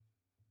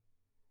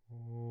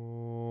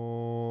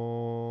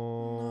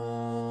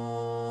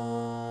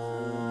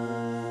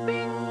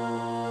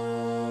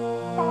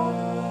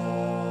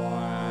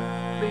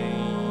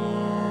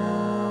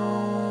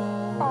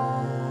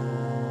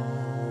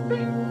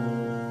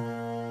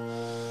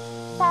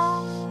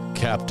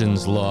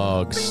Captain's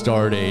log,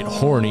 stardate,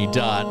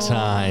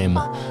 horny.time.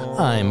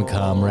 I'm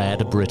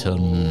Comrade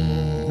Britain.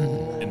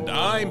 And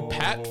I'm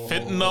Pat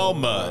Fentanyl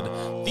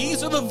Mudd.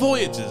 These are the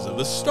voyages of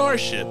the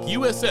starship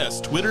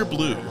USS Twitter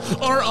Blue,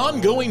 our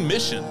ongoing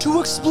mission To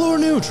explore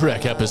new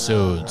Trek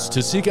episodes,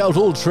 to seek out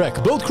old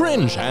Trek, both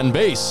cringe and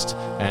based,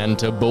 and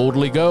to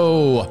boldly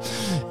go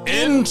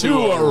into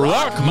a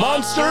rock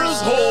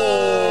monster's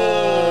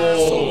hole.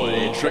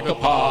 Soy Trek, a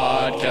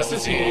podcast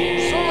is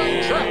here.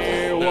 Soy Trek.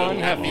 One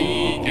half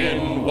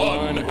vegan,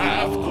 one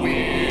half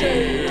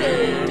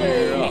queer.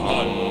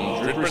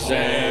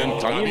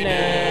 100%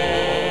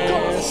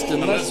 communist,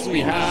 unless we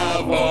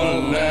have a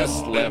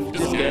less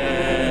leftist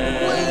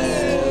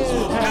guest.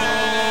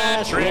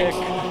 Patrick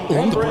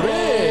And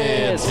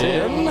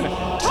Britain.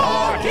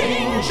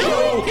 talking,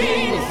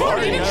 joking,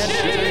 farting, and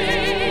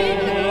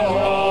shitting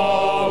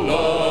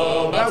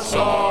all about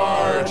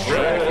Star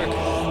Trek.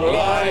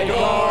 Like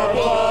our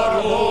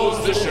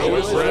buttholes, the show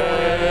is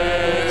red.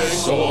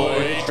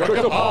 Soy Trek,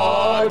 a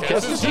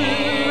podcast is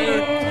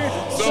here.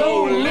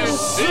 So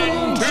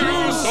listen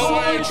to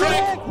Soy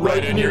Trek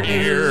right in your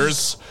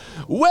ears.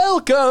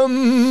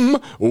 Welcome to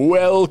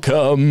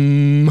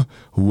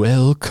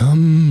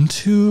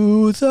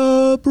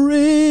the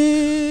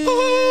bridge.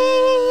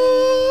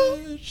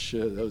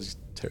 That was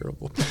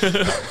terrible.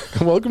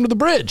 Welcome to the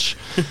bridge.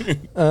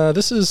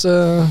 This is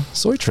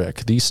Soy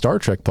Trek, the Star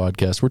Trek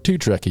podcast, where two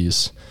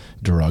Trekkies,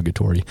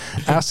 derogatory,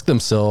 ask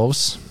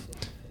themselves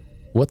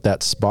what that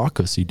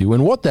Spock-ussy do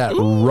and what that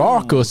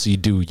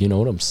rock-ussy do. You know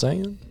what I'm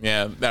saying?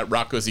 Yeah, that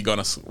rock-ussy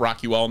gonna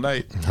rock you all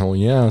night. Oh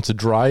yeah, it's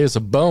dry as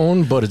a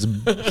bone, but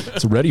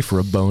it's ready for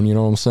a bone. You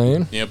know what I'm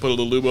saying? Yeah, put a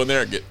little lube on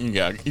there. You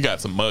got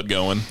some mud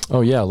going.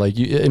 Oh yeah, like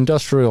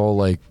industrial,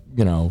 like,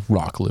 you know,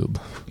 rock lube.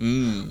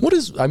 What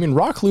is? I mean,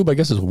 rock lube, I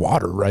guess, is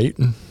water, right?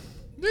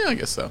 Yeah, I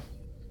guess so.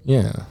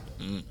 Yeah.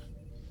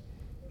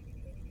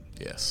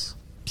 Yes.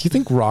 Do you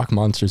think rock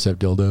monsters have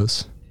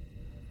dildos?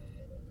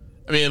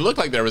 I mean, it looked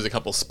like there was a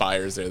couple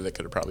spires there that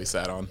could have probably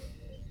sat on.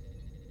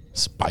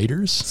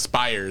 Spiders?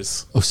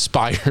 Spires. Oh,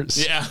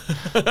 spires. Yeah.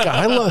 God,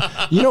 I love.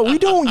 You know, we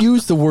don't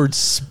use the word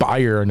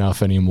spire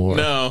enough anymore.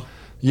 No.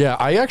 Yeah,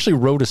 I actually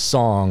wrote a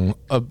song,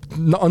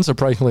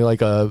 unsurprisingly,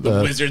 like a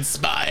Wizard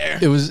Spire.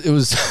 It was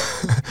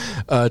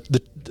what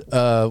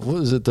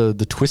was it?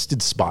 The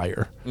Twisted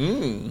Spire.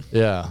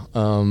 Yeah.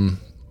 God,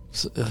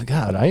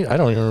 I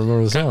don't even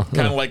remember the song.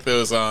 Kind of like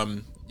those.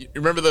 You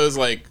remember those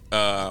like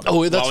that's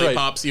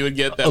lollipops you would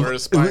get that were a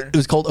spire? It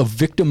was called A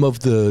Victim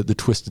of the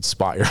Twisted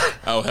Spire.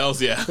 Oh,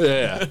 hells yeah.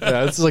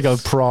 Yeah, it's like a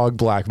prog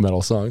black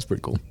metal song. It's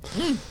pretty cool.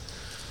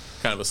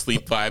 Kind of a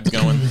sleep vibes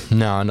going.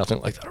 No,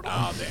 nothing like that at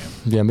all. Oh,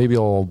 damn. Yeah, maybe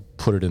I'll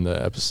put it in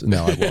the episode.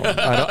 No, I won't.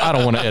 I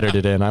don't want to edit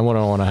it in. I don't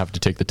want to have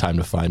to take the time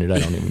to find it. I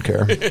don't even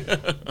care.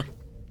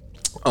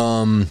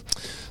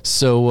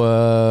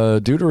 So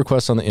due to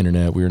requests on the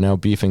internet, we are now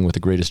beefing with the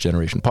Greatest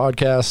Generation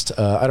podcast.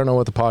 I don't know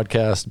what the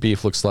podcast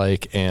beef looks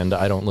like, and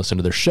I don't listen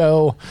to their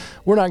show.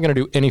 We're not going to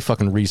do any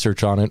fucking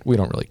research on it. We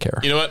don't really care.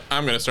 You know what?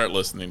 I'm going to start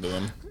listening to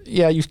them.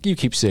 Yeah, you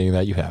keep saying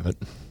that. You haven't.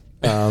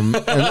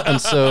 And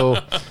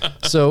so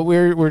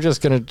we're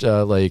just going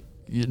to like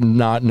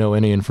not know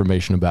any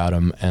information about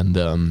them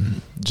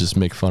and just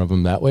make fun of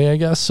them that way, I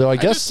guess. So I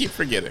guess just keep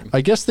forgetting.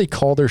 I guess they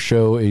call their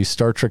show a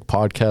Star Trek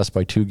podcast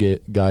by two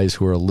guys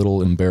who are a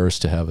little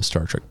embarrassed to have a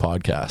Star Trek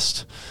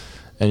podcast.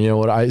 And you know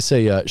what I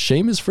say?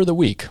 Shame is for the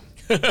weak,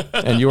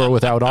 and you are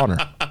without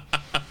honor.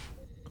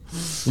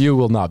 You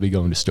will not be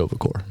going to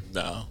Stovacor.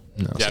 No,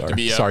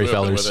 sorry,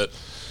 fellers. With it.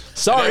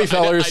 Sorry,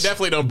 fellers. I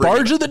definitely don't bring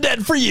Barge of the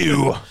Dead for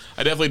you.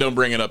 I definitely don't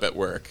bring it up at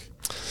work.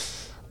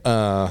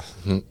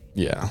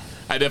 Yeah.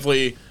 I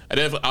definitely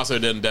also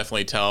didn't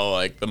tell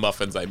like the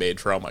muffins I made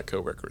for all my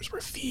coworkers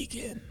were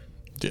vegan.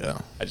 Yeah.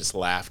 I just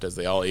laughed as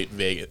they all ate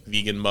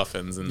vegan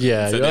muffins and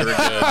said they were good.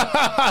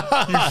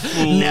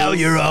 You now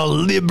you're all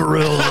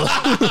liberal.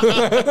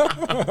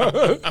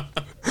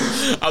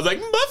 I was like,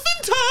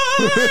 muffin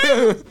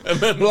time! And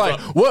then like,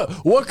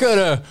 what kind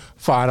of...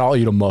 Fine, I'll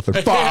eat a muffin.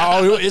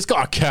 Fine, it's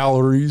got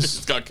calories.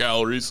 It's got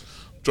calories.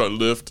 Try to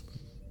lift.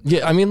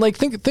 Yeah, I mean, like,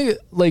 think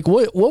like,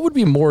 what would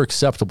be more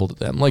acceptable to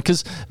them? Like,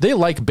 because they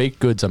like baked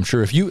goods, I'm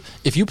sure. If you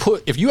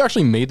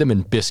actually made them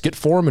in biscuit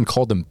form and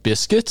called them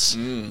biscuits,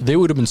 they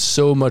would have been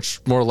so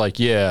much more like,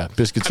 yeah,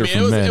 biscuits are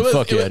for men.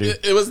 Fuck yeah, dude.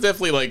 It was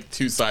definitely like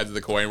two sides of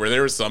the coin where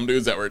there were some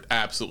dudes that were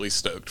absolutely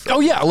stoked for Oh,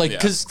 yeah, like,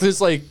 because,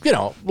 like, you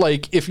know,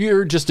 like, if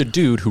you're just a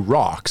dude who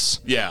rocks...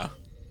 Yeah.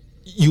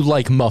 You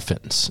like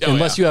muffins,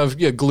 unless you have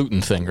a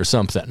gluten thing or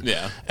something.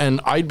 Yeah.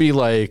 And I'd be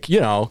like, you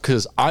know,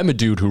 because I'm a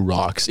dude who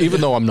rocks,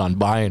 even though I'm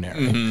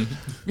non-binary.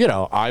 You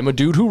know, I'm a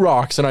dude who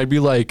rocks, and I'd be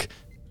like,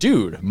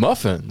 dude,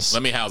 muffins.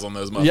 Let me house on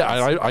those muffins.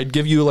 Yeah, I'd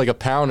give you like a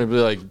pound and be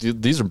like,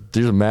 dude, these are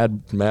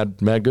mad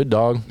good,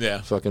 dog.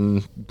 Yeah.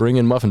 Fucking bring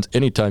in muffins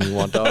anytime you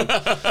want, dog.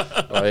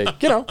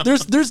 Like, you know,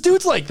 there's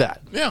dudes like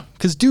that. Yeah.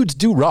 Because dudes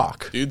do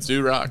rock. Dudes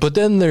do rock. But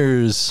then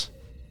there's...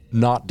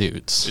 not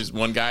dudes. There's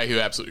one guy who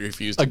absolutely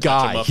refused to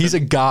touch a muffin. He's a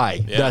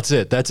guy. Yeah. That's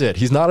it.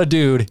 He's not a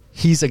dude.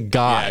 He's a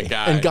guy. Yeah,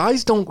 guy. And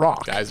guys don't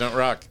rock. Guys don't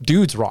rock.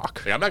 Dudes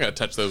rock. Like, I'm not going to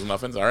touch those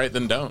muffins. All right,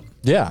 then don't.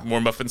 Yeah. More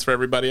muffins for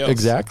everybody else.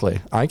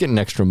 Exactly. I get an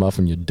extra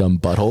muffin, you dumb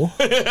butthole.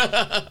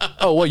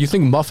 Oh, what, you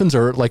think muffins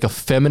are like a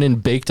feminine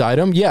baked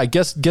item? Yeah, I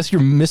guess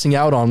you're missing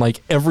out on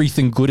like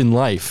everything good in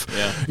life.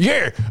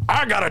 Yeah,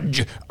 I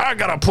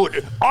gotta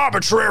put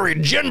arbitrary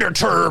gender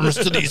terms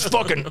to these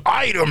fucking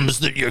items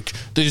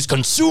these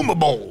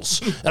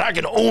consumables, and I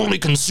can only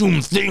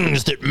consume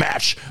things that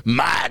match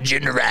my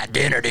gender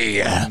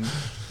identity.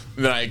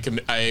 Then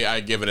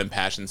I give an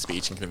impassioned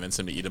speech and convince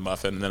him to eat a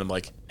muffin, and then I'm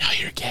like, now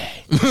you're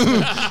gay.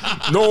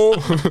 No.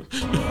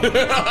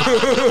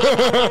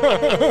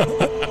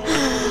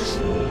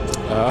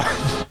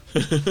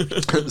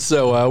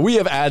 So we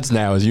have ads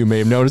now, as you may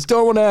have noticed.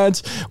 Don't want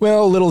ads?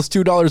 Well, little as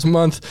 $2 a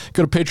month.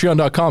 Go to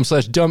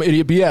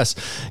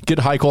patreon.com/dumbidiotbs. Get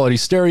high quality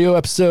stereo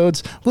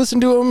episodes. Listen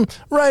to them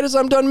right as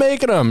I'm done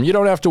making them. You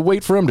don't have to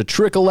wait for them to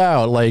trickle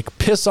out like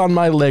piss on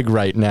my leg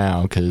right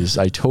now because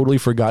I totally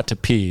forgot to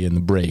pee in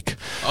the break.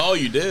 Oh,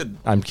 you did?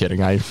 I'm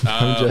kidding. I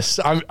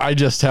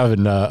just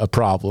having a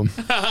problem.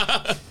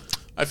 I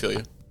feel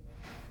you.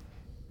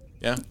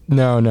 Yeah.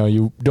 No,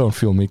 you don't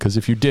feel me, because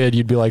if you did,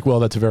 you'd be like, well,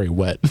 that's very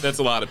wet. That's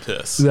a lot of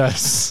piss.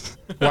 That's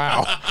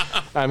wow.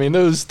 I mean,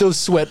 those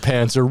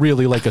sweatpants are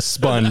really like a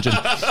sponge. And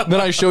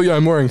then I show you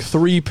I'm wearing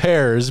 3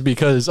 pairs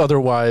because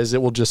otherwise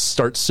it will just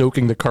start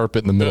soaking the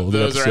carpet in the middle of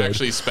the episode. Those are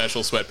actually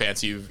special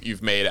sweatpants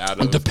you've made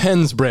out of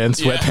Depends brand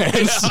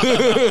sweatpants.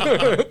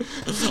 Yeah.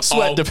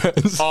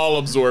 Depends. All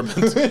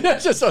absorbent.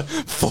 Just a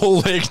full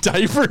leg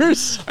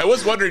diapers. I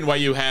was wondering why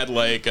you had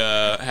like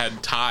had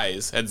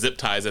zip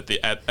ties at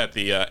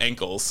the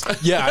ankles.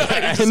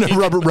 Yeah, and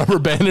rubber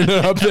banding it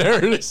up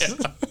there. You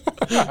just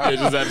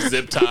have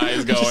zip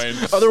ties going.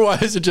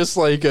 Otherwise, it just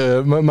like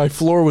my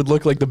floor would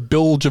look like the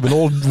bilge of an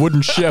old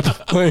wooden ship.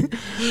 Like, do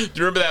you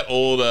remember that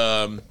old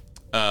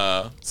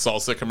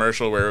salsa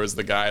commercial where it was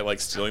the guy like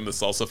stealing the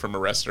salsa from a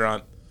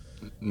restaurant?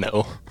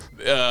 No.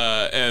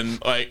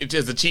 And like it's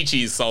just a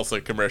Chi-Chi's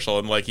salsa commercial,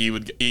 and like he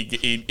went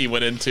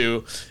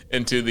into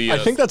the. I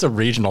think that's a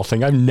regional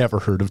thing. I've never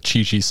heard of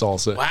Chi-Chi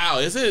salsa. Wow,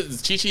 is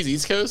Chi-Chi's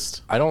East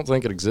Coast? I don't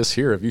think it exists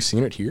here. Have you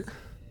seen it here?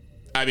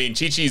 I mean,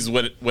 Chi-Chi's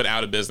went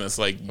out of business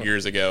like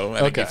years ago.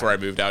 I think before I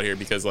moved out here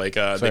because like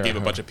they gave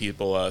a bunch of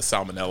people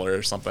salmonella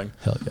or something.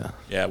 Hell yeah.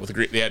 Yeah,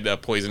 they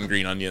had poisoned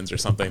green onions or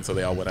something, so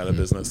they all went out of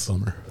business.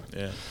 Bummer.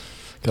 Yeah.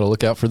 Got to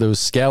look out for those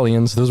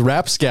scallions, those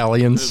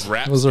rapscallions.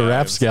 Those are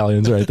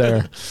rapscallions right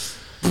there.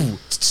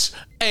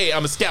 Hey,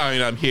 I'm a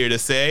scallion. I'm here to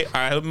say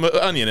I'm an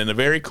onion in a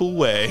very cool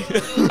way.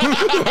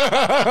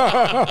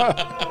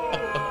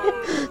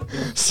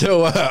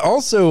 So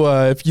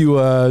also, if you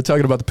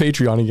talking about the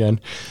Patreon again,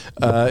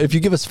 if you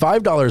give us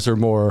 $5 or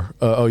more,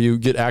 you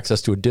get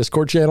access to a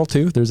Discord channel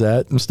too. There's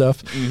that and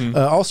stuff. Mm-hmm.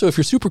 Also, if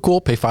you're super cool,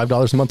 pay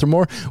 $5 a month or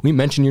more. We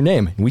mention your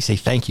name and we say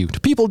thank you to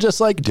people just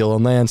like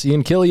Dylan Lance,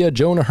 Ian Killia,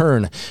 Jonah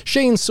Hearn,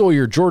 Shane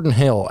Sawyer, Jordan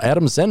Hale,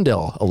 Adam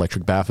Zendel,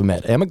 Electric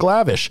Baphomet, Emma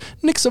Glavish,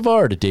 Nick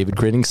Savard, David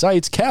Creating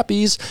Sites,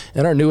 Cappies,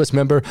 and our newest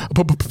member,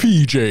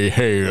 PJ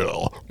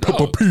Hale.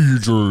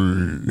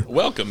 PJ.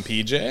 Welcome,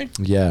 PJ.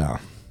 Yeah.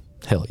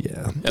 Hell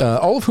yeah.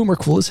 All of whom are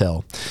cool as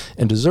hell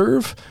and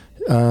deserve,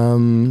 you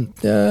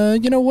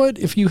know what?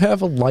 If you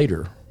have a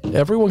lighter,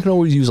 everyone can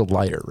always use a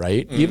lighter,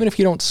 right? Mm. Even if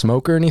you don't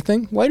smoke or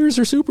anything, lighters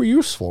are super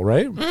useful,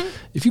 right? Mm.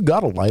 If you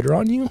got a lighter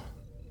on you,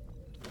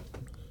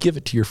 give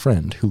it to your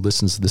friend who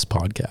listens to this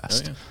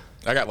podcast. Oh, yeah.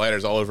 I got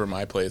lighters all over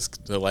my place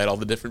to light all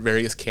the different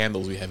various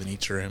candles we have in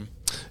each room.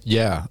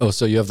 Yeah. Oh,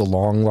 so you have the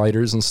long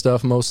lighters and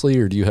stuff mostly,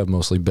 or do you have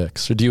mostly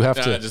Bics? Or do you have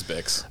to? Just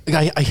Bics.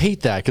 I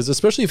hate that because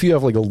especially if you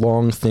have like a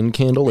long thin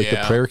candle, like the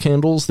prayer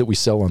candles that we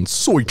sell on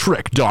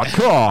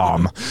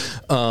soytrek.com.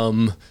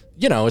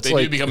 You know, it's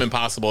they do become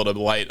impossible to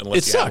light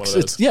unless you have one of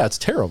those. It's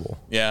terrible.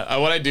 Yeah.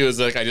 What I do is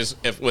like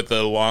if with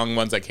the long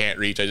ones I can't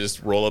reach, I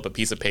just roll up a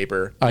piece of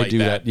paper. I do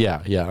that.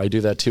 Yeah, I do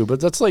that too. But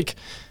that's like.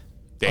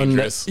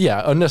 Dangerous.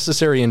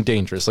 Unnecessary and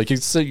dangerous. Like you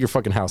set your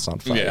fucking house on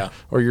fire,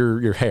 or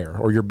your hair,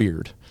 or your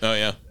beard. Oh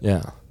yeah,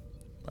 yeah.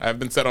 I've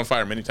been set on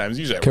fire many times.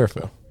 Usually,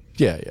 careful.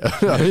 Yeah.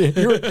 I mean,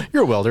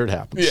 you're a welder. It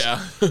happens.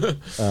 Yeah.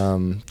 God,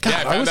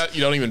 I found out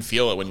you don't even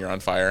feel it when you're on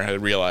fire. I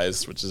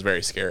realized, which is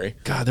very scary.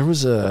 God, there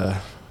was a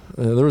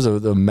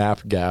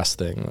map gas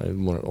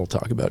thing I'll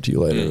talk about to you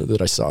later that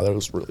I saw. That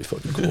was really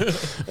fucking cool.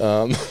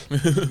 Do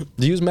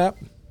you use MAP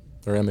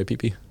or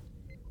MAPP?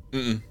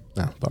 Mm-mm.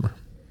 No, bummer.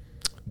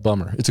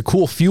 It's a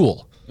cool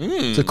fuel.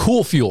 It's a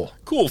cool fuel.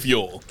 Cool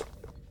fuel.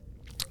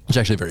 It's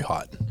actually very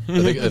hot.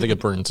 I think it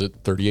burns at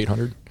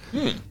 3,800.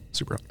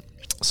 Super hot.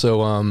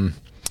 So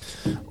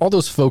all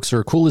those folks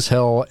are cool as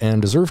hell and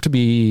deserve to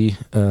be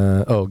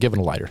given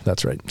a lighter.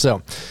 That's right.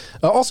 So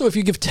also, if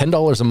you give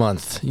 $10 a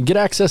month, you get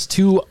access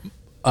to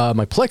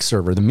my Plex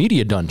server, the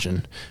Media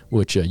Dungeon,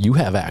 which you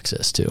have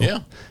access to. Yeah.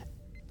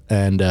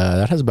 And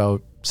that has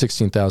about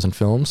 16,000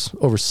 films,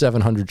 over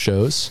 700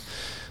 shows.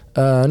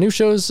 New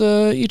shows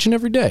each and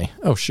every day.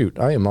 Oh, shoot.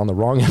 I am on the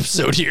wrong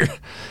episode here.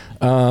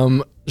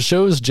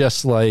 Shows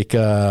just like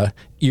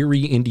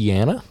Erie,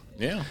 Indiana.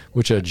 Yeah.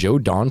 which Joe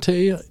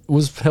Dante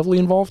was heavily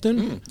involved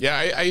in. Yeah,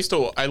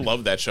 I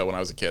loved that show when I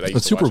was a kid.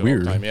 It's super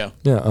weird. All the time, yeah.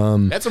 Yeah.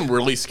 It had some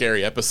really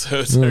scary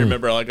episodes. I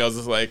remember, I was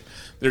just like,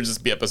 there'd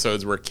just be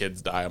episodes where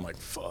kids die. I'm like,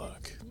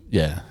 fuck.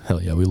 Yeah,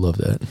 hell yeah, we love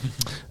that.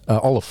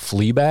 All of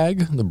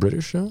Fleabag, the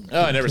British show.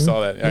 Oh, I never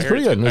saw that. It's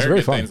pretty good. It's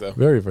very funny.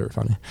 Very, very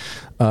funny.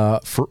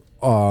 For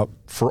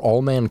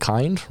All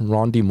Mankind,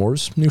 Ron D.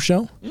 Moore's new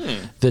show.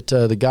 That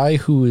the guy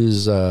who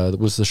was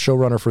the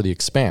showrunner for The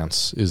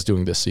Expanse is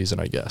doing this season,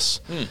 I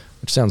guess,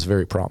 which sounds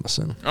very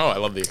promising. Oh, I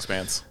love The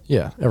Expanse.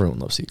 Yeah, everyone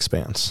loves The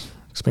Expanse.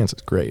 Expanse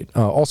is great.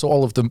 Also,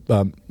 all of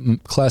the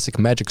classic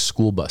Magic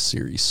School Bus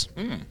series.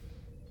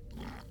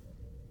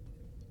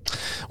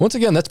 Once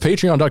again, that's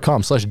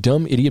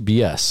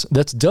patreon.com/dumbidiotbs.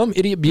 That's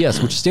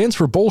dumbidiotbs, which stands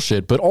for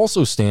bullshit, but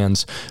also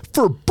stands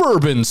for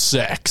bourbon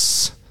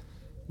sex,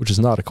 which is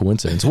not a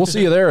coincidence. We'll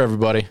see you there,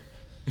 everybody.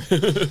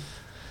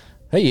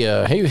 Hey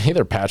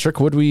there, Patrick.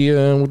 What do we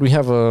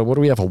have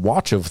a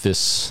watch of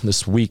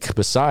this week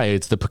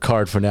besides the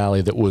Picard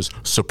finale that was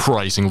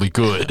surprisingly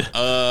good?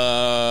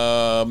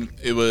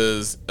 It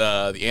was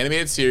the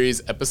animated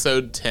series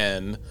episode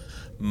 10,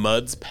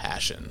 Mud's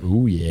Passion.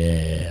 Ooh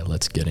yeah,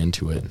 let's get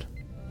into it.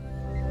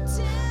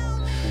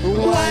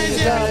 Why you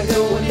gotta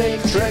go and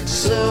make Trek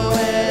so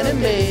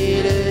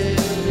animated?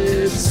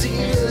 It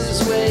seems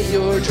this way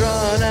your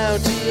drawn out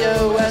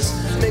TOS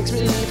makes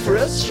me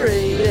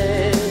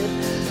frustrated.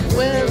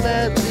 Well,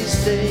 at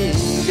least they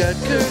got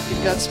Kirk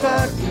and got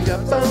Spock and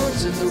got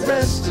Bones and the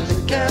rest of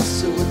the cast,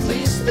 so at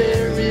least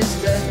there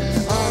is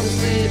that.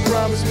 Honestly,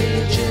 promise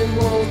me Jim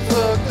won't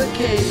fuck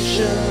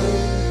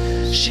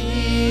vacation.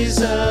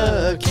 She's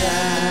a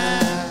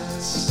cat.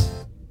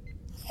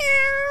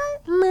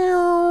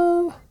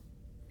 Meow.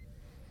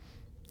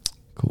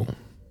 Cool.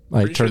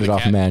 I turned it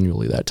off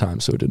manually that time,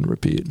 so it didn't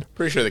repeat.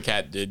 Pretty sure the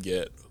cat did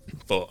get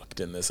fucked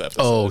in this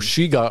episode. Oh,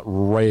 she got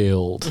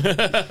railed.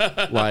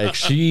 Like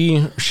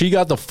she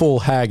got the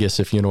full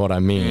haggis, if you know what I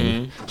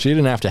mean. She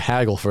didn't have to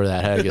haggle for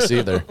that haggis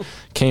either.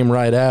 Came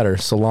right at her,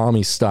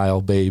 salami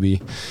style,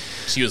 baby.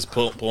 She was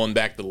pulling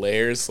back the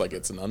layers like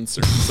it's an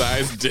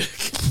uncircumcised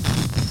dick.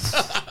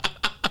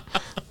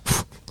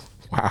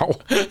 Wow.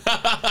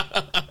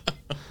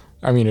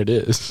 I mean, it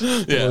is.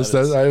 Yeah,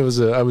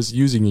 I was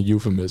using a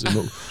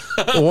euphemism.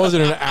 It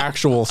wasn't an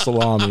actual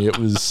salami. It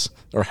was,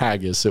 or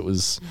haggis. It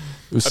was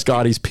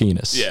Scotty's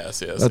penis.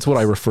 Yes. That's what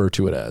I refer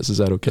to it as. Is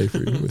that okay for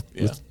you?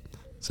 Is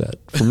that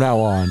from now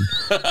on,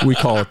 we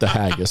call it the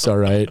haggis. All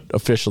right,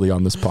 officially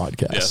on this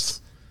podcast.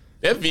 Yes.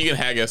 They have vegan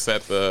haggis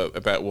at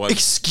that one.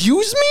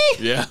 Excuse me?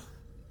 Yeah.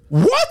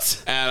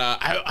 What? And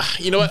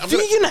you know what?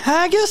 Vegan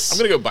haggis? I'm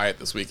gonna go buy it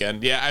this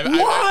weekend. Yeah.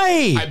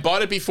 Why? I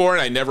bought it before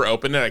and I never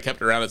opened it. I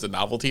kept it around as a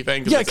novelty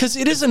thing. Yeah, because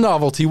it is a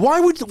novelty. Why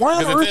on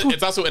earth?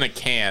 It's also in a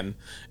can,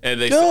 and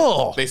they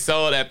sell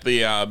it at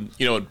the in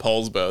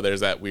Polsbo.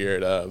 There's that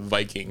weird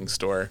Viking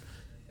store.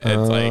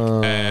 And it's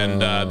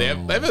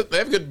they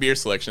have good beer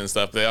selection and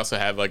stuff. They also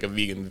have like a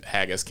vegan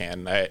haggis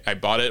can. I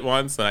bought it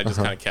once and I just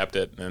kind of kept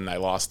it and I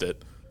lost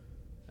it.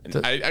 And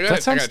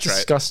that sounds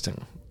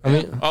disgusting. I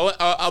mean,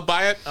 I'll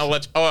buy it.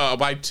 I'll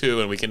buy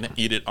 2 and we can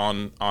eat it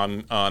on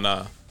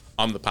the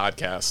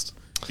podcast.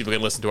 People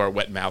can listen to our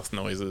wet mouth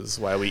noises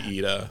while we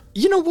eat.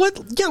 You know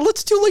what? Yeah,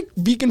 let's do like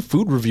vegan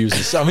food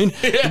reviews. I mean,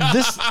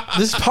 this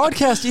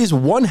podcast is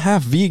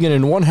 1/2 vegan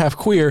and 1/2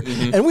 queer,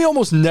 and we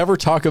almost never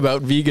talk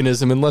about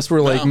veganism unless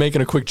we're like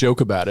making a quick joke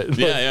about it.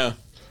 Yeah.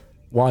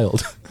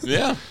 Wild.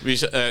 Yeah, we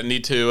should,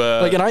 need to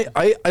like, and I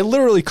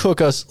literally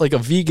cook us like a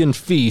vegan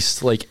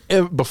feast like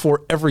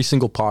before every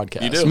single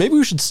podcast. You do. Maybe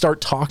we should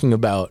start talking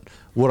about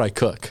what I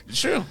cook.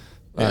 Sure.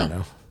 I don't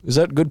know. Is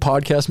that good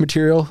podcast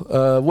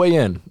material? Weigh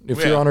in.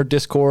 If you're on our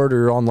Discord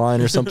or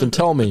online or something,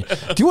 tell me.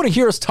 Do you want to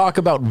hear us talk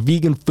about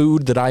vegan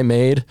food that I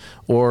made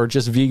or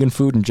just vegan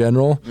food in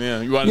general?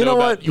 Yeah. You want to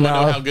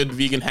know how good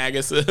vegan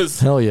haggis is?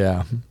 Hell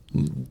yeah.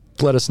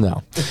 Let us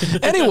know.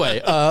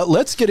 Anyway,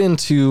 let's get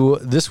into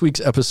this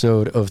week's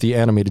episode of the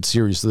animated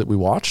series that we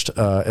watched.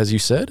 As you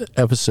said,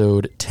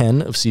 episode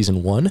 10 of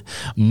season 1,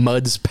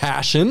 Mud's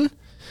Passion.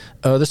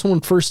 This one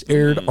first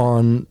aired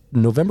on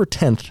November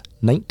 10th,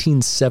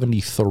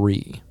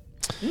 1973.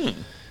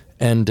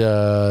 And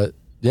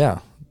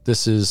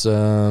this is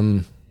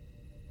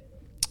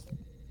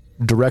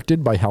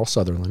directed by Hal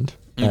Sutherland,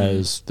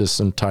 as this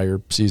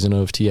entire season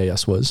of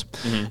TAS was.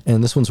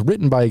 And this one's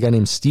written by a guy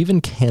named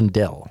Stephen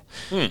Kandel.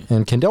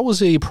 And Kandel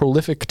was a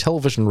prolific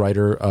television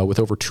writer with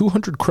over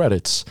 200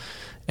 credits.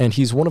 And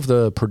he's one of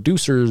the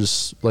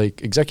producers,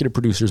 like executive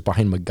producers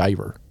behind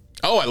MacGyver.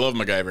 Oh, I love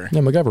MacGyver.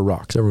 Yeah, MacGyver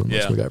rocks. Everyone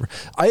loves MacGyver.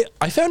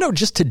 I found out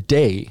just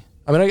today.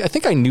 I mean, I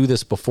think I knew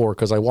this before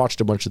because I watched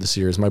a bunch of the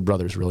series. My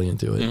brother's really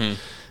into it.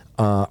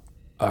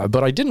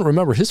 But I didn't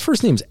remember. His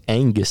first name's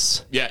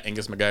Angus. Yeah,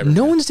 Angus MacGyver.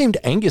 No one's named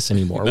Angus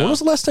anymore. No. When was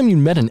the last time you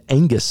met an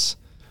Angus?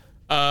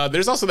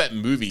 There's also that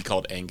movie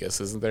called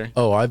Angus, isn't there?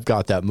 Oh, I've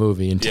got that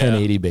movie in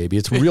 1080, baby.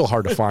 It's real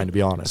hard to find, to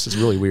be honest. It's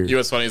really weird. You know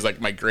what's funny is like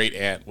my great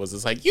aunt was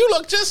just like, you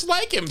look just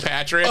like him,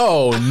 Patrick.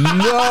 Oh,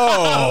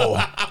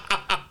 no.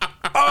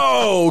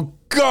 Oh,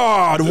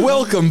 God.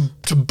 Welcome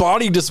to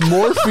body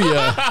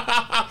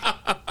dysmorphia.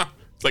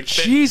 It's like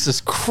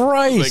Jesus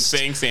Christ. Like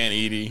thanks, Aunt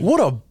Edie.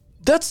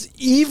 That's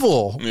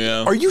evil.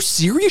 Yeah. Are you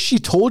serious? She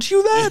told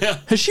you that? Yeah.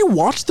 Has she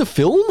watched the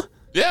film?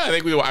 Yeah, I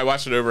think I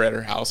watched it over at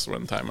her house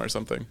one time or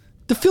something.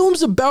 The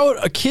film's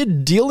about a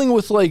kid dealing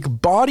with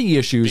like body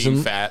issues Being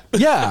and fat.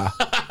 Yeah.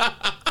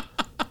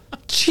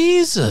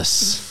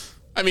 Jesus.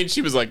 I mean,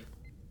 she was like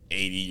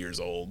 80 years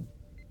old.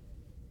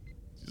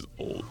 She's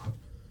old.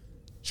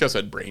 She also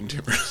had brain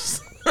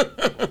tumors.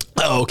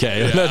 Oh,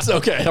 okay. Yeah. That's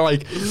okay.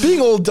 Like,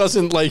 being old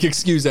doesn't like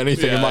excuse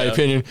anything in my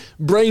opinion.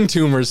 Brain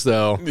tumors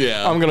though.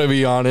 Yeah. I'm going to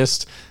be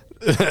honest.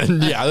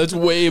 Yeah, that's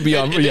way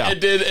beyond.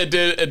 It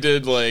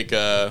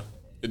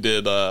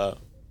did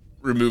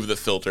remove the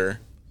filter.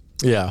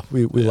 Yeah,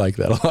 we like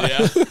that a lot.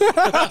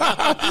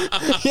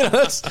 Yeah.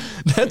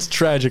 That's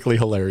tragically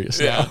hilarious.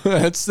 Yeah.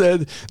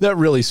 That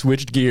really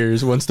switched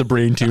gears once the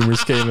brain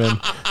tumors came in.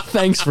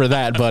 Thanks for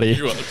that, buddy.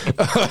 You're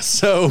welcome.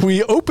 So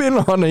we open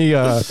on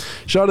a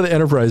shot of the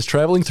Enterprise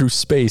traveling through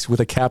space with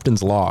a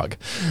captain's log.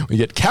 We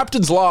get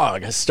captain's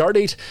log,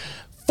 stardate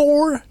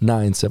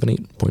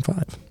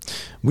 4978.5.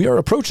 We are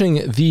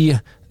approaching the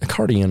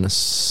Accardian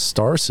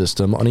star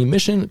system on a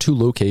mission to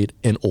locate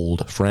an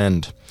old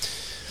friend.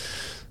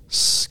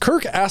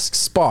 Kirk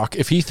asks Spock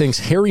if he thinks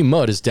Harry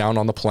Mudd is down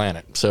on the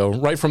planet. So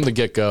right from the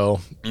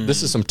get-go,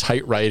 this is some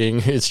tight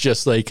writing. It's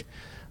just like,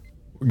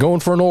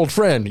 going for an old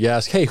friend. You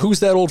ask, hey, who's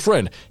that old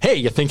friend? Hey,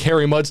 you think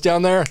Harry Mudd's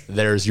down there?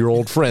 There's your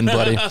old friend,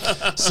 buddy.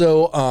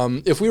 So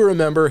if we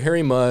remember,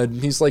 Harry Mudd,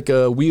 he's like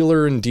a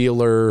wheeler and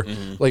dealer,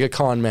 like a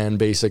con man,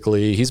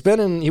 basically. He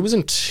was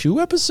in 2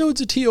 episodes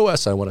of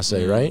TOS, I want to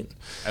say, right?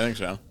 I think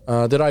so.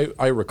 That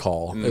I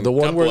recall. The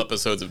one couple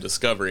episodes of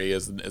Discovery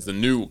as a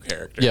new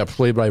character. Yeah,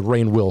 played by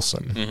Rainn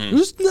Wilson.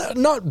 Who's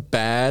not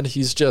bad.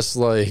 He's just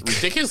like...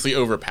 ridiculously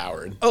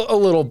overpowered. A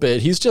little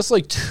bit. He's just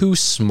like too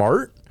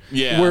smart.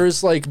 Yeah.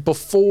 Whereas like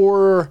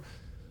before,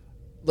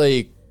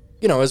 like,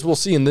 you know, as we'll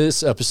see in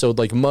this episode,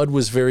 like Mudd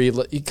was very,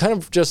 he kind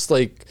of just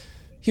like,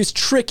 he was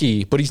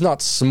tricky, but he's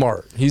not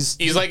smart. He's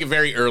like a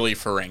very early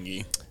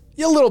Ferengi.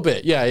 Yeah, a little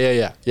bit.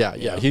 Yeah.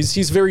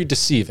 He's very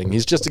deceiving.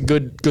 He's just a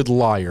good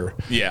liar.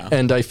 Yeah.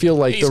 And I feel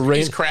like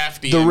he's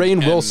crafty. The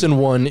Rainn Wilson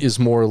one is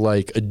more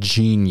like a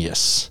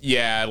genius.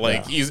 Yeah,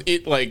 like he's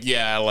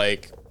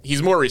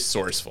more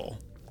resourceful.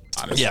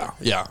 Honestly.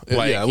 Yeah.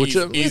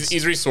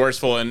 He's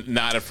resourceful and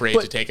not afraid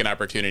to take an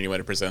opportunity when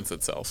it presents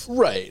itself.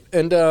 Right.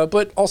 And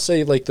but I'll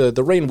say like the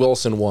Rainn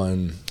Wilson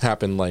one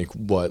happened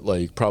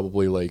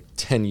probably like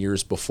 10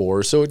 years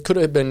before. So it could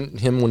have been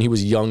him when he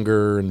was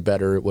younger and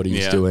better at what he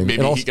was doing.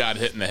 Maybe he got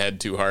hit in the head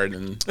too hard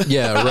and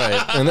yeah,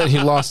 right. And then he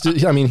lost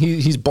it. I mean,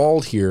 he's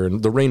bald here,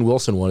 and the Rainn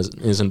Wilson one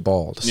isn't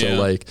bald. So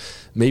like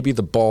maybe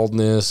the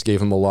baldness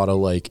gave him a lot of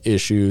like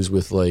issues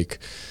with like,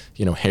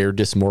 you know, hair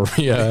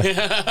dysmorphia.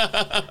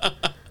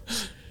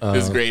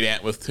 His great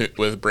aunt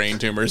with brain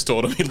tumors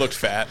told him he looked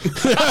fat.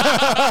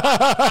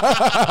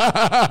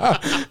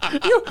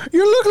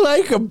 You look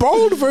like a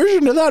bald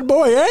version of that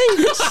boy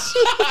Angus.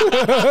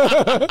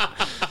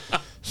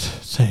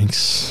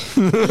 Thanks.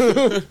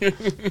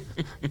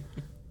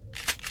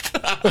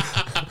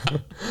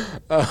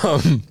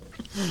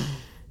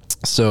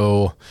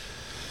 So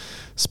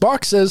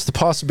Spock says the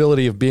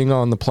possibility of being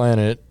on the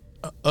planet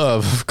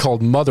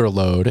called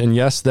Motherlode, and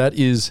yes, that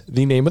is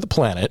the name of the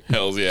planet.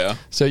 Hells yeah.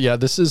 So yeah,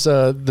 this is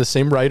the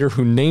same writer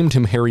who named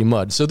him Harry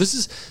Mudd. So this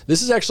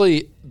is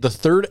actually the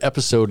 3rd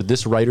episode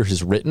this writer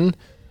has written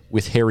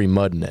with Harry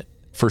Mudd in it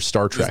for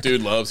Star Trek. This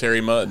dude loves Harry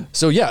Mudd.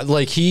 So yeah,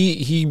 like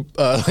he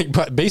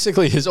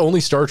basically his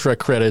only Star Trek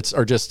credits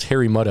are just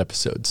Harry Mudd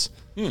episodes.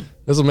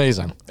 That's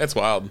amazing. That's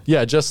wild.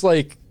 Yeah, it's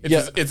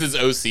his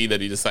OC that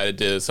he decided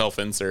to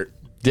self-insert.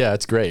 Yeah,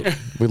 it's great.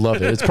 We love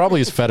it. It's probably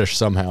his fetish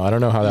somehow. I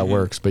don't know how that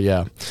works, but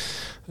yeah.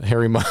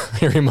 Harry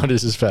Mudd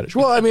is his fetish.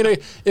 Well, I mean,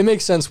 it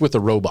makes sense with the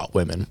robot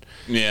women.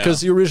 Yeah. Because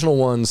the original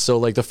ones, so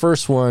like the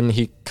first one,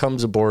 he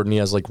comes aboard and he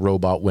has like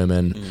robot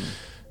women.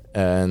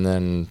 And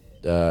then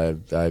I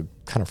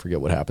kind of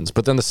forget what happens.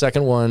 But then the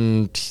second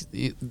one,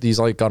 he's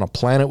like on a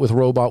planet with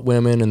robot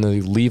women and they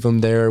leave him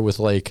there with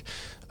like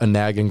a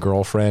nagging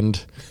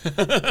girlfriend.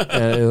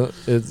 And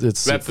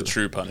it's that's the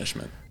true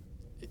punishment.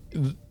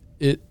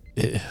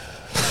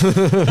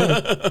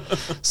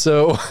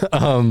 So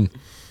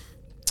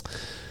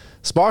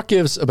Spock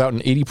gives about an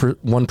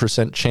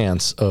 81%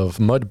 chance of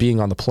Mudd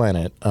being on the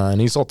planet, and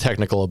he's all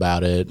technical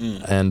about it.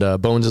 And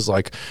Bones is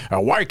like,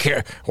 why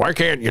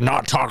can't you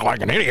not talk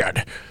like an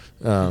idiot?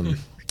 And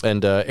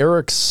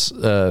Eric's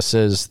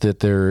says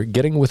that they're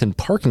getting within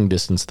parking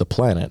distance of the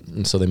planet,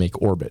 and so they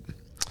make orbit.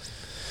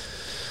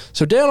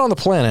 So down on the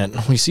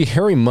planet, we see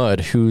Harry Mudd,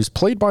 who's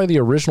played by the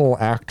original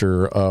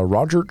actor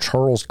Roger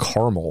Charles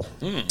Carmel,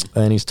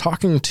 and he's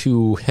talking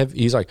to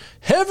he's like,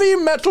 heavy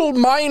metal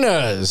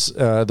miners.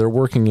 They're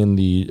working in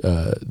the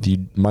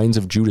mines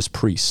of Judas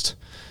Priest,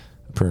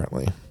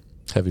 apparently.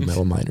 Heavy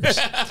metal miners.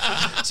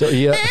 So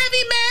heavy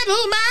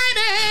metal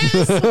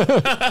miners.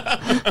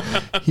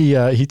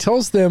 He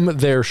tells them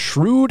they're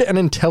shrewd and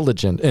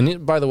intelligent.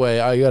 And by the way,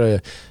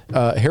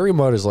 Harry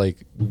Mudd is like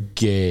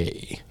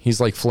gay. He's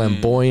like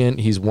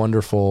flamboyant. He's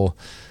wonderful.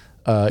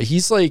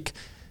 He's like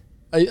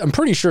I'm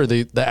pretty sure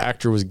the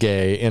actor was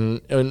gay,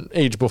 and an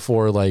age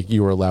before, like,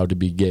 you were allowed to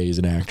be gay as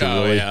an actor.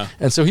 Oh, really. yeah.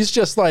 And so he's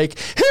just like,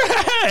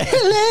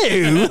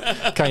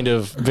 hello, kind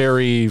of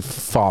very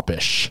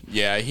foppish.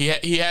 Yeah,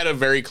 he had a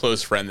very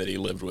close friend that he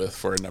lived with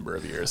for a number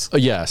of years.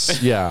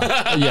 Yes,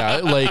 yeah, yeah.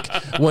 Like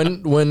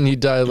when he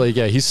died, like,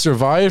 yeah, he's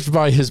survived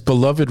by his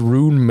beloved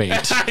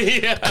roommate,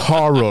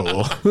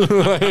 Caro.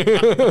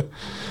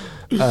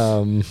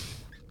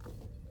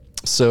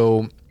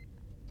 So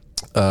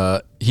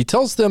he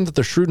tells them that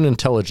they're shrewd and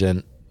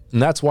intelligent,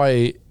 and that's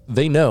why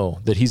they know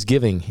that he's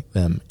giving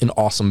them an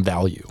awesome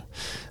value.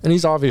 And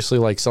he's obviously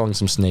like selling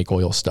some snake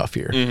oil stuff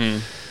here.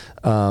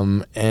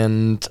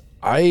 And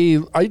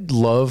I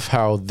love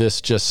how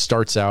this just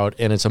starts out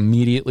and it's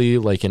immediately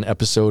like an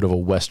episode of a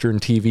Western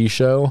TV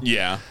show.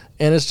 Yeah.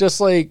 And it's just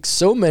like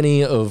so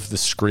many of the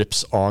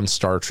scripts on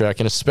Star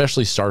Trek, and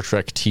especially Star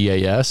Trek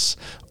TAS,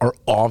 are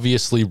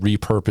obviously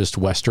repurposed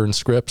Western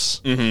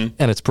scripts. And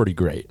it's pretty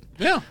great.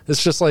 Yeah.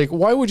 It's just like,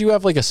 why would you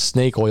have like a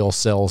snake oil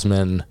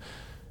salesman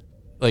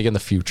like in the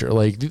future?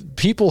 Like,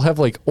 people have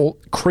like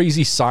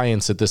crazy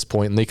science at this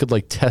point and they could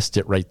like test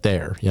it right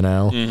there, you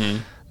know?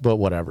 But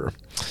whatever.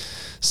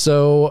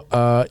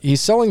 So he's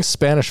selling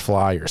Spanish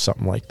fly or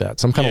something like that.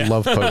 Some kind of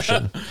love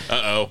potion.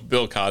 Uh-oh.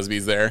 Bill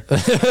Cosby's there. Well,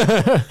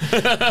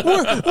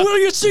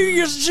 you see,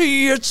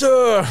 it's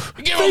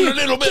Give him a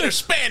little bit of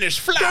Spanish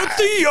fly.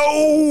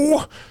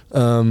 Theo.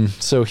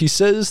 So he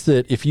says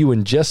that if you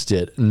ingest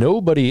it,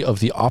 nobody of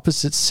the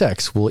opposite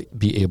sex will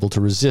be able to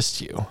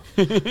resist you.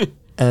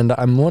 And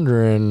I'm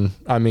wondering,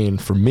 I mean,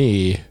 for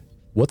me,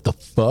 what the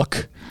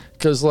fuck?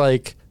 Because,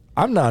 like,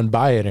 I'm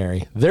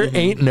non-binary. There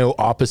ain't no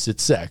opposite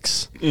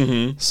sex.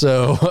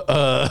 So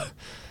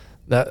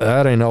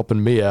that ain't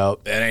helping me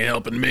out. That ain't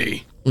helping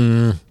me.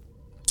 And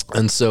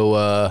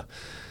so,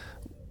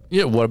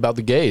 yeah, what about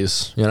the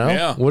gays? You know,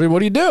 Yeah. what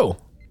do you do?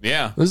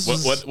 Yeah. This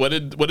What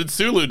did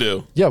Sulu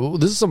do? Yeah, well,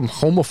 this is some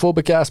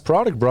homophobic ass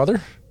product,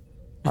 brother.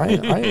 I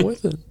ain't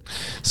with it.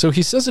 So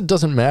he says it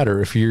doesn't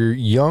matter if you're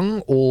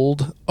young,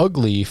 old,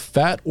 ugly,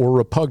 fat, or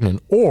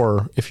repugnant,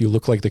 or if you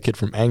look like the kid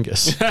from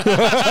Angus.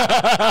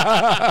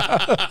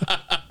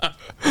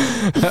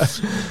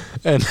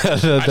 And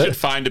I should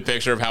find a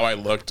picture of how I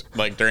looked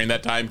like during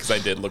that time, because I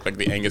did look like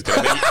the Angus kid.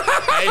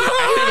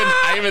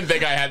 I even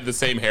think I had the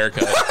same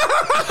haircut.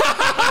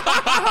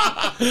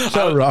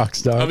 that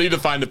rocks, dog. I'll need to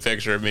find a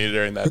picture of me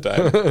during that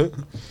time. You'd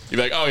be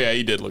like, oh yeah,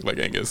 he did look like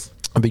Angus.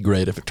 It'd be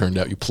great if it turned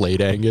out you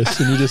played Angus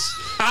and you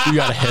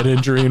got a head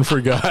injury and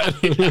forgot.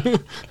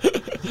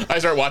 I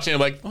start watching, I'm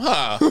like,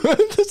 huh.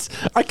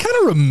 I kind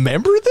of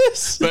remember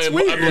this. It's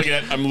weird.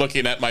 I'm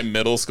looking at my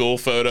middle school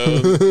photo,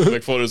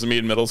 like photos of me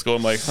in middle school.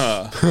 I'm like,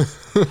 huh.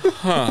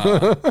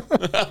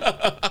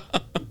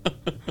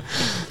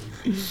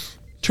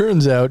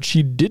 Turns out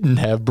she didn't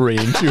have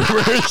brain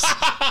tumors.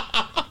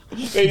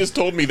 They just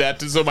told me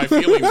that so my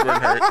feelings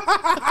weren't hurt.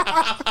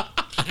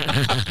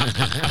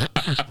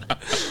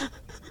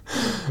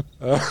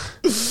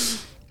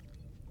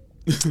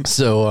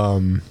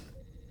 So,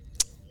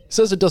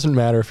 says it doesn't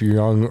matter if you're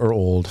young or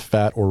old,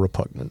 fat or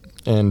repugnant.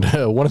 And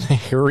one of the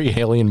hairy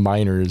alien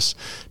miners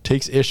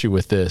takes issue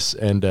with this,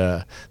 and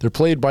they're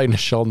played by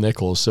Nichelle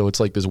Nichols. So it's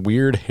like this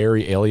weird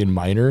hairy alien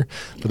miner,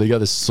 but they got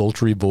this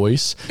sultry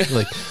voice.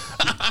 Like,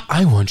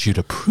 I want you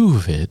to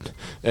prove it.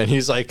 And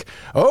he's like,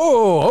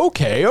 oh,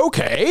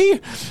 okay.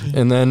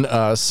 And then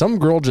some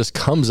girl just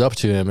comes up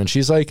to him, and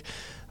she's like,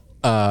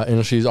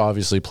 and she's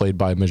obviously played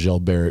by Majel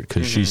Barrett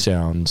because she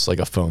sounds like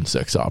a phone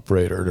sex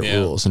operator to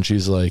rules. And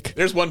she's like,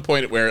 there's one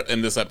point where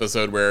in this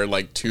episode where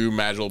like two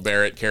Majel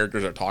Barrett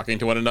characters are talking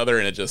to one another,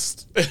 and it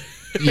just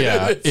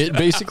yeah, it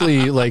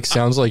basically like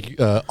sounds like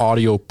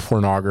audio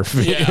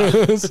pornography.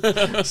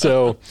 Yeah.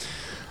 So,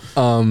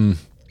 some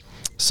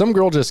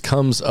girl just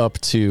comes up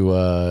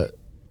to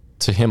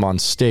him on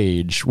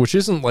stage, which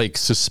isn't like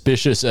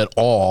suspicious at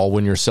all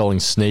when you're selling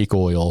snake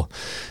oil,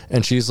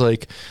 and she's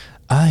like,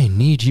 I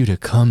need you to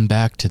come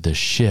back to the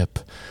ship.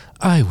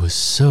 I was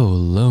so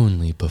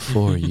lonely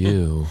before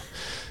you.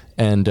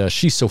 And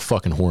she's so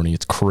fucking horny.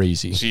 It's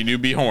crazy. She do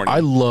be horny.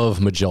 I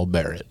love Majel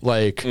Barrett.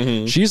 Like,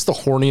 she's the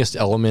horniest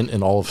element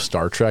in all of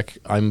Star Trek.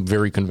 I'm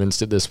very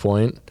convinced at this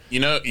point.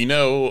 You know,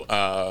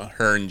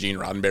 her and Gene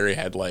Roddenberry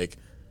had like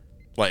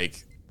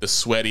the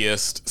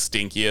sweatiest,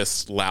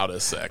 stinkiest,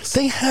 loudest sex.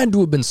 They had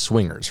to have been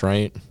swingers,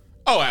 right?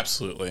 Oh,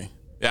 absolutely.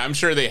 Yeah, I'm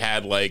sure they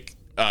had like,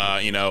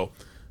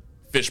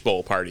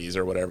 fishbowl parties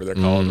or whatever they're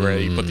called, where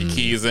you put the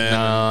keys in.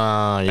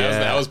 Yeah.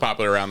 That was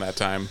popular around that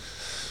time.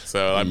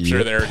 So I'm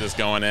sure they were just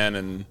going in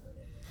and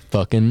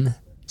fucking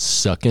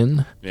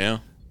sucking. Yeah.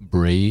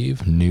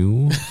 Brave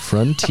new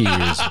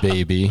frontiers,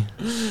 baby.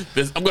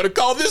 I'm going to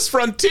call this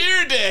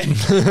Frontier Day.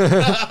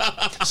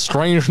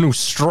 Strange new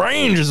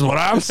strange is what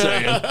I'm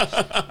saying.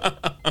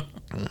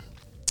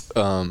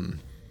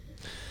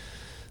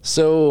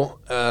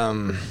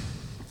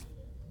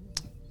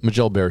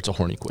 Majel Barrett's a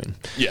horny queen.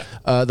 Yeah.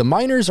 The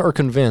miners are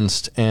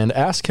convinced and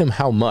ask him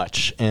how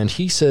much, and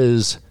he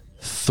says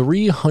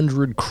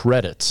 300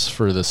 credits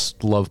for this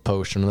love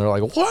potion. And they're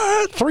like,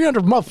 what?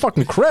 300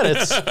 motherfucking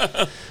credits?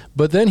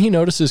 But then he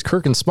notices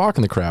Kirk and Spock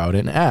in the crowd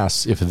and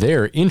asks if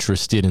they're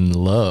interested in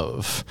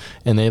love.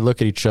 And they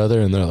look at each other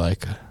and they're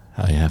like,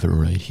 I have it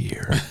right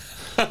here.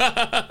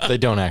 They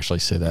don't actually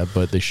say that,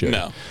 but they should.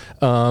 No.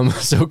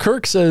 So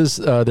Kirk says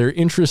they're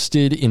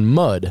interested in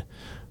mud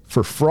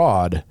for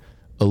fraud,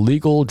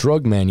 illegal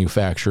drug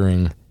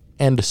manufacturing,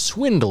 and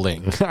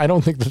swindling. I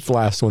don't think that the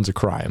last one's a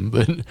crime,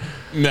 but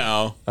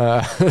No.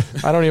 I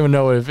don't even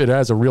know if it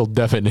has a real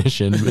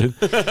definition.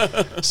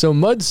 But so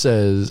Mud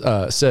says,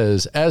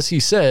 as he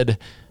said,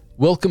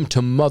 welcome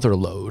to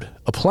Motherlode,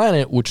 a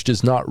planet which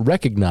does not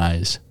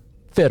recognize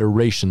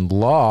Federation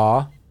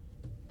law.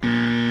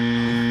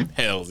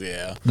 Hells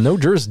yeah. No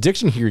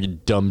jurisdiction here, you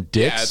dumb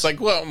dicks. Yeah, it's like,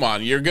 well, come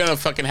on, you're gonna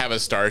fucking have a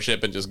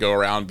starship and just go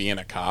around being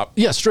a cop.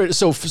 Yeah, straight.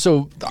 So,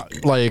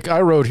 like,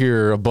 I wrote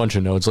here a bunch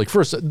of notes. Like,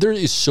 first, there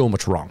is so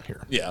much wrong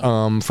here.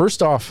 Yeah.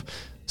 First off,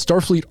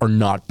 Starfleet are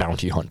not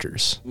bounty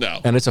hunters. No.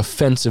 And it's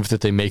offensive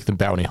that they make them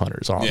bounty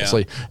hunters,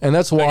 honestly. Yeah. And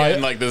that's why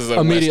Again, like, this is a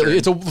immediately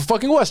Western. it's a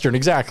fucking Western,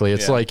 exactly.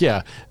 It's Yeah. like,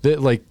 yeah,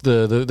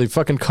 they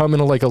fucking come in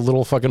like a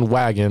little fucking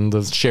wagon,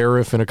 the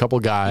sheriff and a couple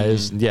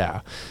guys. Mm-hmm.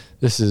 Yeah.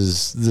 This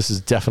is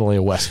definitely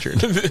a Western.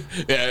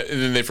 Yeah, and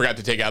then they forgot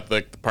to take out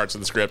the parts of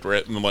the script where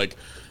it like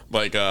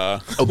by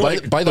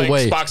the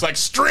way, Spock's like,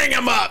 string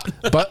him up.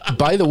 But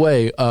by the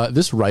way,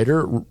 this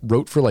writer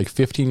wrote for like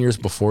 15 years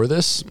before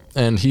this,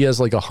 and he has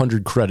like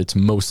 100 credits,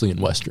 mostly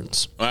in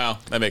Westerns. Wow,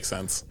 that makes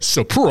sense.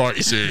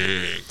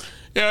 Surprising.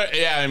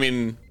 Yeah. I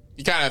mean,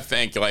 you kind of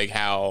think like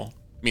how.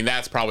 I mean,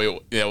 that's probably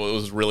it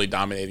was really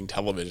dominating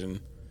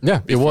television.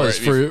 Yeah, it was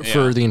for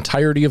yeah. the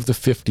entirety of the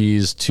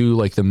 50s to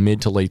like the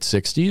mid to late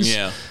 60s.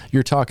 Yeah.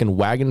 You're talking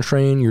Wagon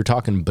Train, you're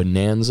talking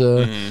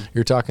Bonanza,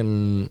 you're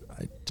talking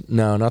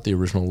no, not the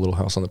original Little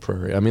House on the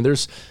Prairie. I mean,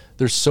 there's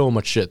so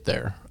much shit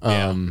there.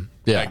 Yeah.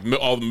 Like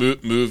all the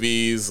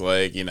movies,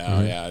 like, you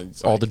know, yeah.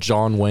 All like, the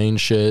John Wayne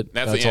shit.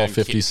 That's all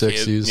 50s, kid,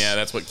 60s. Yeah,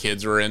 that's what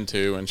kids were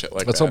into and shit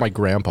like That's that. what my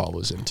grandpa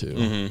was into.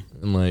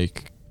 And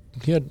like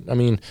he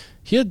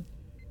had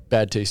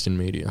bad taste in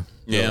media.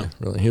 Yeah.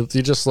 Really.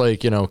 He just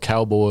like, you know,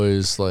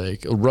 cowboys,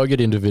 like rugged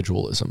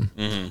individualism.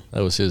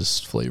 That was his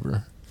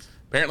flavor.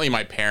 Apparently,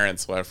 my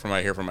parents, from what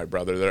I hear from my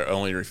brother,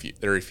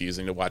 they're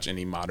refusing to watch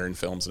any modern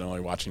films and only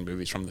watching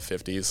movies from the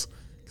 50s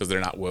because they're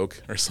not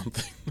woke or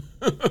something.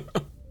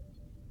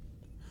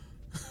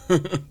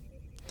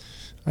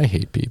 I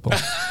hate people.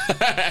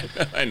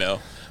 I know.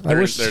 I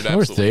wish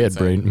they had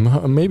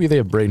brain. Maybe they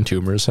have brain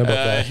tumors. How about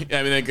that?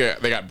 I mean,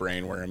 they got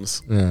brain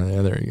worms.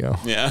 Yeah, there you go.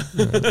 Yeah.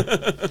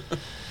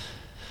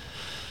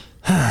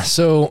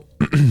 So,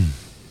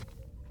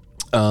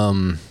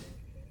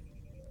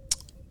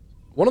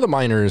 one of the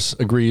miners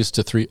agrees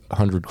to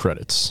 300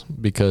 credits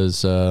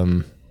because,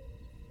 I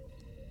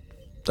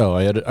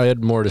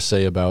had more to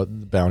say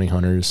about bounty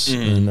hunters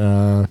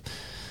and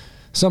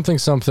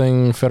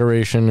something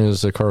Federation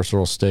is a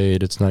carceral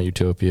state. It's not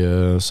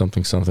utopia.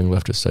 Something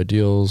leftist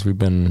ideals. We've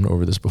been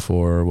over this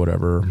before.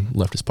 Whatever,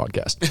 leftist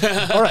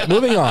podcast. All right,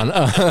 moving on.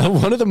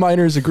 One of the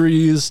miners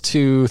agrees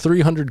to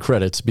 300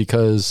 credits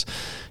because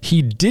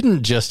he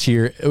did just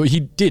hear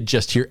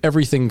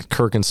everything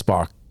Kirk and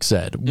Spock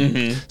said.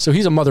 So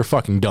he's a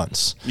motherfucking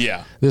dunce.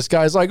 Yeah. This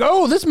guy's like,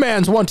 oh, this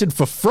man's wanted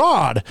for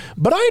fraud,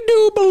 but I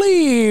do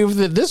believe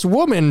that this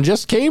woman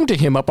just came to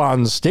him up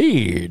on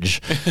stage.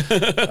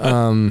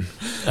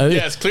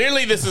 Yes,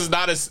 clearly this is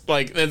not as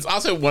like. It's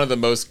also one of the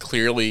most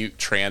clearly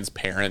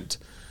transparent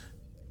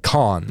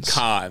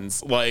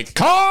cons. Like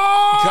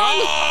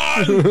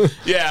Con!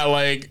 Yeah,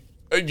 like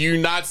you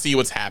not see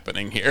what's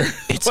happening here.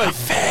 It's like, a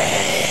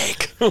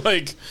fake.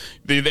 Like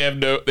they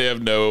have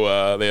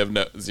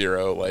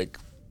zero like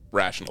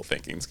rational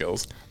thinking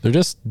skills. They're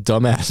just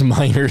dumbass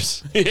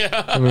miners.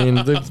 Yeah. I mean,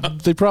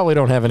 they probably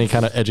don't have any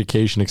kind of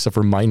education except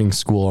for mining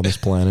school on this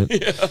planet.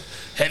 Yeah.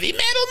 Heavy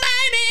metal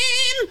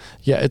mining.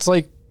 Yeah, it's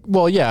like,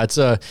 well, yeah, it's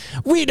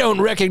we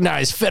don't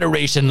recognize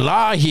Federation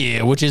law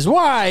here, which is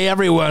why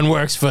everyone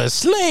works for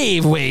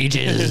slave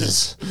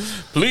wages.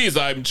 Please,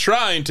 I'm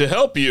trying to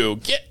help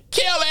you.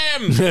 Kill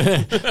him.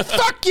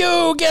 Fuck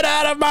you! Get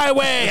out of my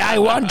way! I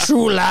want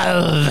true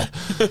love.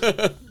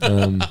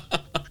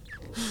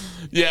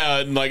 Yeah,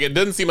 and like it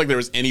doesn't seem like there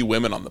was any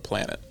women on the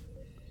planet.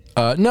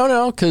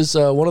 No, because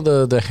one of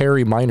the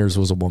hairy miners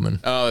was a woman.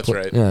 Oh, that's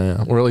right.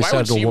 Yeah. Or at least Why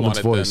had would a she woman's want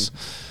it voice. then?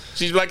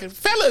 She's like,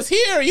 fellas,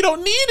 here, you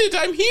don't need it,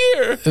 I'm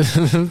here.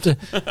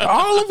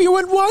 All of you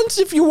at once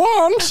if you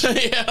want.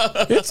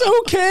 Yeah. It's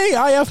okay.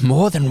 I have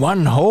more than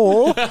one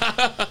hole.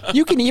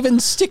 You can even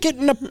stick it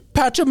in a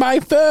patch of my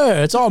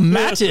fur. It's all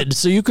matted,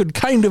 so you could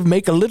kind of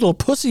make a little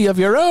pussy of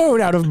your own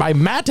out of my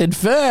matted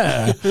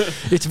fur.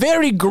 It's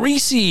very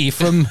greasy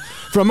from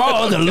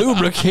all the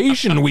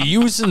lubrication we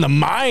use in the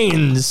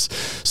mines.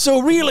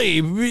 So really,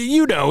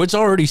 you know, it's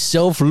already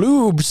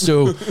self-lubed,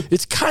 so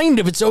it's kind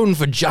of its own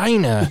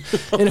vagina.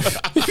 And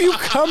If you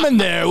come in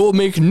there, we'll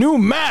make new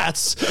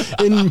mats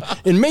and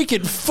make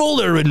it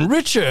fuller and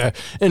richer,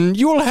 and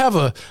you'll have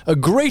a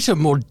greater,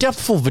 more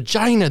depthful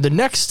vagina the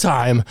next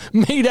time,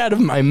 made out of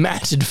my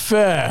matted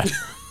fur.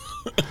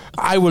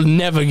 I will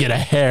never get a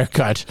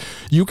haircut.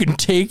 You can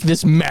take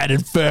this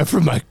matted fur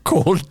from my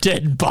cold,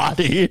 dead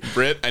body.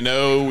 Britt, I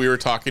know we were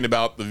talking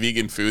about the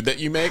vegan food that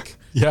you make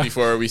Yeah.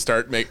 before we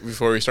start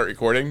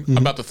recording. I'm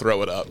about to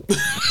throw it up.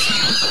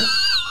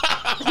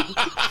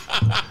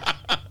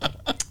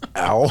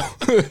 Ow.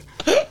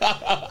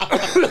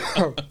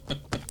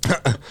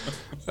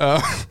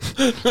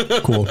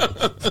 Cool.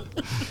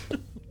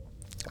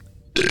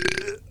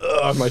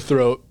 My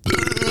throat.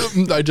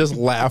 I just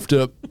laughed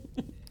up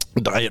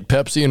Diet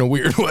Pepsi in a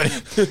weird way.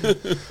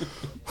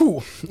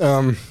 Whew.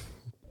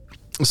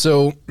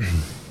 So,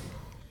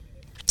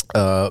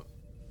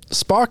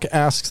 Spock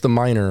asks the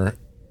miner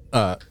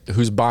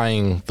who's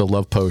buying the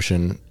love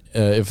potion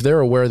if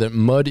they're aware that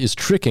Mud is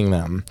tricking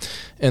them,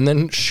 and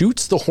then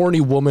shoots the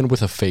horny woman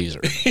with a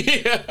phaser.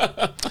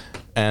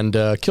 And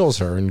kills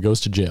her and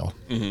goes to jail.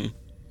 Mm-hmm.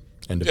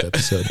 End of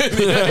episode.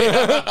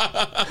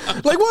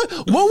 Like,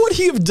 what would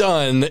he have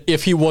done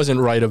if he wasn't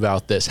right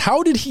about this?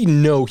 How did he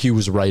know he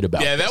was right about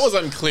this? Yeah, that was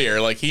unclear.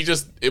 Like,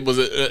 it was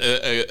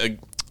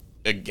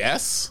a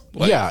guess?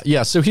 Like,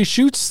 Yeah. So he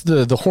shoots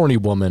the horny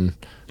woman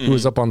who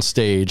was up on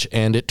stage,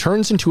 and it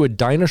turns into a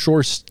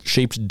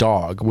dinosaur-shaped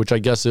dog, which I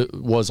guess it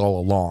was all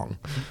along.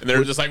 And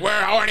they're just like,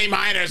 we're horny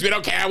miners. We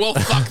don't care. We'll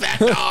fuck that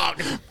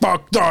dog.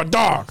 Fuck the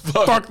dog.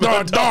 Fuck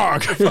the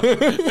dog.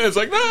 It's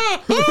like,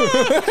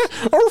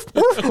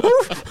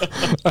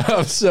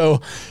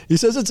 So he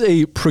says it's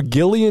a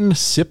Progillian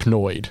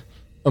Cypnoid.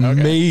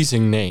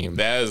 Amazing name.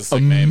 That is a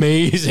sick name.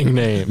 Amazing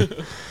name.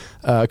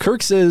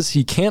 Kirk says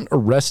he can't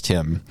arrest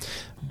him,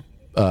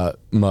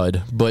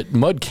 Mud, but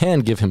Mud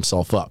can give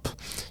himself up.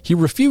 He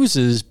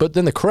refuses, but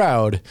then the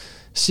crowd,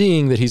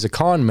 seeing that he's a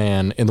con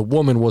man and the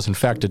woman was in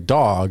fact a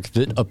dog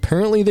that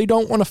apparently they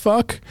don't want to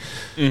fuck,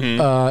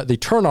 they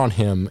turn on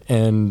him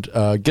and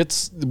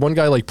gets one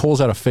guy like pulls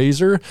out a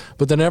phaser,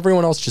 but then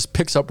everyone else just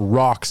picks up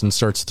rocks and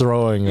starts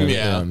throwing at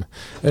him.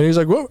 And he's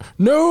like, whoa,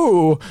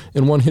 no!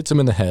 And one hits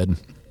him in the head.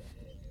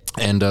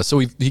 And so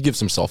he gives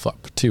himself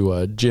up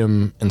to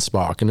Jim and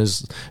Spock and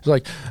is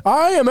like,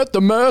 I am at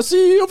the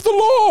mercy of the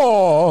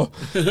law.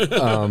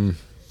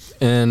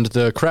 And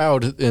the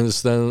crowd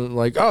is then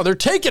like, oh, they're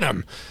taking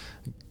him.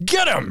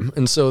 Get him.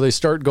 And so they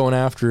start going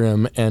after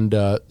him. And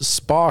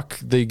Spock,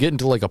 they get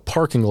into like a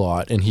parking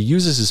lot, and he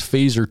uses his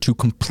phaser to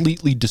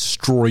completely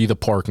destroy the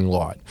parking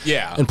lot.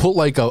 Yeah. And put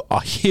like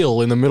a hill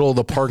in the middle of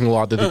the parking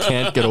lot that they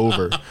can't get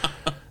over.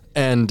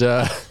 And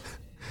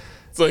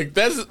it's like,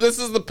 this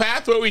is the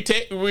path where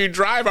we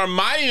drive our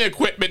mining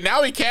equipment.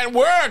 Now we can't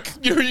work.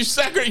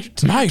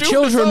 My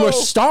children will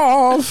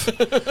starve.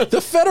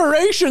 The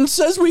Federation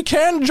says we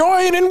can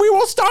join and we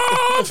will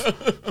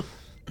starve.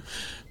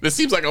 This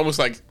seems like almost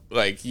like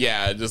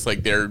just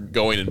like they're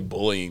going and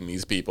bullying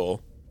these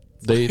people.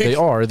 They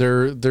are.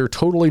 They're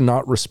totally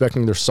not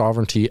respecting their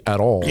sovereignty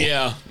at all.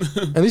 Yeah.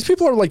 And these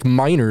people are like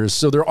minors,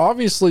 so they're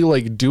obviously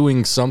like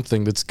doing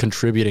something that's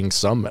contributing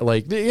some,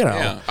 like, you know.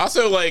 Yeah.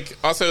 Also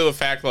the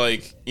fact,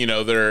 like, you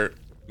know,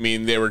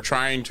 they were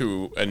trying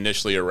to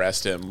initially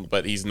arrest him,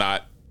 but he's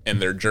not in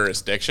their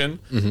jurisdiction.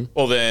 Mm-hmm.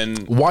 Well,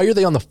 then why are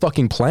they on the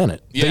fucking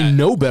planet? Yeah. They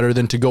know better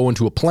than to go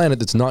into a planet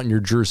that's not in your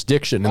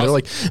jurisdiction. And they're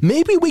like,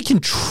 maybe we can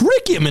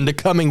trick him into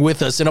coming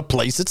with us in a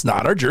place that's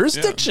not our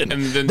jurisdiction. Yeah.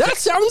 And then that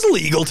sounds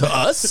legal to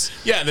us.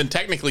 Yeah, and then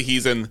technically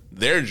he's in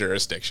their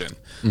jurisdiction,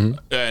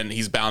 and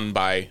he's bound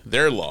by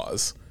their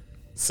laws.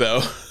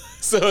 So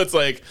it's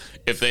like,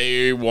 if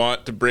they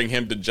want to bring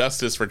him to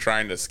justice for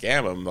trying to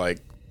scam him,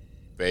 like,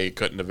 they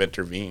couldn't have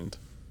intervened.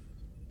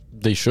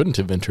 They shouldn't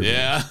have intervened.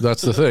 Yeah.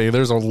 That's the thing.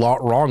 There's a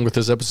lot wrong with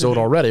this episode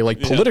already. Like,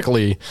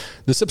 politically,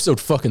 this episode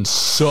fucking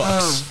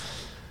sucks.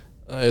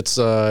 It's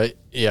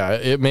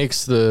it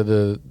makes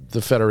the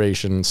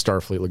Federation,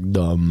 Starfleet look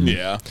dumb.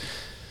 Yeah.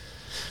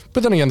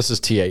 But then again, this is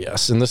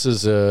TAS, and this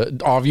is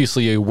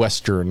obviously a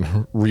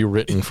Western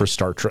rewritten for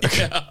Star Trek.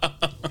 Yeah.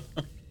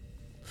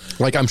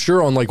 Like, I'm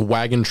sure on like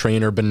Wagon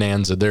Train or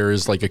Bonanza, there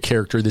is like a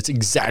character that's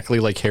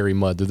exactly like Harry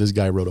Mudd that this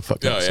guy wrote a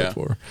fucking episode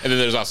for. And then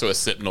there's also a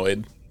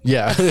Cypnoid.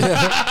 Yeah.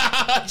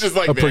 Just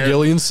like a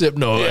Progillian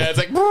Cypnoid. Yeah, it's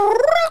like,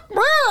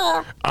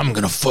 I'm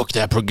gonna fuck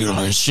that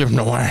Progillian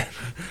Cypnoid.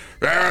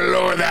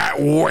 Lower that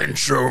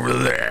wench over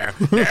there.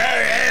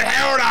 Hey,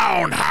 hold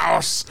on,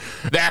 house.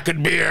 That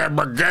could be a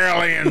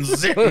Progillian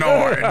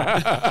Cypnoid.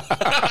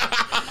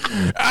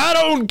 I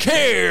don't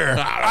care.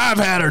 I've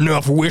had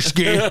enough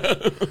whiskey.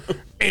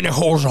 Any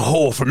hole's a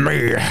hole for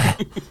me.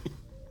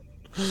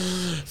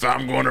 If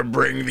I'm gonna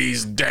bring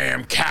these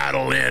damn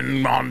cattle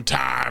in on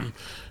time,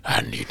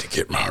 I need to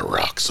get my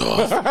rocks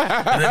off.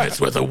 And if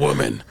it's with a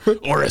woman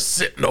or a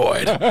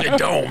Cypnoid, it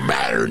don't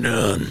matter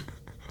none.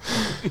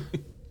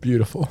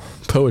 Beautiful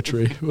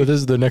poetry. Well, this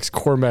is the next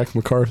Cormac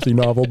McCarthy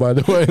novel, by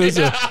the way. This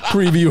is a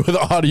preview of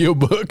the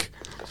audiobook.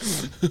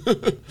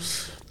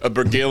 A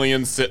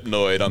Progillian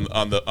Cypnoid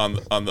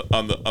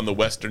on the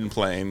Western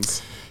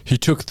Plains. He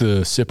took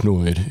the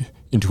Cypnoid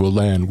into a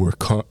land where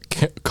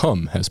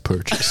cum has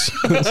purchase.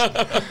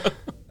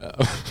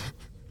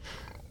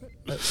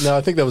 No,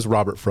 I think that was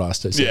Robert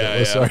Frost. I said that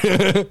was, sorry.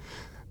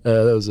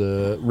 That was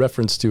a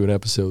reference to an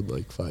episode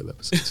like 5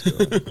 episodes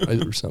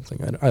ago or something.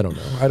 I don't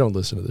know. I don't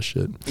listen to this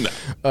shit.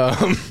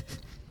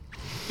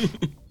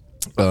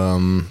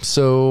 No.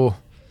 So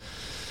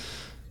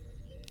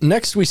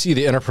next we see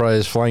the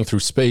Enterprise flying through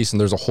space, and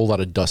there's a whole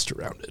lot of dust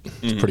around it.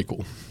 It's pretty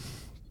cool.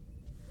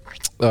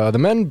 The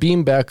men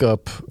beam back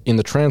up in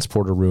the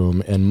transporter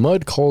room, and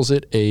Mudd calls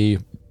it a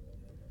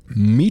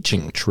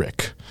meeching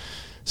trick,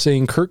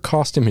 saying Kirk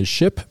cost him his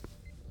ship,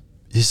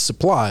 his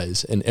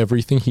supplies, and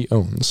everything he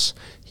owns.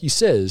 He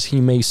says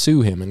he may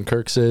sue him, and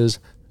Kirk says,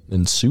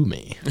 then sue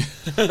me.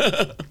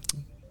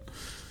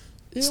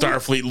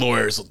 Starfleet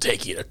lawyers will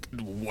take you to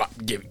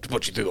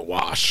put you through the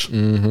wash.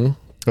 Mm-hmm.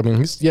 I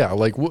mean,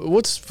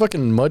 what's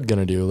fucking Mudd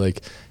gonna do?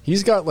 Like,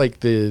 he's got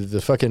like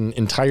the fucking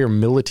entire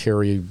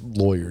military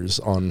lawyers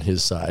on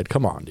his side.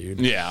 Come on,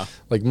 dude. Yeah.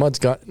 Like, Mudd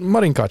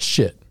ain't got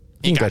shit.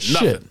 He ain't got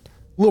nothing. shit.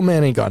 Little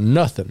man ain't got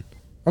nothing.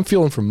 I'm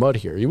feeling for Mudd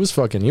here. He was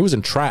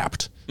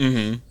entrapped.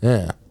 Mm-hmm.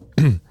 Yeah.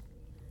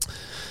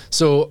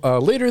 So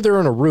later they're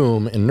in a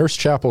room, and Nurse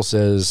Chapel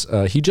says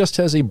he just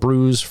has a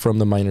bruise from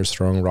the miners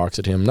throwing rocks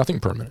at him, nothing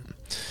permanent.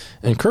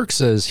 And Kirk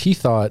says he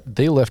thought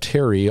they left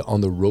Harry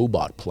on the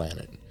robot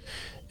planet.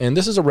 And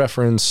this is a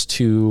reference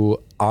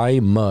to I,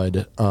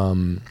 Mudd,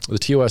 the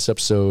TOS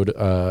episode,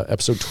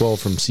 episode 12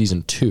 from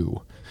season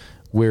 2,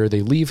 where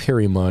they leave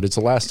Harry Mudd. It's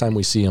the last time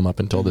we see him up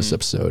until this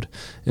episode.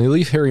 And they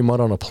leave Harry Mudd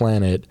on a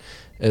planet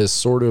as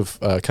sort of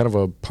kind of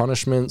a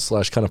punishment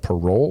 / kind of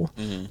parole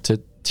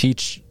to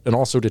teach, and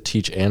also to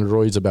teach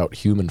androids about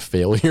human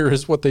failure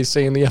is what they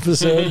say in the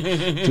episode,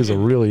 which is a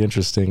really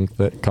interesting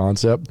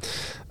concept.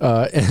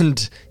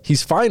 And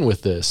he's fine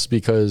with this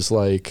because,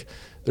 like,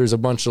 there's a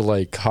bunch of,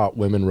 like, hot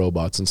women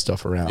robots and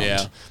stuff around.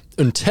 Yeah.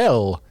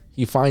 Until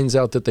he finds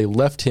out that they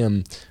left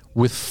him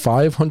with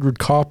 500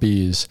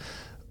 copies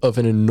of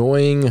an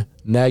annoying,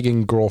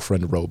 nagging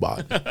girlfriend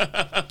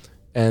robot.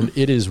 And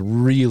it is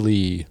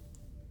really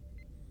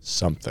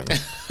something.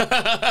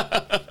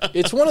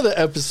 It's one of the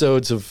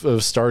episodes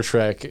of Star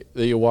Trek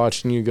that you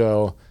watch and you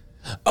go,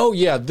 oh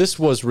yeah, this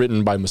was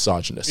written by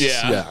misogynists.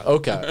 Yeah.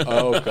 Okay.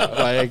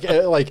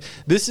 Like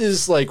this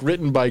is like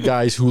written by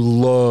guys who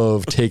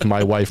love "take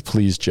my wife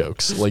please"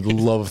 jokes. Like,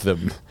 love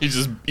them.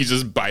 He's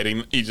just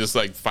biting. He's just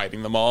like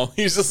fighting them all.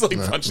 He's just like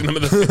punching them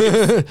in the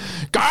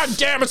face. God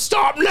damn it!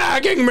 Stop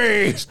nagging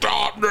me!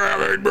 Stop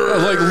nagging me!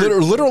 Like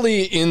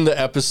literally in the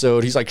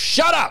episode, he's like,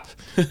 "Shut up!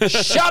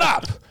 Shut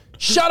up!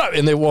 Shut up!"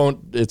 And they won't.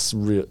 It's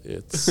real.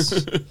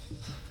 It's.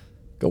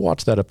 Go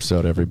watch that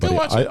episode, everybody.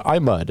 I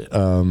Mudd.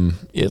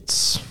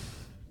 It's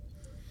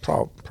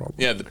probably.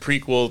 Yeah, the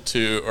prequel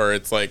to, or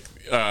it's like,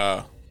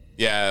 the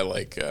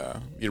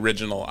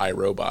original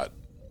iRobot.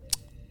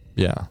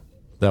 Yeah,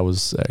 that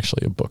was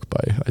actually a book by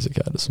Isaac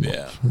Addison.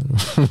 Yeah.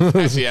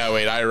 Actually, yeah,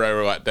 wait,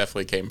 iRobot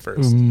definitely came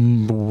first.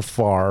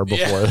 Far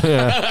before.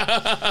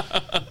 Yeah.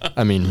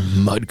 I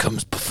mean, Mudd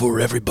comes before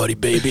everybody,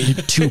 baby.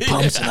 2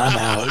 pumps and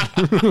I'm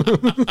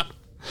out.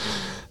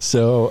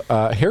 So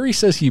Harry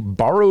says he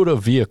borrowed a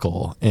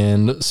vehicle,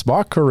 and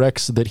Spock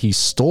corrects that he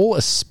stole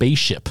a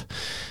spaceship,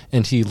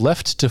 and he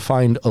left to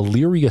find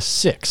Illyria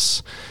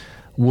 6,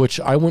 which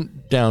I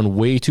went down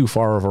way too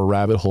far of a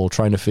rabbit hole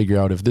trying to figure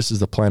out if this is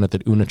the planet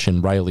that Una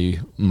Chin Riley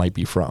might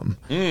be from.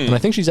 And I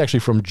think she's actually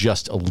from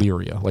just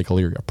Illyria, like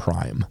Illyria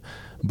Prime,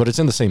 but it's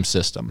in the same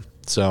system.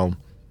 So,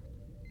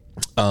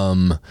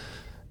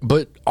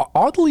 but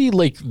oddly,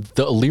 like,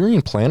 the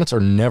Illyrian planets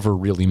are never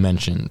really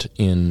mentioned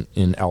in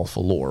Alpha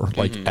lore,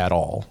 like, at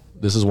all.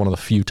 This is one of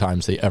the few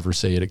times they ever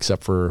say it,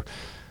 except for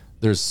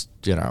there's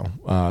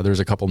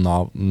a couple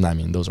I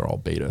mean, those are all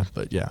beta,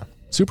 but yeah.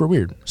 Super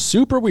weird,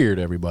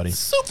 everybody.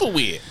 Super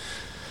weird.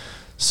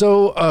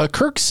 So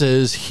Kirk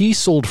says he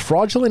sold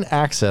fraudulent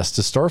access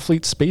to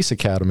Starfleet Space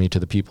Academy to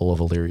the people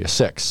of Illyria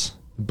 6,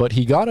 but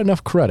he got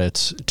enough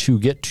credits to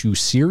get to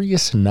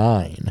Sirius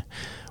 9,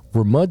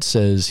 where Mudd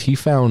says he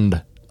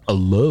found a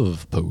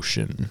love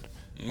potion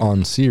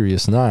on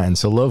Sirius 9.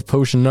 So love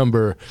potion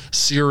number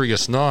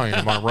Sirius 9.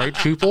 Am I right,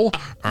 people?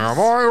 Am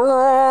I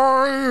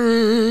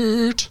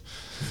right?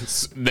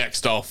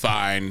 Next I'll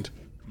find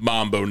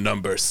Mambo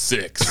number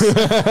 6.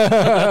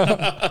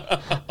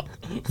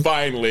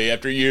 Finally,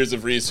 after years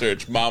of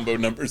research, Mambo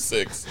number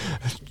 6.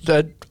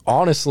 That,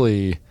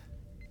 honestly,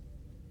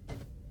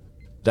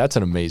 that's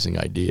an amazing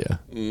idea.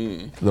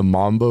 The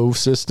Mambo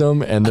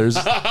system, and there's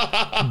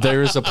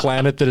a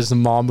planet that is the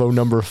Mambo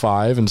number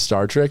 5 in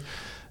Star Trek.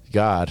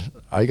 God,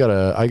 I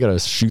gotta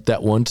shoot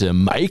that one to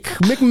Mike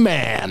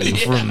McMahon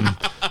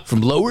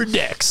from Lower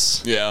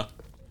Decks. Yeah,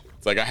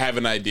 it's like, I have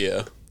an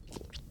idea.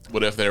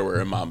 What if there were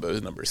a Mambo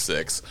number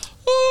 6?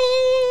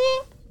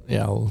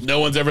 Yeah, no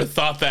one's ever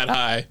thought that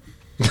high.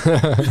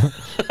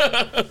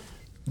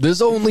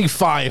 There's only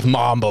 5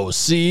 Mambos,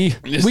 see?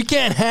 We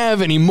can't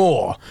have any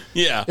more.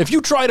 Yeah. If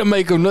you try to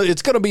make them,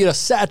 it's going to be a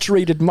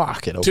saturated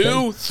market, okay?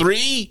 2,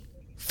 3,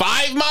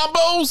 5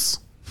 Mambos?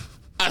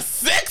 A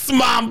sex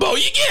mambo?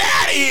 You get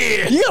out of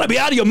here! You gotta be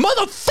out of your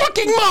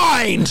motherfucking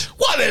mind!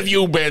 What have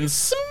you been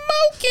smoking?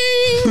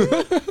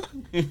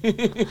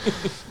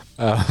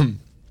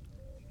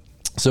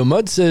 So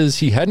Mudd says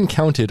he hadn't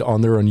counted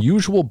on their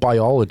unusual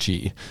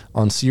biology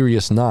on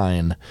Sirius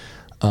 9,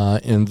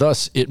 and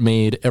thus it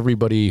made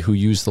everybody who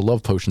used the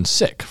love potion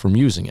sick from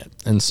using it.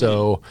 And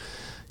so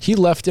he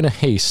left in a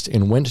haste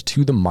and went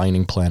to the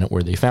mining planet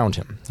where they found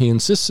him. He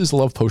insists his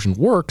love potion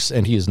works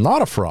and he is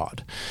not a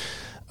fraud.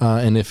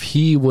 And if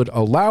he would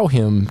allow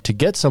him to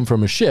get some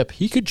from his ship,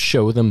 he could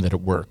show them that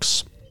it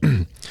works.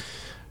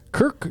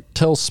 Kirk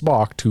tells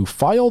Spock to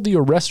file the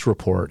arrest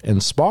report,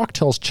 and Spock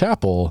tells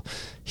Chapel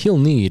he'll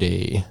need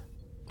a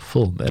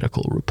full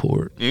medical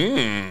report.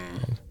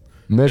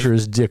 Measure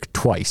his dick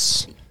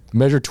twice.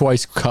 Measure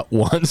twice, cut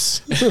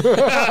once.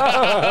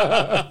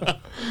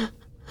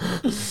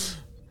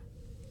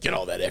 Get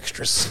all that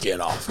extra skin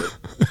off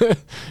it.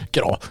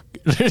 Get all.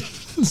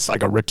 It's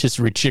like a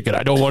rotisserie chicken.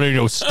 I don't want any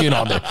no skin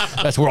on there.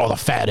 That's where all the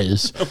fat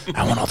is.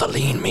 I want all the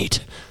lean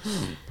meat.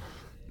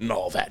 And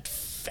all that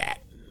fat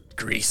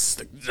grease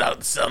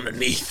that's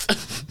underneath.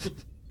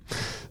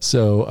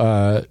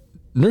 So,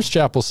 Nurse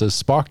Chapel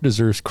says Spock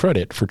deserves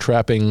credit for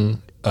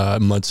trapping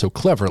Mudd so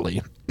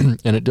cleverly.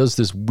 And it does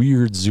this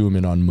weird zoom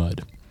in on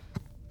Mudd.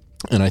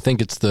 And I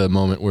think it's the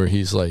moment where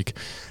he's like,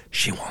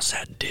 she wants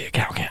that dick.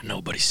 How can't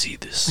nobody see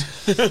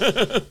this?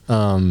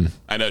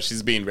 I know,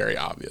 she's being very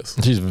obvious.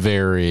 She's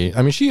very,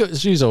 I mean,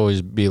 she's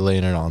always be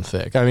laying it on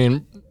thick. I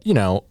mean, you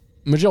know,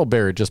 Majel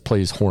Barrett just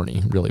plays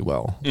horny really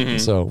well. Mm-hmm.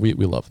 So we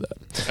love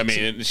that. I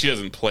mean, she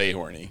doesn't play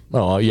horny.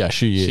 Oh, yeah,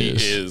 she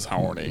is. She is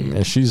horny.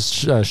 And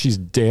she's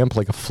damp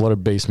like a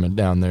flooded basement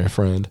down there,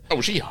 friend.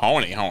 Oh, she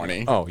horny.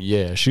 Oh,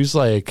 yeah. She's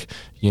like,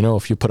 you know,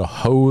 if you put a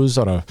hose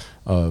on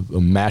a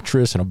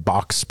mattress and a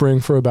box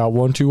spring for about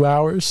 1-2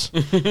 hours,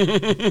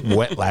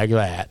 wet like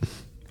that.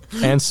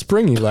 And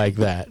springy like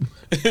that.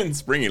 And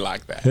springy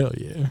like that. Hell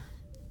yeah.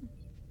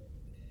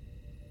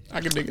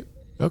 I can dig it.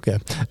 Okay.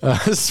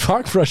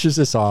 Spock brushes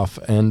this off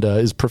and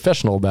is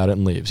professional about it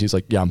and leaves. He's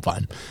like, yeah, I'm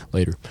fine.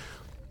 Later.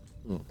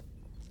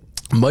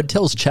 Mudd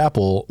tells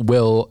Chapel,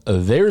 well,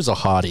 there's a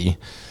hottie,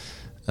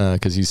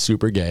 because he's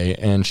super gay.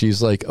 And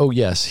she's like, oh,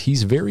 yes,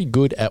 he's very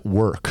good at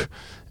work.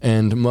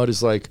 And Mudd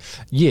is like,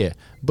 yeah,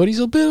 but he's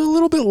a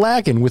little bit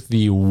lacking with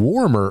the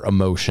warmer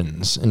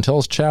emotions. And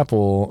tells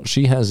Chapel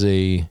she has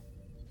a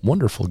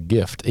wonderful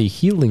gift, a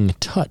healing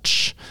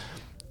touch,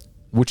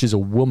 which is a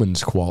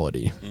woman's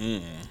quality.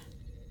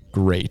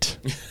 Great.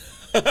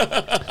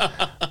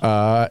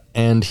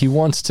 And he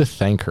wants to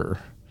thank her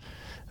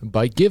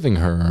by giving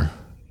her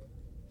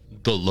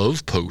the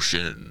love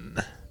potion.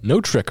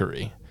 No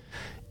trickery.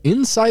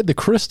 Inside the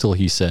crystal,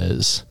 he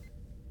says,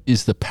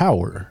 is the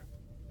power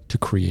to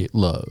create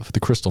love. The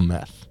crystal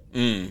meth.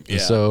 Yeah.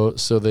 So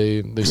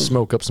they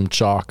smoke up some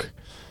chalk.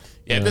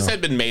 Yeah, if this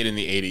had been made in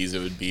the 80s, it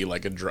would be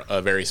like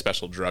a very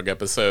special drug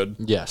episode.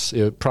 Yes,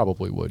 it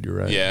probably would. You're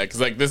right. Yeah,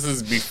 because like this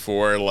is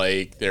before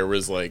like there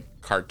was like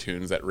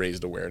cartoons that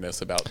raised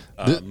awareness about.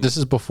 This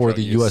is before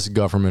the U.S.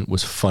 government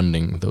was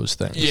funding those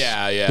things.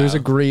 Yeah. There's a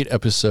great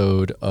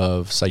episode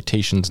of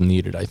Citations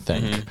Needed, I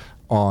think,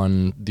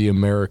 on the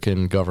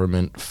American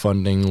government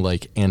funding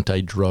like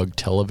anti-drug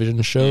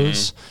television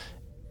shows.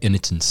 And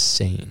it's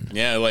insane.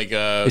 Yeah, like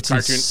it's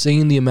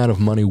insane the amount of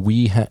money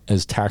we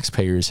as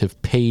taxpayers have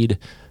paid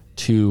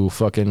to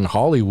fucking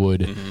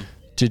Hollywood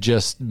to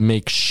just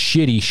make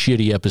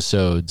shitty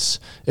episodes,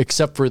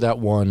 except for that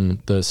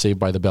one, the Saved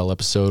by the Bell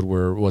episode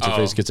where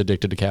what's-her-face gets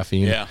addicted to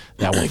caffeine. Yeah.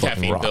 That one fucking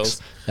Caffeine rocks.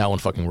 pills. That one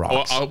fucking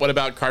rocks. Well, what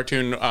about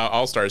Cartoon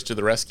All-Stars to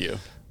the Rescue?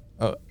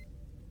 Okay.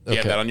 You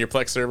have that on your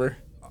Plex server?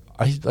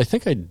 I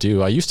think I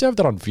do. I used to have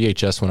that on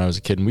VHS when I was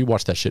a kid, and we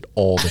watched that shit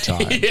all the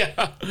time.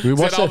 Yeah. We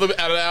watched all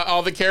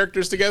the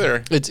characters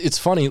together. It's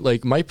funny.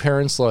 Like my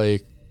parents,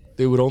 like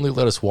they would only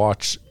let us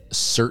watch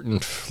certain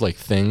like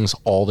things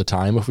all the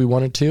time if we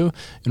wanted to,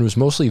 and it was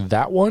mostly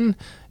that one,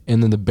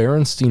 and then the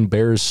Berenstein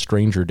Bears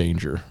Stranger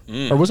Danger,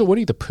 or was it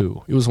Winnie the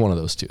Pooh? It was one of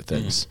those two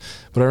things.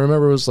 But I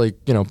remember it was like,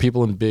 you know,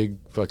 people in big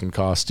fucking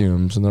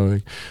costumes, and they're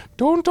like,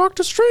 "Don't talk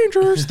to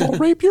strangers; they'll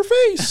rape your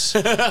face."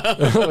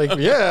 Like,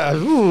 yeah,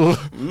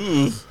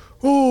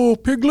 oh,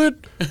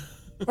 Piglet,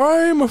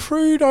 I'm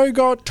afraid I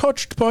got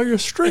touched by a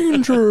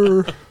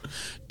stranger.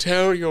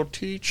 Tell your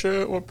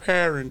teacher or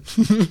parent.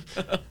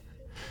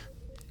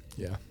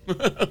 Yeah.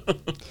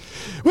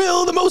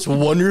 Well, the most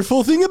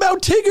wonderful thing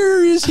about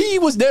Tigger is he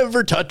was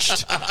never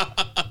touched.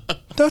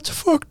 That's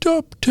fucked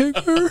up,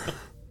 Tigger.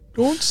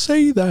 Don't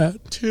say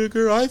that.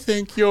 Tigger, I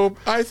think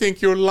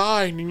you're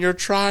lying and you're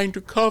trying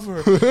to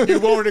cover. You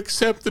won't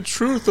accept the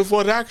truth of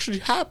what actually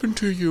happened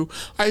to you.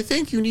 I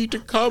think you need to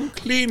come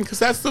clean because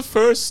that's the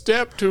first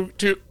step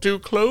to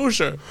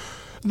closure.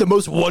 The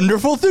most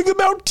wonderful thing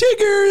about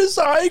Tigger is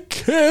I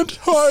can't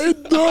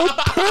hide the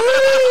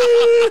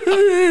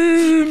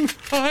pain.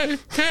 I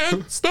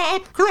can't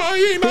stop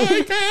crying.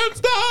 I can't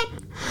stop.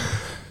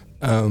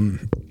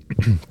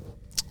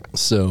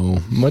 So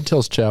Mudd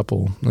tells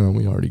Chapel.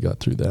 We already got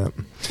through that.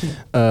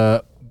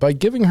 by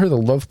giving her the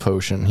love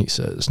potion, he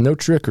says, no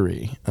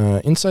trickery.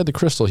 Inside the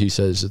crystal, he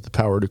says, is the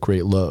power to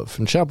create love.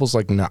 And Chapel's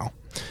like, no.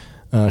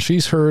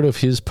 She's heard of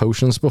his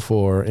potions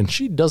before, and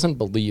she doesn't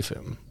believe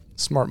him.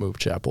 Smart move,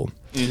 Chapel.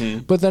 Mm-hmm.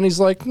 But then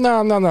he's like,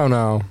 no.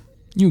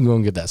 You can go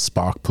and get that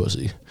Spock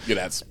pussy. Get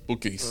that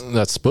spookies.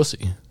 That's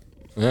pussy.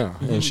 Yeah.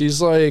 And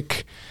she's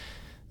like...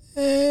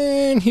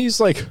 And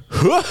he's like, he's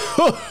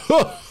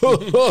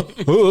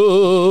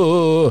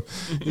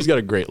got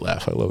a great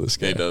laugh. I love this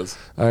guy. He does.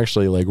 I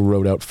actually like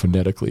wrote out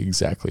phonetically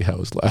exactly how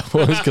his laugh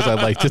was because I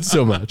liked it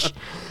so much.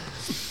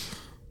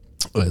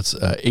 It's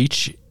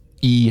H-E-U-H.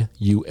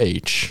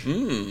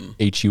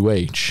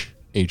 H-U-H.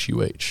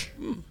 H-U-H.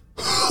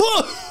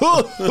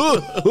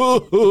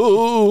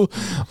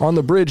 On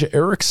the bridge,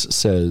 Eric's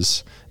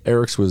says,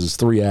 Eric's was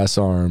 3 ass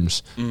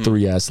arms,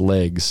 3 ass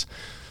legs.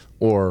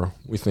 Or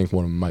we think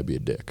one of them might be a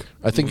dick.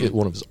 I think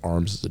one of his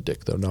arms is a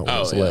dick, though, not one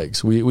of his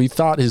legs. We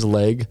thought his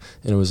leg,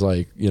 and it was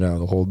like, the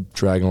whole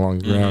dragging along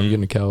the ground,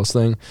 getting a callus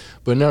thing.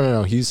 But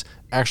no. He's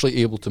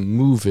actually able to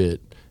move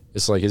it.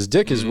 It's like his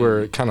dick is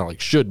where it kind of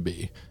like should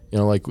be.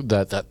 Like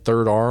that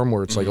third arm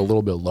where it's like a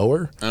little bit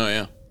lower. Oh,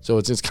 yeah. So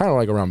it's kind of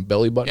like around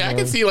belly button. Yeah, I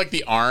can see like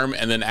the arm,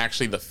 and then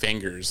actually the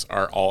fingers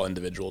are all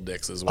individual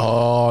dicks as well.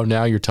 Oh,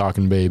 now you're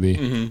talking,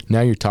 baby. Now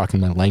you're talking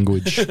my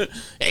language.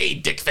 Hey,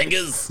 dick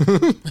fingers.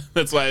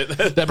 That's why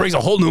that brings a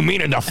whole new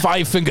meaning to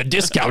 5-finger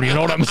discount. You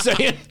know what I'm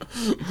saying?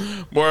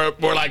 More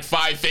like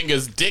 5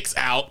 fingers, dicks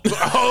out.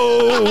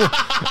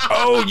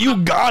 Oh,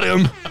 you got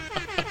him.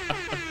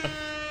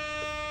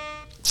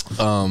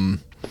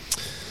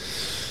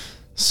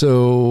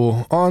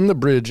 So on the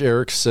bridge,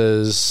 Eric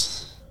says,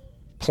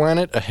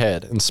 planet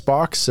ahead, and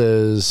Spock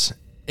says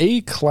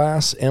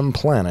A-class M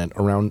planet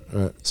around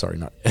sorry,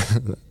 not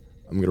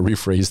I'm going to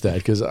rephrase that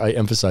because I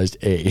emphasized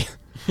A.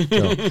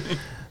 So,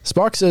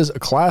 Spock says a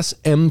class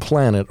M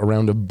planet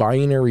around a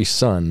binary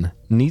sun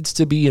needs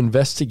to be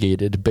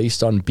investigated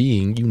based on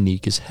being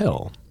unique as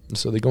hell. And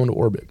so they go into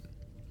orbit.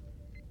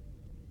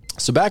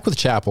 So back with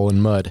Chapel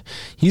and Mudd,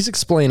 he's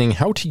explaining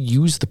how to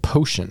use the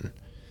potion.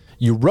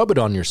 You rub it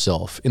on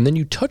yourself and then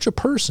you touch a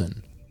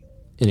person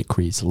and it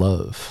creates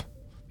love.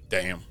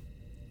 Damn.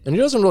 And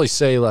he doesn't really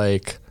say,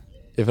 like,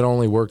 if it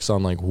only works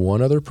on, like,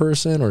 one other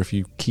person or if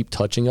you keep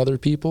touching other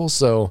people.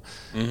 So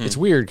it's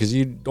weird because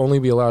you'd only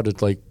be allowed to,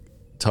 like,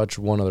 touch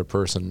one other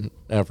person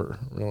ever,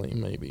 really,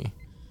 maybe.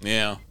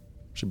 Yeah.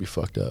 Should be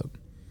fucked up.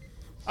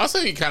 Also,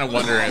 you kind of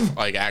wonder if,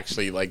 like,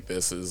 actually, like,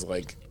 this is,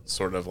 like,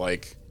 sort of,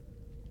 like,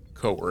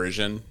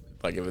 coercion.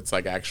 Like, if it's,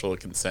 like, actual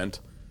consent.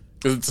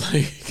 It's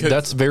like,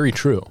 that's very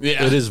true.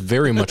 Yeah. It is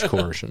very much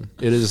coercion.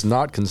 It is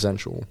not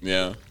consensual.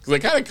 Yeah. Because they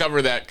kind of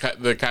cover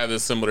the kind of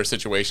this similar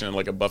situation in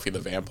like a Buffy the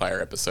Vampire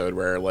episode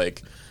where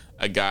like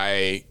a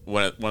guy,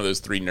 one of those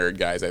 3 nerd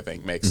guys, I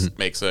think,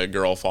 makes a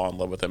girl fall in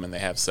love with him and they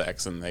have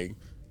sex and they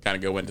kind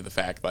of go into the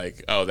fact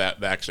like, oh,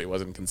 that actually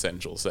wasn't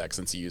consensual sex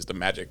since he used a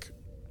magic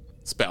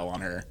spell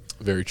on her.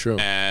 Very true.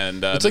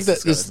 And it's like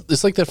that.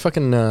 It's like that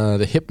fucking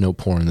the hypno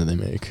porn that they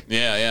make.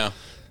 Yeah.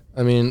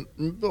 I mean,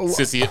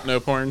 sissy hypno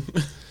porn.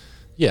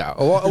 Yeah,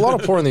 a lot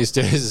of porn these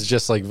days is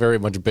just like very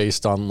much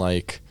based on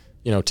like,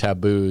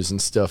 taboos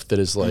and stuff that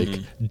is like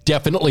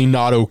definitely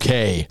not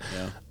okay.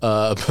 Yeah.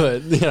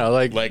 But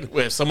like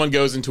if someone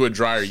goes into a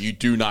dryer, you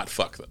do not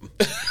fuck them.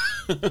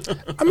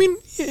 I mean,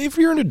 if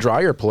you're in a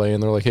dryer play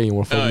and they're like, hey, you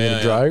want to fuck me in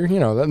a dryer?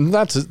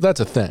 That's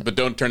a thing. But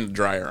don't turn the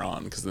dryer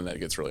on because then that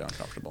gets really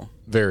uncomfortable.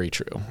 Very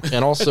true.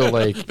 And also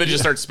like they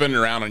just start spinning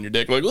around on your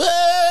dick like,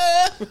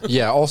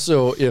 yeah.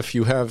 Also, if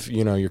you have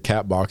your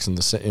cat box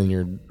in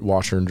your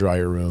washer and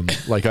dryer room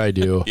like I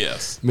do,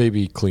 yes,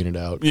 maybe clean it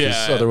out.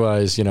 Yeah.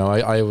 Otherwise,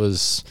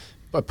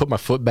 I put my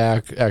foot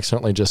back,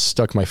 accidentally just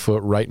stuck my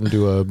foot right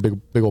into a big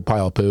old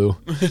pile of poo.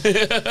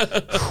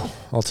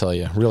 I'll tell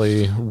you,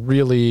 really,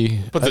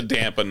 really puts a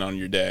dampen on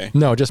your day.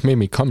 No, it just made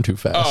me come too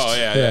fast. Oh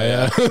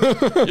yeah.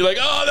 You're like,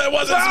 oh, that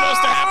wasn't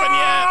supposed to happen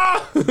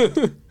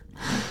yet.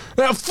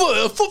 That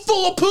foot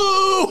full of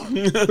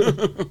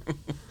poo.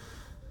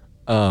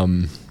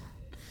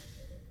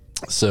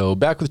 So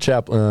back with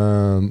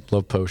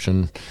love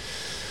potion.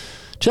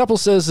 Chapel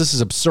says this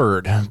is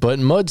absurd, but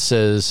Mudd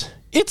says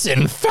it's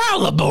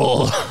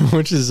infallible,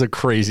 which is a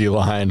crazy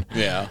line.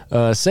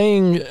 Yeah.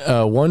 Saying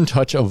one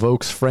touch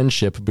evokes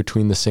friendship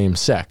between the same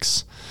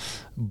sex,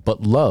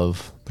 but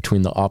love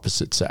between the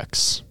opposite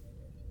sex.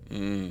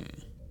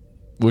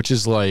 Which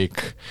is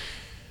like,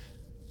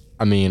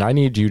 I mean, I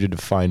need you to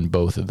define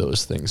both of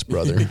those things,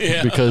 brother.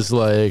 Yeah. Because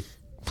like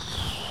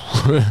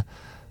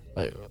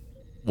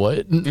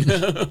what?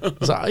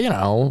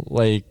 So,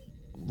 like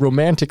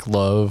romantic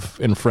love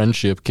and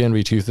friendship can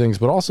be 2 things,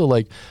 but also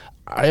like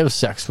I have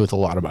sex with a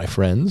lot of my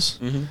friends.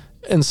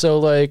 And so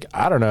like,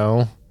 I don't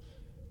know.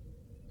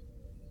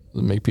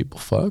 Does it make people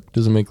fuck?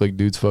 Does it make like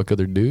dudes fuck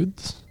other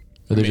dudes?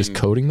 Are they just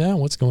coding that?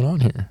 What's going on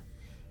here?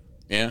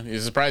 Yeah,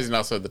 it's surprising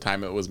also at the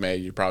time it was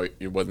made,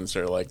 you wasn't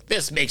sort of like,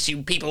 this makes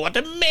people want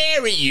to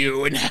marry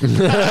you.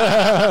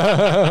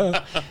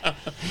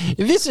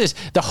 This is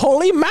the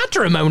holy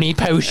matrimony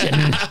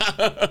potion.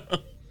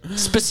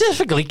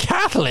 Specifically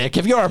Catholic.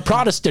 If you're a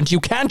Protestant, you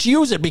can't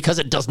use it because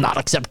it does not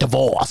accept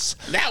divorce.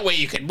 That way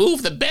you can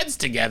move the beds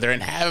together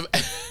and have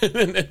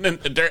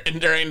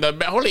during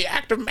the holy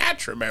act of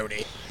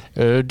matrimony.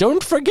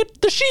 Don't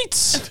forget the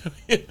sheets.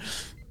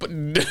 But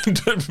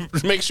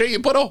make sure you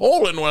put a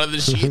hole in one of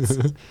the sheets.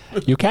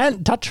 You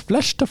can't touch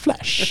flesh to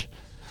flesh.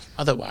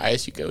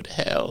 Otherwise, you go to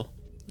hell.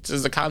 Which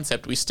is a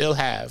concept we still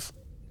have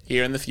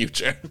here in the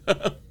future.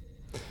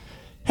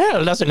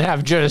 Hell doesn't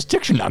have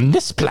jurisdiction on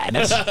this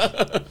planet.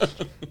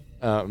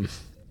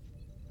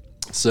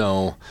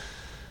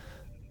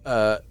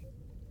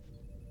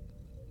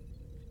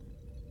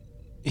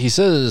 He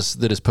says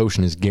that his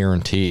potion is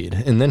guaranteed,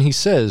 and then he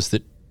says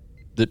that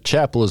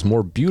Chapel is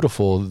more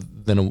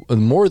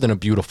than a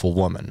beautiful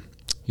woman.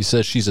 He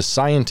says she's a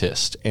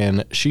scientist,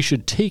 and she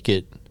should take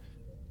it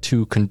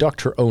to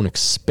conduct her own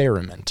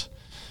experiment.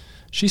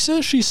 She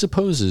says she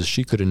supposes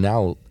she could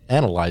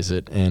analyze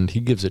it, and he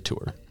gives it to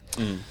her.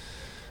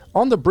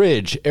 On the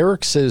bridge,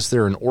 Eric says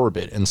they're in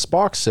orbit, and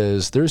Spock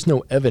says there's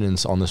no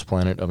evidence on this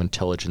planet of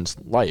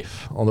intelligent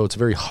life, although it's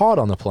very hot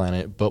on the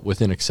planet, but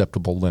within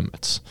acceptable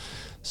limits.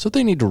 So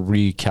they need to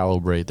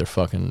recalibrate their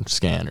fucking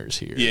scanners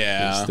here.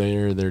 Yeah.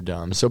 They're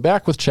dumb. So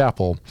back with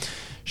Chapel,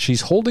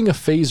 she's holding a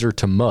phaser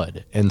to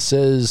Mudd and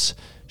says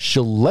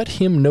she'll let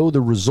him know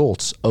the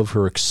results of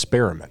her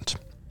experiment.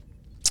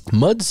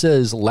 Mudd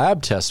says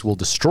lab tests will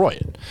destroy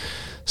it.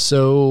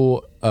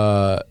 So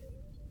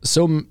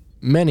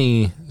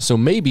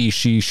maybe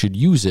she should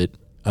use it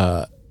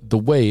the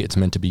way it's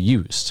meant to be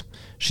used.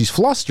 She's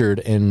flustered,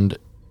 and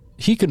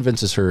he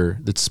convinces her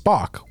that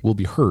Spock will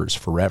be hers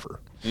forever.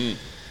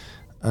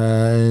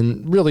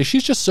 And really,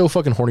 she's just so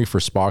fucking horny for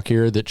Spock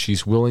here that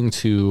she's willing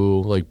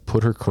to like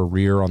put her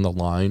career on the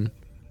line.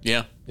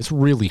 Yeah. It's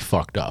really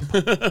fucked up.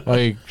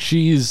 Like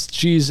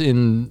she's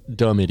in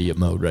dumb idiot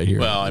mode right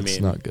here. Well,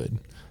 it's not good.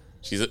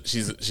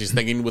 She's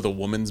thinking with a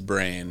woman's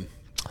brain.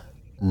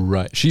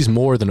 Right. She's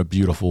more than a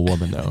beautiful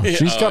woman, though.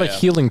 She's got a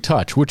healing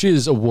touch, which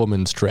is a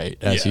woman's trait,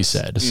 as he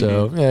said.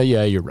 So,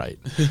 yeah, you're right.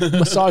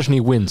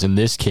 Misogyny wins in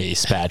this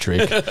case,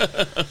 Patrick.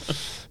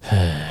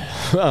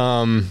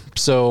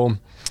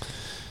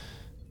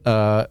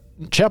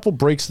 Chapel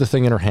breaks the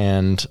thing in her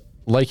hand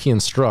like he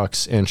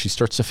instructs, and she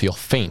starts to feel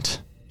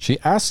faint. She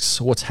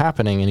asks what's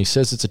happening, and he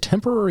says it's a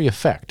temporary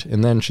effect,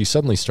 and then she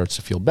suddenly starts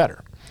to feel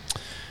better.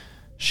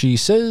 She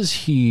says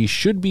he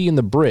should be in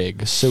the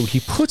brig, so he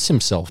puts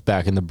himself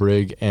back in the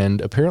brig,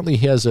 and apparently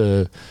he has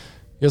like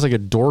a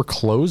door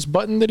close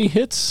button that he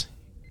hits.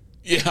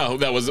 Yeah,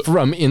 that was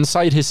from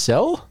inside his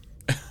cell.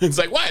 It's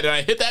like, why did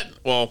I hit that?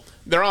 Well,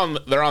 they're on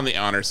the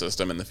honor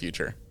system in the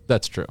future.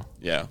 That's true.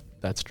 Yeah,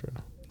 that's true.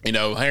 You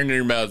know,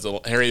 Harry Mudd's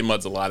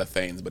a lot of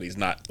things, but he's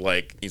not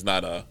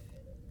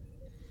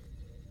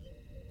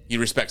he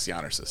respects the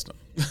honor system.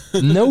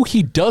 No,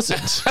 he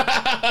doesn't.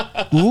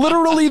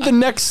 Literally the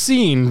next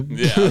scene.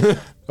 Yeah.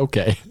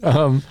 Okay.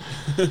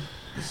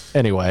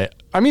 Anyway,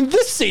 I mean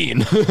this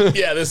scene.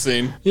 Yeah, this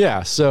scene.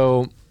 Yeah,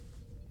 so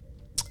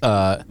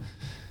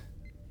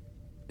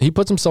he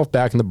puts himself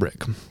back in the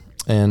brig,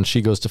 and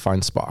she goes to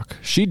find Spock.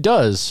 She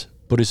does,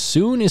 but as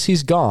soon as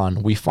he's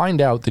gone, we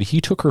find out that he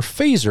took her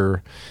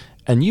phaser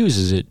and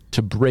uses it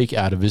to break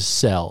out of his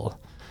cell.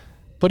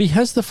 But he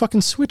has the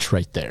fucking switch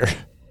right there.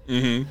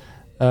 Mm-hmm.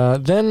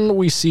 Then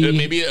we see...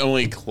 Maybe it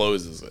only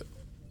closes it.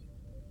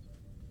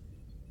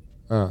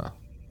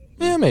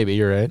 Yeah, maybe.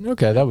 You're right.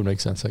 Okay, that would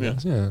make sense, I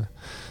guess. Yeah.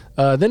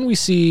 Then we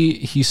see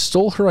he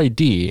stole her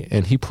ID,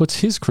 and he puts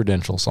his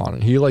credentials on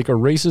it. He, like,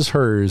 erases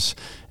hers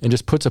and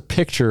just puts a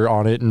picture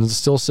on it and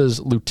still says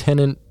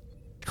Lieutenant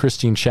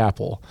Christine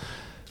Chapel.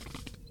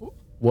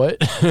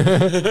 What?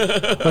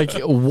 Like,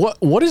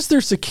 what is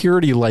their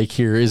security like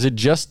here? Is it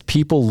just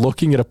people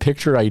looking at a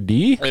picture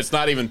ID? It's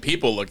not even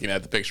people looking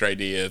at the picture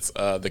ID. It's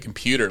the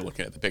computer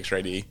looking at the picture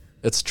ID.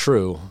 It's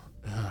true.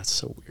 Oh, that's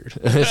so weird.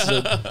 It's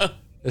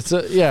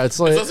like... It's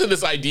also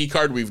this ID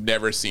card we've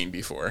never seen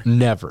before.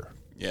 Never.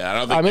 Yeah,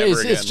 I don't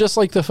think it's just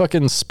like the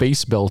fucking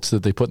space belts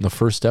that they put in the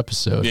first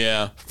episode.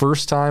 Yeah.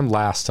 First time,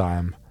 last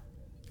time.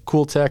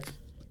 Cool tech,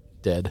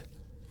 dead.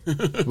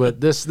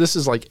 But this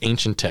is like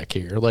ancient tech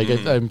here. Like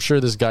I'm sure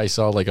this guy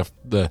saw like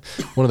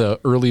one of the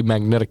early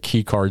magnetic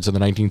key cards in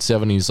the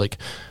 1970s. Like,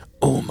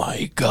 oh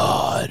my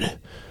god,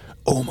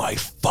 oh my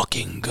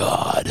fucking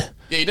god.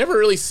 Yeah, you never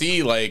really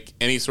see like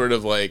any sort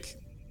of like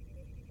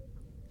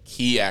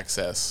key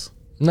access.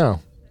 No,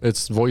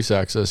 it's voice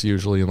access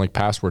usually and like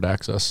password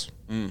access.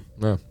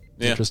 Yeah.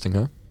 Interesting,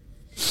 huh?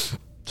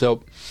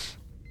 So,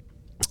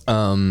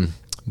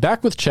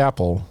 back with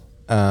Chapel.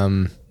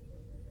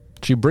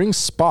 She brings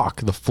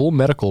Spock the full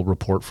medical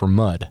report for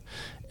Mudd,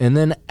 and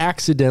then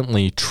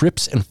accidentally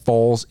trips and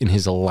falls in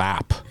his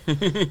lap,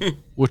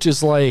 which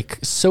is like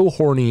so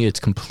horny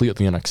it's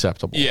completely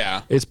unacceptable.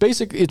 Yeah.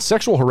 It's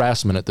sexual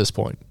harassment at this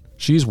point.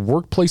 She's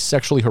workplace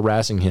sexually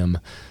harassing him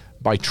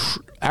by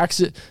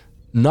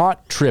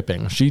not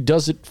tripping. She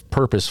does it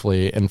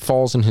purposefully and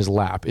falls in his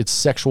lap. It's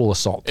sexual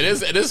assault. It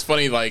is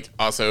funny, like,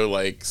 also,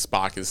 like,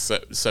 Spock is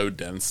so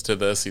dense to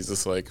this. He's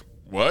just like,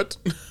 what?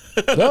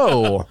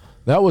 No.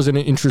 That was an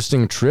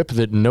interesting trip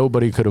that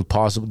nobody could have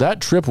possibly.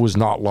 That trip was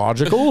not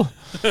logical.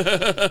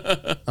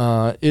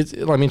 I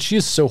mean, she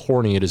is so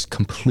horny; it is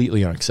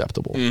completely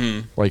unacceptable.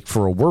 Like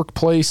for a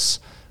workplace,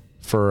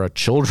 for a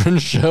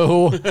children's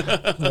show,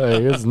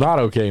 it's not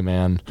okay,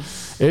 man.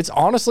 It's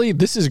honestly,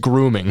 this is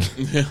grooming.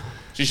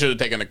 She should have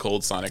taken a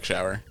cold Sonic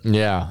shower.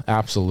 Yeah,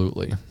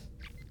 absolutely.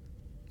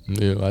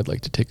 Ew, I'd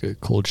like to take a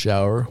cold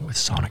shower with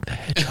Sonic the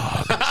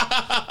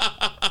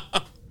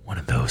Hedgehog. One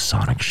of those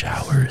Sonic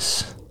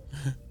showers.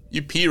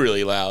 You pee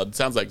really loud.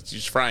 Sounds like you're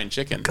just frying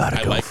chicken.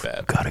 I like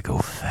that. Gotta go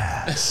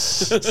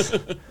fast.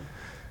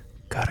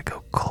 Gotta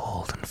go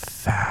cold and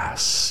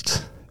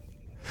fast.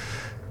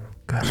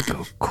 Gotta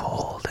go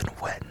cold and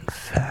wet and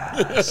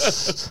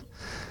fast.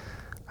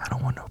 I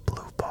don't want no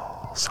blue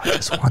balls. I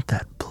just want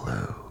that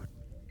blue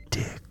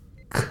dick.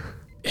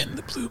 And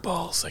the blue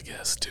balls, I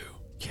guess, too.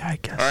 Yeah, I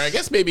guess. Or I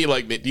guess maybe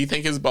like, do you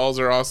think his balls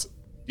are also?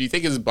 Do you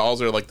think his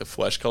balls are like the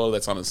flesh color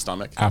that's on his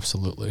stomach?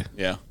 Absolutely.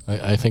 Yeah.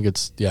 I think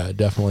it's, yeah,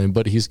 definitely.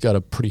 But he's got a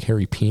pretty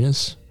hairy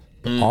penis,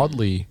 but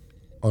oddly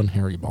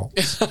unhairy balls.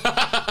 It's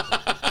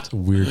a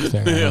weird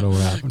thing. I don't know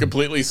what happened.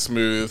 Completely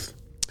smooth,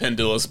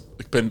 pendulous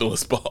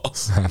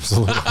balls.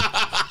 Absolutely.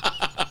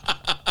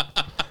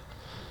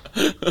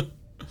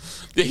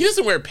 Yeah, he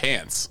doesn't wear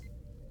pants.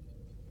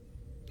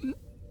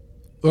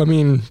 I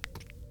mean,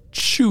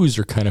 shoes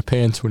are kind of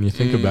pants when you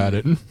think about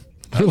it.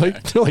 They're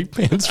like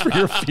pants for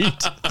your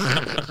feet.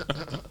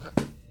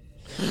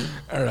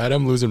 All right,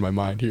 I'm losing my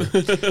mind here.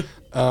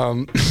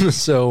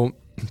 So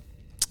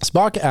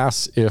Spock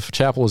asks if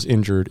Chapel is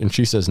injured, and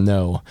she says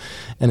no,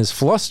 and is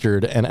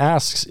flustered and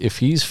asks if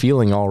he's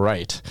feeling all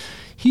right.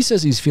 He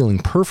says he's feeling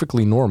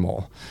perfectly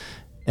normal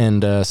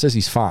and says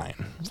he's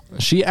fine.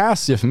 She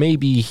asks if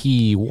maybe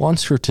he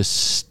wants her to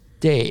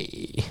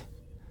stay.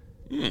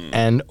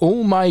 And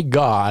oh my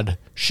God,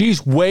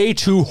 she's way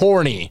too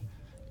horny.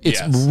 It's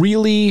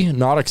really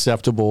not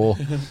acceptable.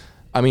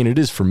 I mean, it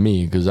is for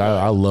me because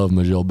I love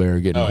Majel Bear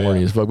getting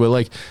horny as fuck. But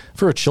like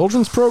for a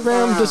children's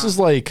program, this is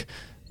like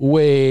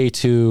way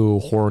too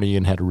horny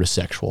and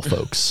heterosexual,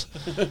 folks.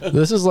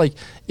 This is like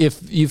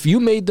if you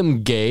made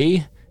them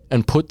gay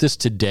and put this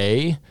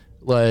today,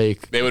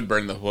 like they would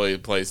burn the whole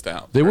place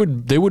down. They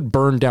would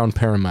burn down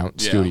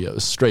Paramount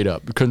Studios straight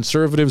up.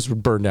 Conservatives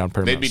would burn down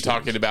Paramount. They'd be Studios.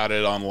 talking about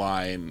it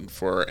online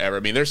forever.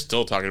 I mean, they're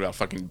still talking about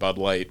fucking Bud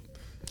Light.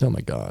 Oh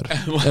my God!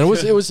 And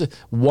it was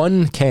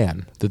one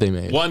can that they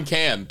made. One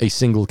can. A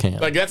single can.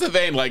 Like that's the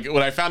thing. Like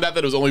when I found out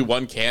that it was only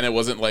one can, it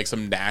wasn't like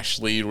some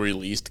nationally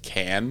released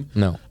can.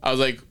 No. I was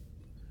like,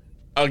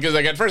 because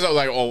like at first I was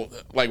like, oh,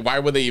 like why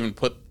would they even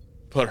put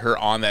her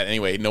on that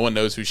anyway? No one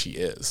knows who she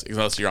is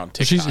unless you're on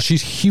TikTok.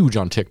 She's huge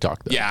on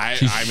TikTok though. Yeah,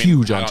 she's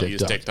huge on TikTok.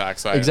 Use TikTok,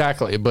 so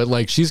exactly. But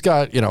like she's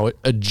got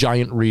a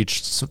giant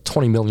reach,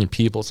 20 million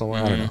people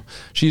somewhere. I don't know.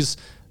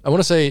 I want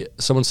to say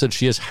someone said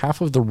she has half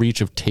of the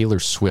reach of Taylor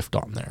Swift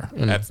on there.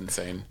 And that's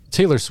insane.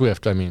 Taylor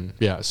Swift, I mean,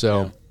 yeah.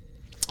 So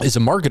it's a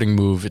marketing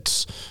move.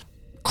 It's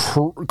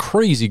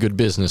crazy good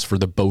business for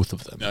the both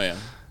of them. Oh yeah.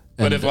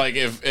 But if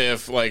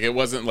it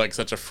wasn't like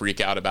such a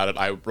freak out about it,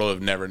 I would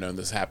have never known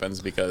this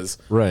happens because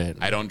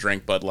I don't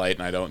drink Bud Light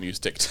and I don't use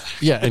TikTok.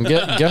 Yeah, and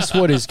guess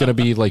what is going to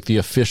be like the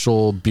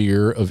official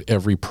beer of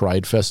every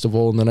Pride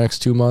festival in the next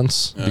 2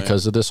 months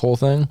because of this whole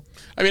thing?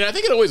 I mean, I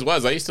think it always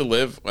was. I used to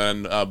live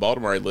in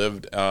Baltimore. I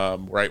lived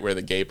right where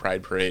the Gay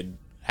Pride Parade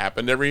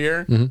happened every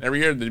year. Mm-hmm. Every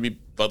year there'd be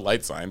Bud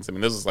Light signs. I mean,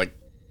 this was like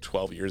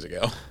 12 years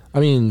ago. I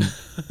mean,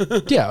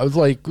 yeah,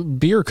 like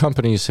beer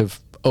companies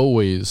have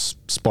always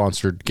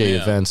sponsored gay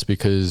events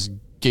because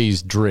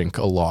gays drink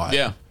a lot.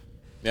 Yeah.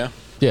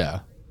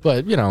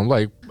 But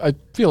like I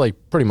feel like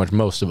pretty much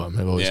most of them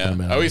have always kind of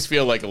been. I always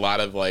feel like a lot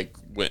of like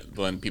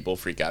when people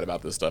freak out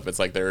about this stuff, it's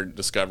like they're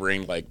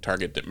discovering like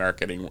target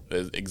marketing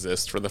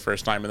exists for the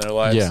first time in their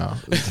lives. Yeah,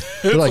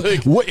 they're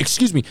like, what?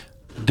 Excuse me.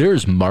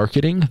 There's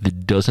marketing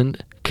that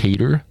doesn't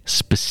cater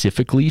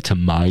specifically to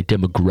my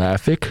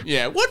demographic.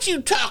 Yeah, what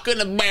you talking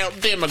about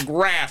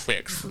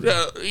demographics?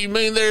 You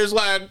mean there's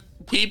like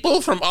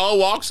people from all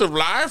walks of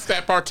life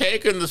that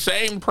partake in the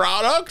same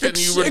product and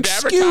you would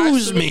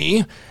excuse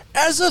me,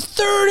 as a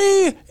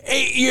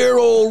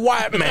 38-year-old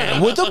white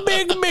man with a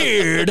big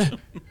beard,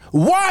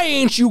 why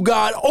ain't you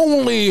got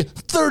only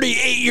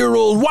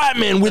 38-year-old white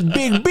men with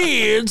big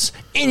beards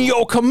in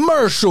your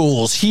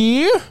commercials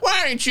here?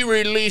 Why ain't you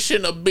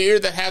releasing a beer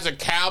that has a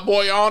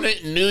cowboy on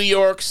it in New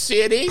York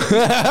City?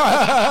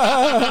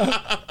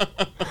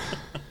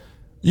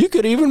 You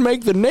could even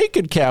make the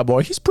naked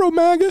cowboy. He's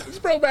pro-MAGA. He's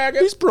pro-MAGA.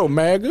 He's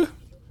pro-MAGA.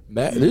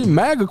 These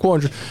MAGA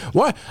quandaries.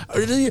 Why?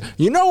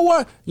 You know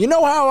what? You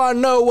know how I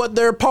know what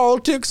their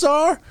politics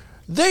are?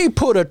 They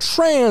put a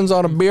trans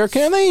on a beer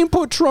can. They ain't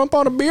put Trump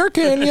on a beer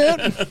can yet.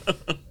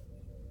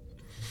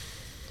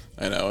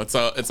 I know.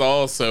 It's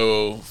all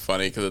so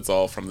funny because it's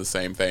all from the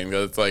same thing.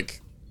 It's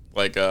like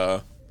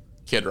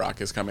Kid Rock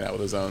is coming out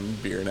with his own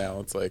beer now.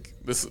 It's like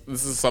this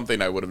is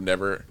something I would have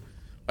never.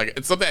 Like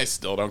it's something I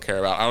still don't care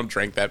about. I don't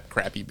drink that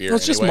crappy beer.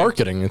 It's just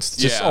marketing. It's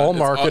just all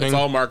marketing. It's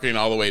all marketing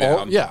all the way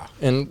down.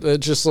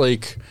 And just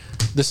like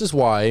this is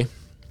why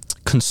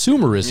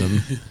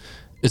consumerism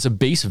as a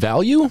base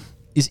value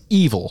is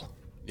evil.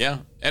 Yeah.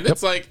 And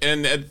it's like,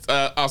 and it's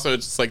also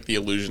it's just like the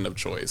illusion of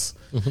choice.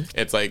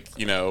 It's like,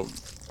 you know,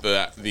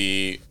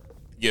 the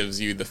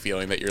gives you the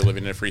feeling that you're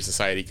living in a free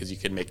society because you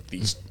can make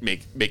these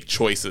make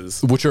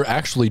choices, which are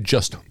actually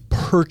just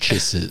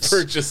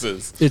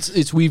purchases.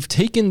 It's we've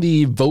taken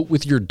the vote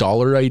with your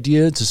dollar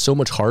idea to so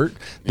much heart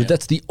that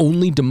that's the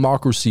only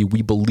democracy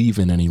we believe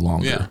in any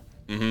longer.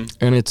 Yeah.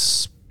 And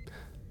it's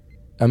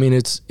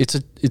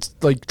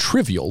like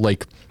trivial.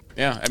 Like,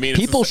 yeah, I mean,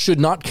 people should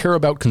not care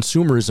about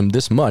consumerism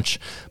this much,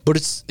 but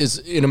it's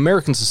in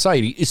American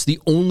society, it's the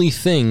only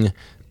thing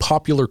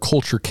popular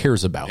culture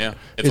cares about. Yeah.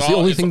 It's the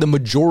only thing the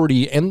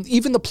majority and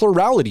even the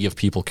plurality of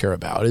people care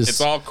about. It's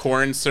all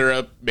corn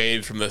syrup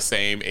made from the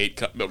same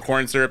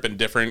corn syrup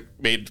and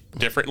made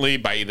differently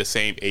by the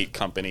same 8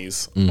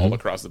 companies all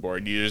across the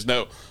board. There's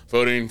no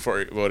voting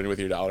with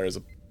your dollar is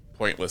a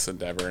pointless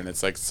endeavor, and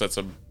it's like such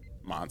a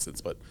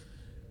nonsense. But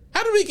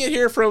how did we get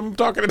here from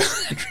talking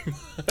about Henry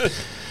Mudd?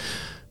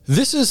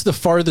 This is the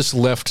farthest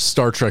left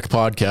Star Trek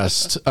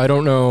podcast. I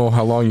don't know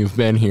how long you've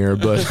been here,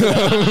 but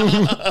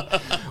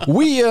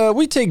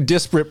we take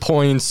disparate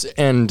points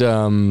and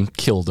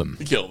kill them.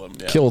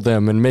 Kill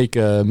them and make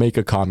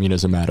a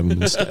communism out of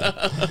them instead.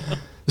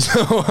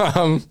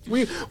 So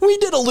we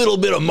did a little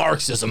bit of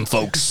Marxism,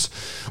 folks.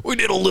 We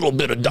did a little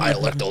bit of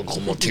dialectical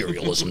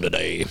materialism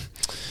today.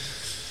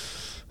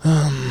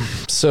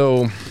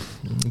 So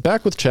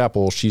back with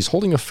Chapel, she's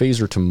holding a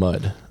phaser to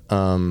Mudd.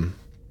 Oh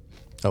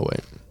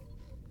wait.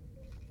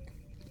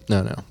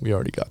 No, we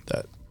already got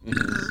that.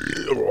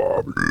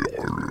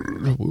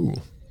 Ooh.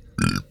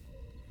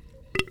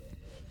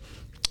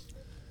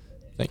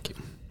 Thank you.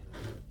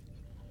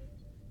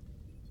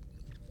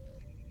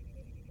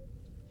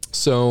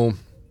 So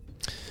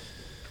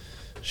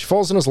she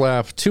falls in his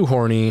lap, too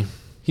horny.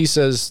 He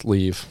says,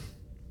 leave.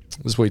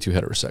 This is way too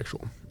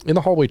heterosexual. In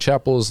the hallway,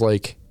 Chapel is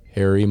like,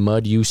 Harry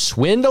Mudd, you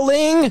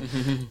swindling?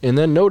 And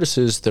then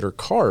notices that her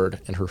card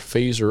and her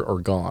phaser are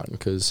gone.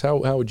 Because how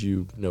would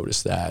you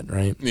notice that,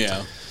 right?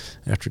 Yeah.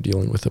 After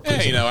dealing with a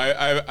prisoner. Yeah, you know,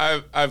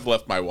 I've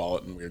left my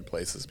wallet in weird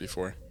places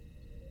before.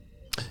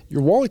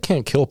 Your wallet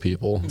can't kill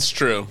people. It's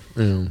true.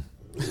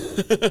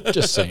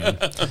 Just saying.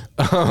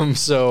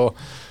 So,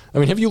 I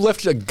mean, have you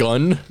left a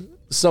gun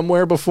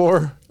somewhere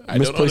before? I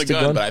don't own a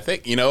gun, but I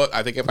think, you know,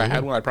 I think if I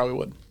had one, I probably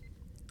would.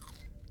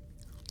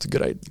 It's a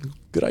good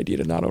idea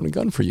to not own a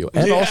gun for you.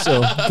 And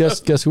also,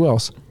 guess who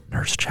else?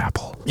 Nurse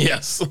Chapel.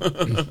 Yes.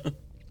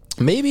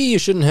 Maybe you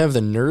shouldn't have the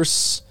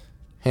nurse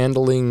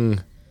handling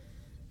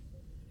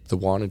the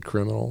wanted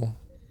criminal.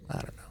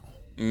 I don't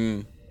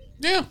know.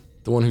 Yeah.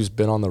 The one who's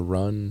been on the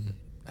run.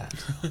 I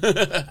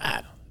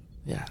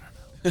don't know.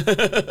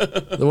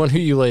 The one who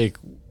you like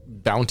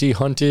bounty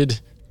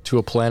hunted to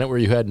a planet where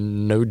you had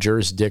no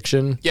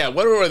jurisdiction. Yeah,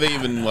 what were they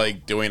even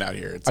like doing out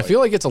here? I feel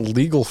like it's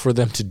illegal for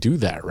them to do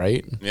that,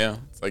 right? Yeah,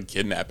 it's like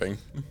kidnapping.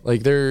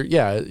 Like they're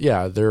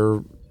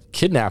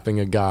kidnapping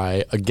a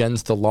guy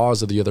against the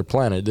laws of the other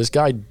planet. This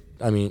guy,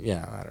 I mean,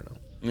 I don't know.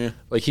 Yeah.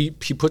 Like he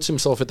puts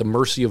himself at the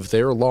mercy of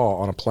their law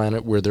on a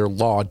planet where their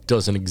law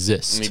doesn't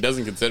exist. And he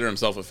doesn't consider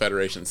himself a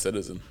Federation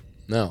citizen.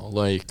 No,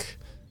 like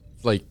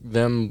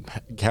them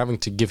having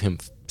to give him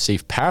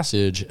safe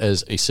passage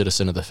as a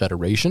citizen of the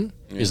Federation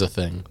is a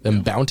thing.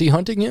 Them bounty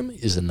hunting him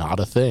is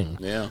not a thing.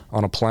 Yeah.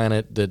 On a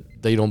planet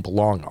that they don't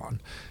belong on.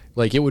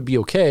 Like it would be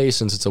okay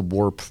since it's a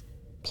warp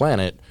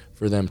planet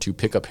for them to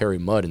pick up Harry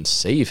Mudd and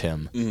save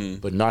him,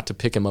 but not to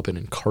pick him up and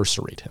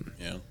incarcerate him.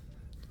 Yeah.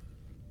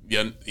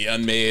 The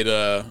unmade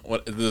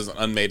this is an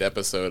unmade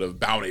episode of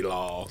Bounty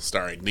Law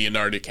starring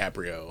Leonardo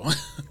DiCaprio.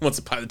 Once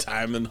upon a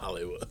time in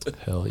Hollywood.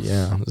 Hell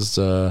yeah. This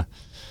is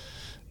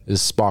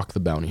Spock the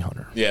Bounty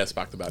Hunter. Yeah,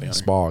 Spock the Bounty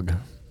Hunter. Spog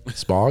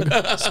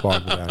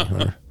the Bounty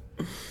Hunter.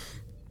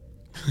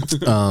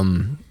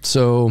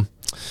 So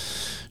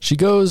she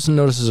goes and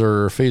notices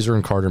her phaser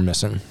and card are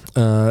missing.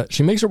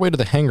 She makes her way to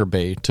the hangar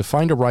bay to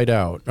find a ride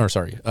out.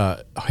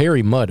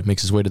 Harry Mudd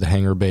makes his way to the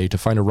hangar bay to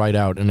find a ride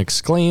out and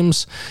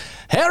exclaims,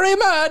 Harry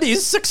Mudd,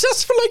 he's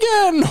successful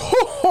again!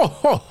 Ho, ho,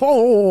 ho,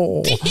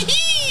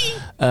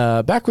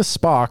 ho. Back with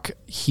Spock,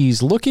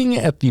 he's looking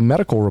at the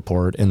medical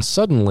report, and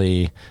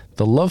suddenly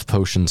the love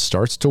potion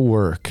starts to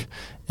work,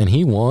 and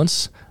he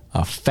wants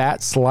a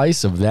fat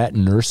slice of that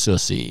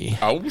nurse-ussy.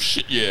 Oh,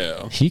 shit,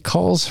 yeah. He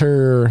calls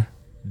her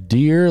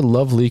Dear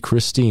Lovely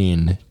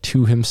Christine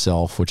to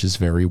himself, which is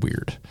very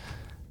weird.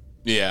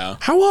 Yeah.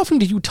 How often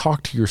do you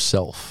talk to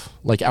yourself,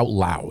 like out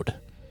loud?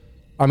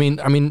 I mean,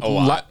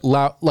 like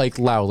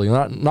loudly,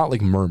 not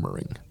like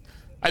murmuring.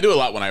 I do a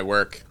lot when I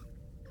work.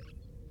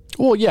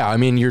 Well, yeah, I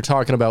mean, you're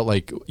talking about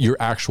like your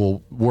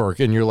actual work,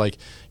 and you're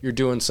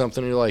doing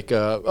something, and you're like,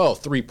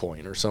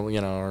 3-point or something,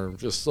 you know, or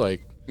just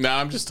like. No,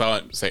 I'm just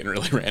saying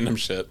really random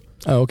shit.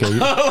 Oh, okay.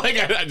 Like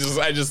I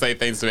just say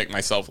things to make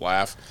myself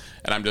laugh,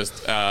 and I'm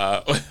just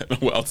saying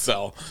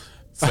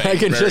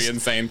very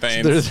insane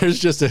things. There's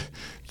just a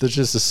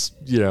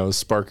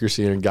spark you're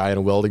seeing a guy in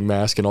a welding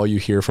mask, and all you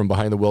hear from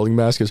behind the welding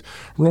mask is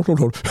no,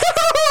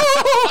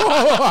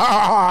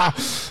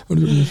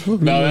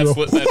 that's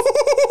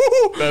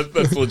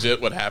That's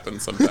legit what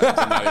happens sometimes.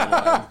 I'm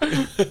not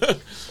even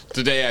lying.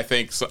 Today, I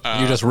think...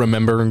 you just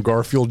remembering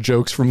Garfield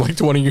jokes from like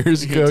 20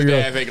 years ago.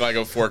 Today, I think like a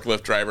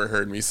forklift driver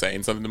heard me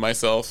saying something to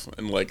myself,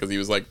 and like, because he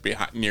was like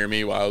near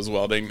me while I was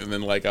welding, and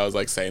then like I was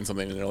like saying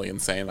something really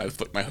insane. I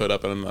flick my hood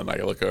up, and then I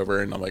look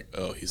over, and I'm like,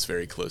 oh, he's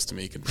very close to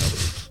me. He can probably...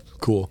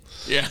 Cool.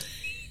 Yeah.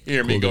 You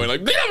hear me going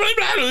like...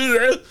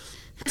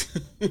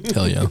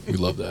 Hell yeah. We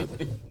love that.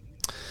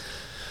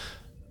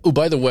 Oh,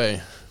 by the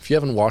way, if you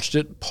haven't watched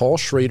it, Paul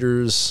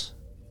Schrader's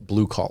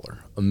Blue Collar.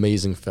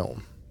 Amazing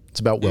film. It's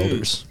about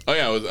welders. Oh,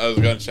 yeah. I was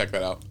going to check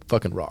that out.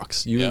 Fucking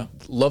rocks. You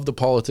love the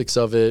politics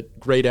of it.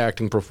 Great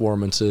acting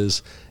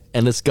performances.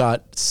 And it's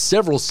got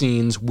several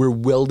scenes where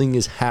welding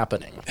is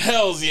happening.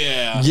 Hells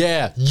yeah.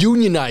 Yeah.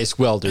 Unionized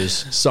welders.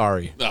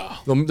 Sorry.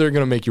 Oh. They're going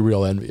to make you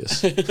real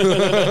envious.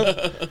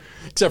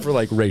 Except for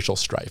like racial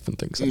strife and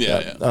things like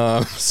that.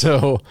 Yeah.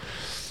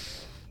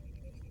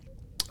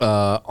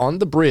 On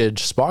the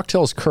bridge, Spock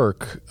tells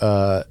Kirk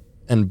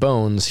and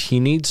Bones he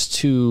needs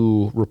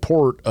to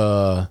report...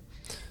 I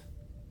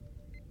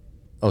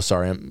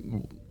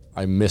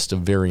missed a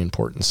very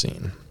important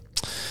scene.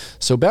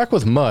 So back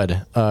with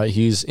Mudd,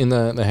 he's in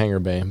the hangar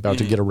bay, about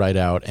to get a ride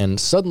out, and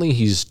suddenly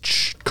he's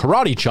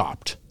karate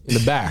chopped in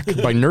the back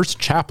by Nurse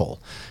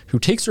Chapel, who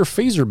takes her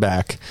phaser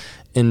back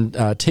and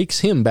takes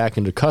him back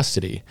into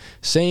custody,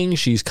 saying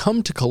she's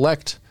come to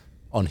collect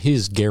on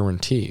his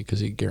guarantee,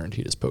 because he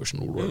guaranteed his potion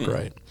will work,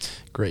 right?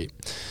 Great.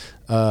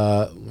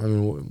 I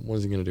mean, what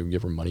is he going to do?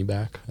 Give her money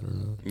back? I don't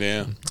know.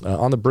 Yeah.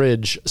 On the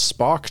bridge,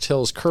 Spock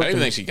tells Kirk... I don't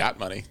even think she got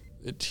money.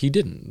 He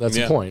didn't. That's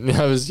the point.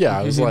 I was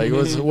like,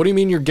 what do you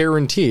mean your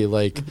guarantee?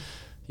 Like,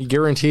 he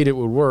guaranteed it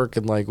would work,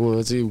 and like, well,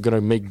 is he going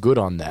to make good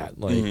on that?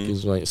 Like,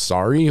 he's like,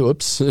 sorry,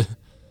 oops,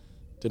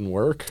 didn't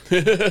work.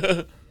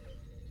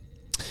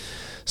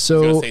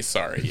 So, I was gonna say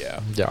sorry, yeah.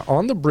 Yeah,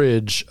 on the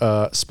bridge,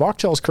 Spock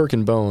tells Kirk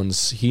and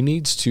Bones he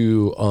needs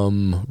to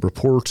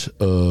report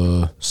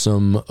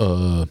some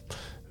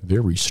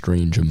very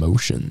strange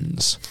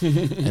emotions.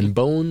 And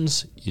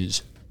Bones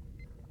is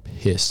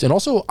pissed. And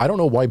also, I don't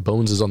know why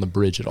Bones is on the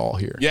bridge at all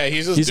here. Yeah,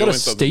 he's at doing a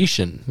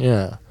station.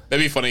 Yeah.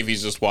 That'd be funny if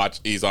he's just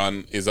he's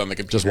on the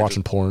computer. Just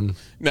watching porn.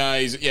 No,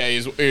 he's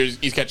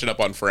catching up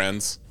on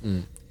Friends.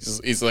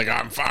 He's like,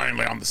 I'm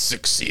finally on the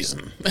 6th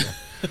season.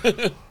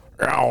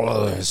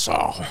 This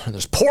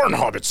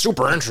Pornhub, it's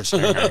super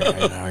interesting.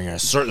 You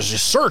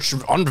search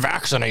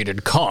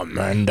unvaccinated cum,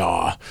 and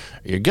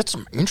you get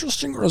some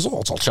interesting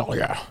results, I'll tell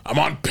you. I'm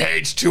on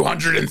page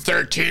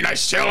 213. I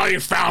still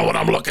ain't found what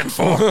I'm looking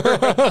for.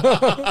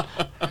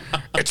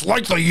 It's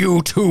like the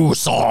U2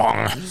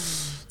 song.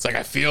 It's like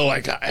I feel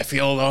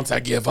once I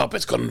give up,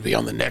 it's going to be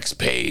on the next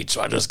page,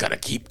 so I just got to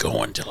keep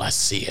going till I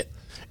see it.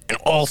 And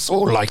also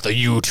like the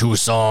U2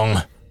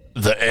 song,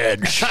 The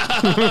Edge.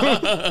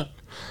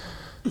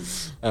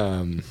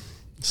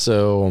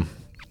 So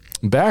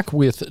back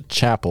with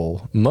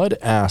Chapel, Mudd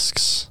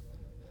asks,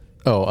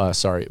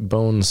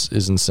 Bones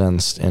is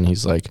incensed, and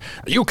he's like,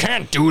 you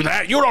can't do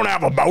that. You don't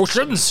have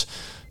emotions.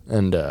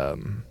 And,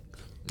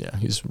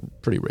 he's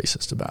pretty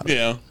racist about it.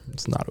 Yeah.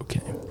 It's not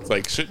okay. It's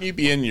like, shouldn't you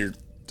be in your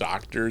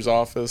doctor's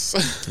office?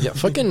 Yeah,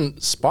 fucking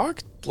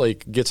Spock,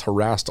 like, gets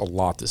harassed a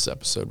lot this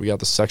episode. We got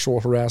the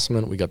sexual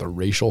harassment. We got the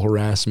racial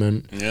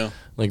harassment. Yeah.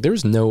 Like,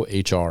 there's no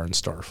HR in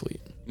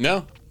Starfleet.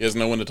 No, he has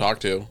no one to talk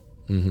to.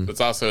 But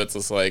it's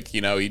just like,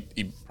 he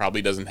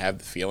probably doesn't have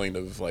the feeling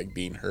of like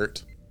being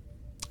hurt.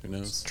 Who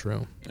knows? It's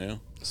true. Yeah.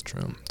 It's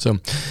true. So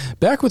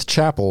back with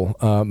Chapel,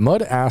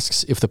 Mudd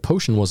asks if the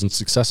potion wasn't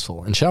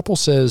successful, and Chapel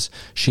says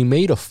she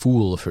made a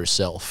fool of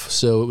herself,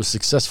 so it was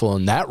successful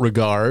in that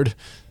regard.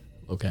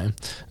 Okay.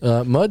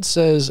 Mudd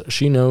says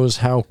she knows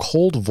how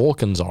cold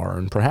Vulcans are,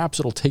 and perhaps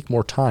it'll take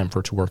more time for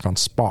her to work on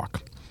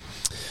Spock.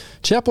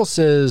 Chapel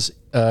says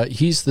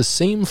he's the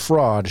same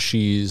fraud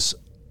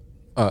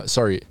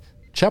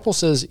Chapel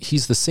says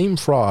he's the same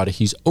fraud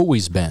he's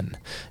always been,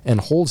 and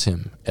holds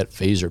him at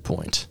phaser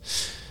point.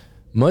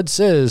 Mudd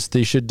says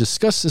they should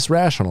discuss this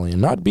rationally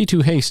and not be too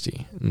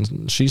hasty.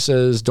 And she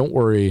says, don't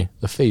worry,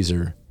 the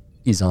phaser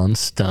is on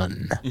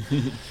stun.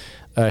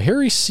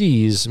 Harry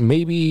sees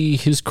maybe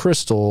his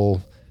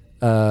crystal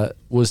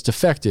was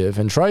defective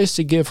and tries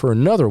to give her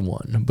another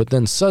one, but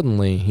then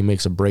suddenly he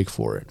makes a break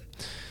for it.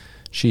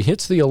 She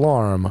hits the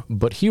alarm,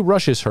 but he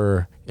rushes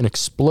her and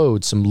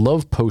explodes some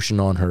love potion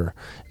on her,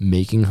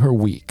 making her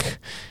weak.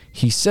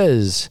 He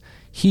says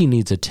he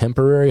needs a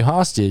temporary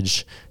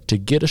hostage to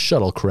get a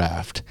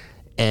shuttlecraft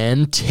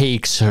and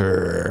takes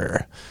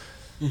her.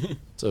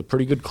 It's a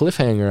pretty good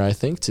cliffhanger, I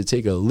think, to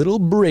take a little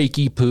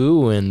breaky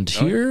poo and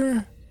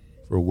hear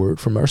a word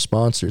from our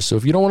sponsors. So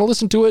if you don't want to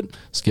listen to it,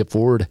 skip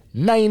forward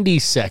 90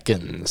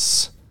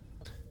 seconds.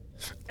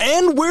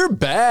 And we're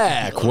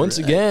back. Once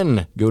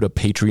again, go to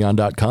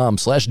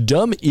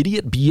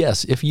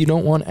patreon.com/dumbIdiotBS if you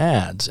don't want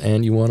ads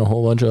and you want a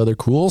whole bunch of other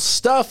cool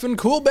stuff and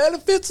cool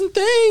benefits and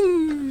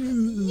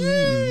things.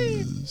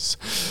 Yes.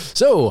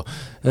 So,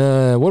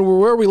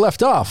 where we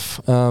left off,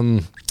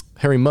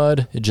 Harry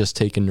Mudd had just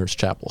taken Nurse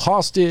Chapel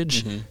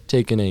hostage,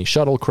 taken a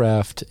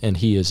shuttlecraft, and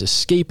he is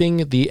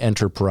escaping the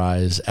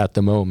Enterprise at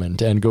the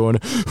moment and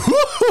going,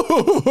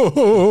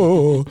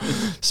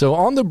 so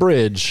on the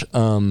bridge,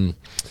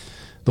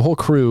 the whole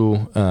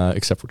crew,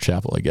 except for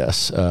Chapel, I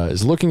guess,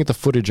 is looking at the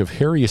footage of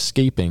Harry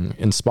escaping,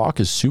 and Spock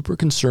is super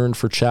concerned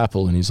for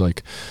Chapel, and he's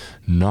like,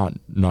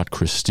 not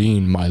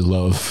Christine, my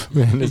love.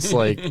 And it's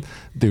like,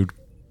 dude,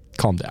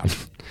 calm down.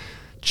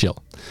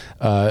 Chill.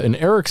 And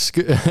Eric's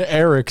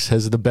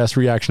has the best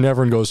reaction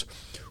ever and goes,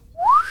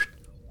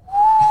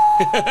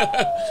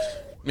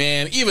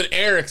 man, even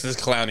Eric's is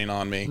clowning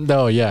on me.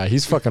 no, yeah,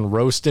 he's fucking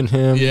roasting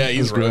him. Yeah,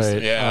 he's great.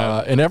 roasting.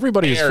 Yeah, and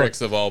everybody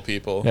Eric's of all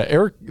people. Yeah,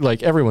 Eric,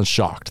 like everyone's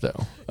shocked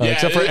though, Yeah,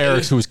 except for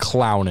Eric's, who was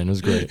clowning. It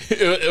was great.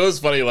 It was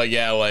funny, like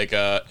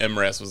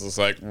MRS was just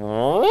like,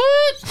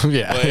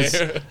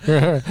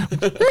 Yeah,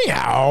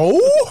 meow,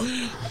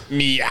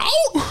 meow.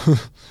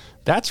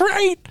 that's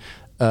right.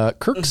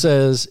 Kirk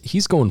says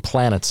he's going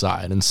planet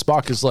side, and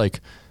Spock is like,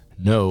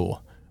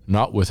 no,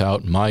 not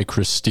without my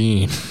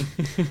Christine.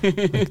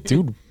 Like,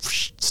 dude,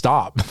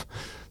 stop.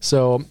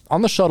 So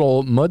on the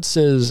shuttle, Mudd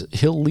says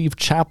he'll leave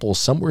Chapel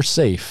somewhere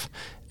safe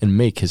and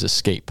make his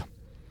escape.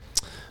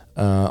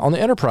 On the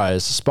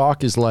Enterprise,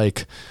 Spock is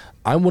like,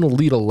 I want to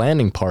lead a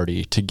landing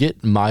party to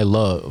get my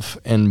love.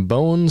 And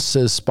Bones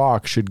says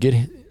Spock should get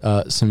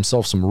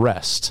himself some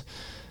rest,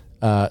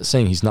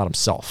 saying he's not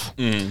himself.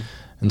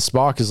 And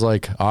Spock is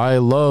like, I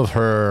love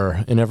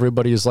her. And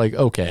everybody is like,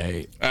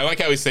 okay. I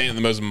like how he's saying it in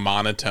the most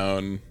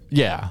monotone.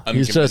 Yeah.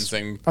 He's just,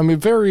 I mean,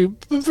 very,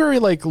 very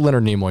like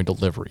Leonard Nimoy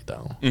delivery,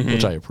 though,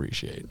 which I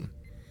appreciate.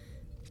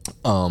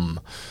 And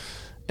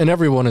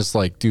everyone is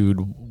like, dude,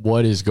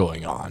 what is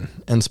going on?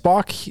 And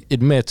Spock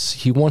admits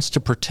he wants to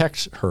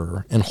protect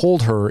her and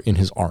hold her in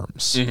his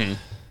arms.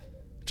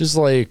 Just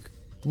like,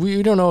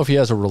 we don't know if he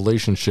has a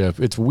relationship.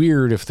 It's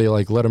weird if they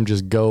like let him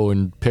just go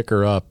and pick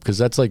her up, because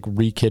that's like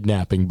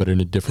re-kidnapping, but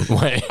in a different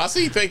way. I also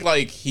think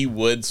like he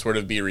would sort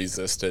of be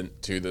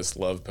resistant to this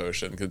love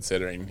potion,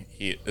 considering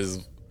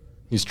he's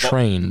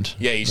trained.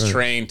 Yeah, he's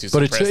trained to.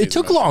 But it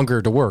took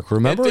longer to work.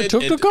 Remember, it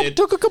took a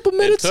couple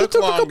minutes. It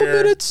took a couple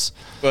minutes.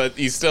 But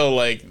he's still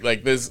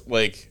like this.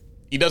 Like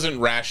he doesn't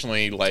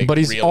rationally like. But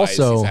he's realize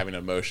also he's having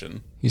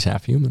emotion. He's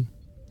half human.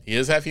 He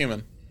is half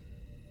human.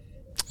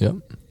 Yep.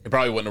 It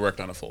probably wouldn't have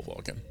worked on a full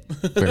Vulcan.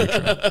 Very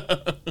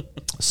true.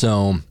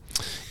 So,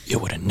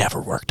 it would have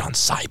never worked on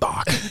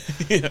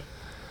Cybok. Yeah.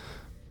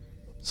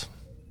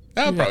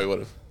 That probably would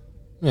have.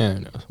 Yeah,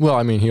 no. Well,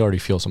 I mean, he already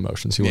feels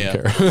emotions. He wouldn't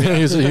care.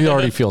 He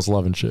already feels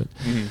love and shit.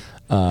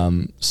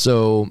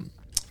 So,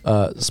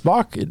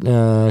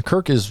 Spock,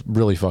 Kirk is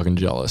really fucking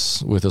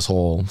jealous with this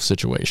whole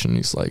situation.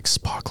 He's like,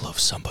 Spock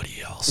loves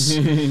somebody else,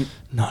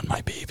 not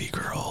my baby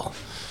girl.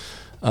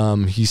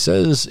 He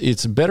says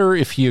it's better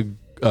if he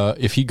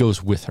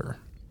goes with her.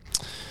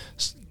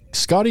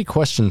 Scotty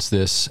questions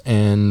this,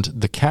 and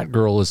the cat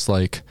girl is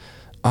like,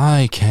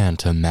 I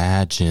can't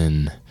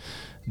imagine.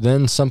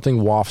 Then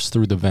something wafts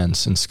through the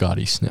vents, and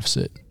Scotty sniffs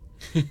it.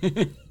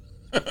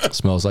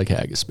 Smells like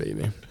haggis,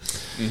 baby.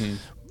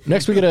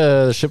 Next, we get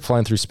a ship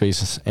flying through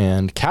space,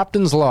 and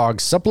Captain's Log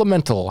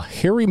Supplemental.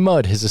 Harry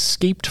Mudd has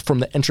escaped from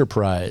the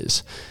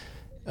Enterprise,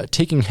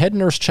 taking head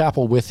Nurse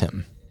Chapel with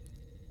him.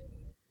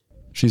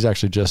 She's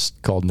actually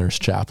just called Nurse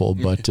Chapel,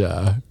 but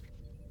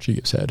she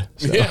gives head.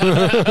 So.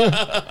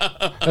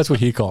 That's what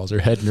he calls her,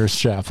 head Nurse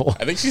Chapel.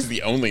 I think she's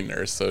the only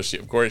nurse, so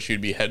of course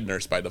she'd be head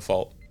nurse by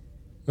default.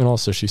 And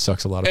also, she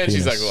sucks a lot of penis.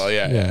 And she's like, well,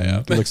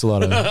 yeah. Licks a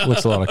lot of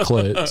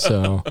clit.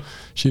 So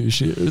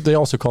they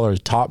also call her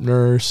top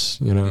nurse.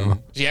 You know,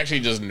 she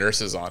actually just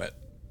nurses on it.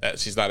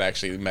 She's not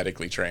actually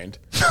medically trained.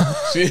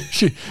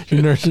 she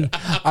nurses.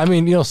 I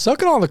mean, you know,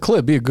 sucking on the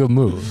clit be a good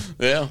move.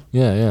 Yeah.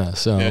 Yeah.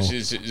 So yeah,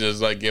 she's just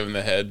like giving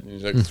the head.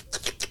 She's like,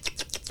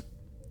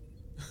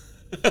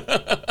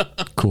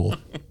 cool.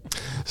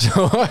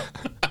 So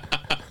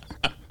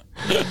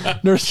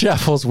Nurse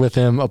Chapel's with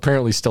him,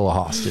 apparently still a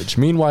hostage.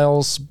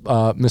 Meanwhile,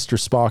 Mr.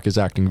 Spock is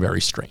acting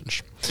very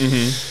strange.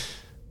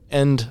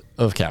 End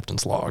of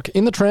Captain's Log.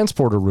 In the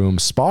transporter room,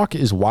 Spock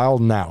is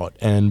wilding out,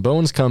 and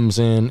Bones comes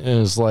in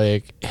and is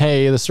like,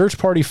 hey, the search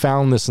party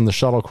found this in the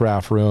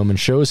shuttlecraft room, and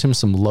shows him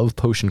some love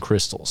potion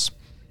crystals.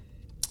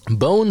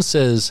 Bones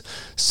says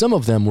some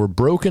of them were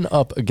broken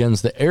up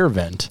against the air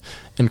vent,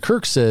 and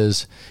Kirk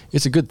says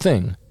it's a good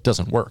thing,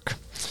 doesn't work.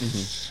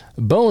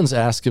 Bones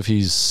asks if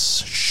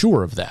he's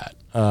sure of that,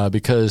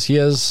 because he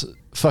has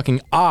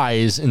fucking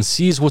eyes and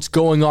sees what's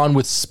going on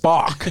with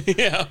Spock.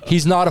 Yeah.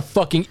 He's not a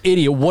fucking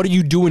idiot. What are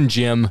you doing,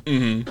 Jim?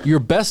 Your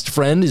best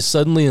friend is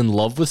suddenly in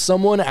love with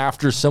someone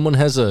after someone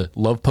has a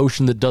love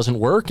potion that doesn't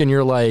work, and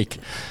you're like,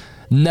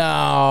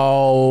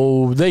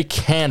 no, they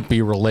can't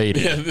be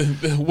related.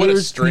 Yeah, what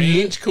a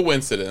strange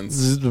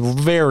coincidence.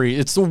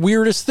 It's the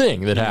weirdest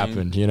thing that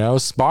happened, you know?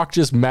 Spock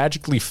just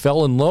magically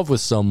fell in love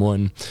with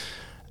someone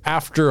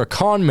after a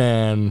con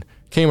man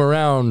came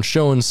around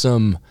showing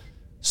some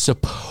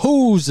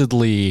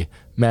supposedly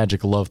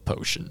magic love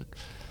potion.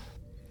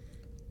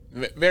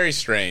 Very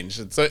strange.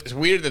 It's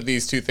weird that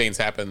these two things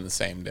happen the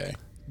same day.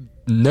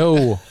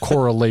 No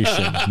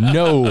correlation.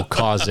 No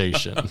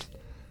causation.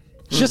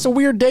 It's just a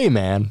weird day,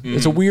 man.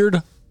 It's a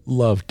weird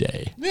love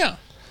day. Yeah.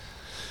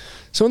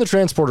 So in the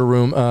transporter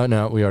room,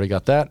 no, we already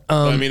got that.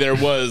 I mean, there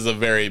was a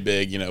very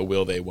big,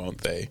 will they, won't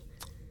they?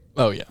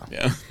 Oh, yeah.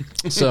 Yeah.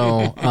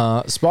 So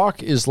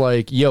Spock is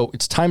like, yo,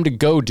 it's time to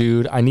go,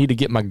 dude. I need to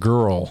get my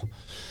girl.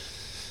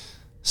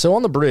 So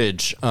on the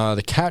bridge,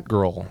 the cat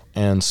girl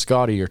and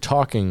Scotty are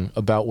talking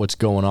about what's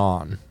going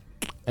on.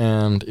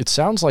 And it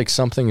sounds like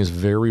something is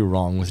very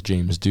wrong with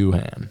James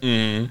Doohan.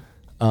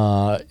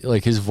 Mm-hmm.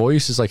 Like his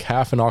voice is like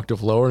half an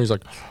octave lower, and he's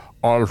like,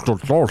 and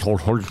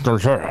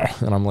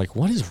I'm like,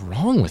 what is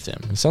wrong with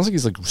him? It sounds like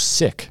he's like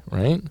sick,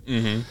 right?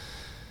 Mm-hmm.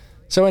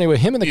 So anyway,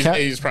 him and the cat.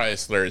 He's probably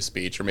slurred his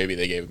speech, or maybe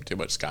they gave him too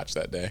much scotch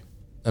that day.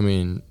 I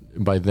mean,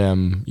 by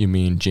them, you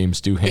mean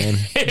James Doohan?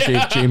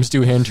 Yeah. James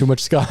Doohan, too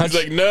much scotch? He's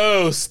like,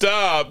 no,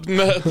 stop.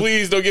 No,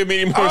 please don't give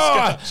me any more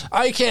scotch.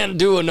 I can't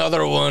do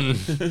another one,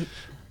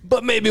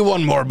 but maybe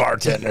one more,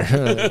 bartender.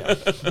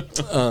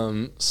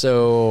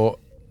 So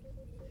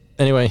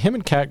anyway, him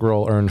and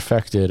Catgirl are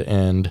infected,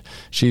 and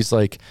she's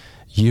like,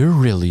 you're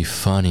really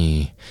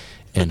funny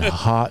and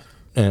hot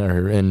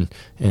and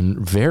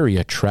very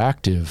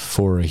attractive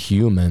for a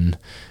human.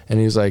 And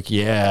he's like,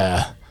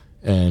 yeah.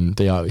 And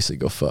they obviously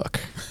go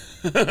fuck.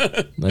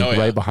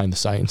 Right behind the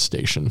science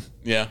station.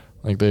 Yeah.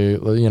 Like they,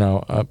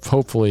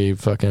 hopefully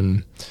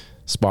fucking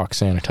Spock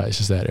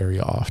sanitizes that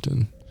area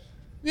often.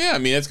 Yeah, I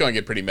mean, it's going to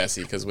get pretty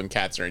messy because when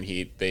cats are in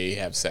heat, they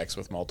have sex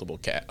with multiple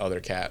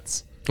other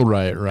cats.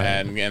 Right.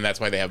 And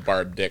that's why they have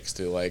barbed dicks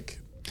to, like,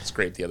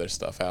 scrape the other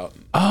stuff out.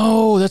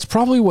 Oh, that's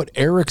probably what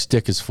Eric's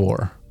dick is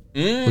for.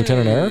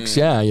 Lieutenant Eric's?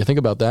 Yeah, you think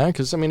about that.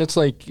 Because, I mean, it's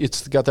like,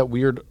 it's got that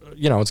weird,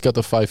 it's got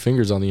the 5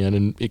 fingers on the end,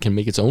 and it can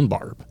make its own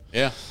barb.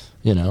 Yeah.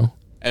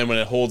 And when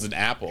it holds an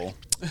apple.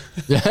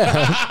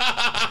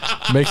 Yeah.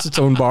 Makes its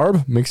own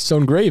barb, makes its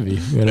own gravy,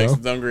 Makes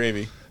its own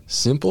gravy.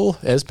 Simple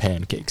as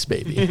pancakes,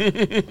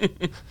 baby.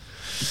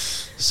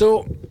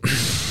 So,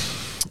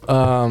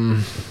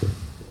 down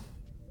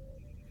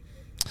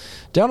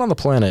on the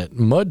planet,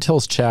 Mudd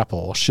tells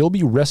Chapel she'll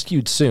be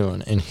rescued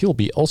soon and he'll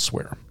be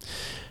elsewhere.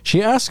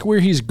 She asks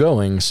where he's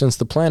going since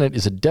the planet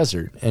is a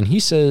desert, and he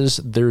says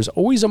there's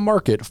always a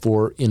market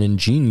for an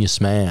ingenious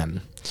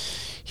man.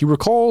 He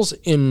recalls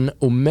in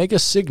Omega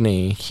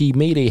Cygni he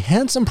made a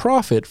handsome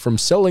profit from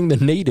selling the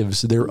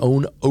natives their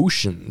own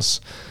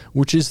oceans,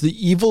 which is the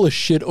evilest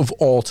shit of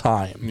all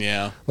time.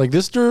 Yeah. Like,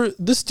 this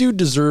dude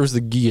deserves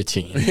the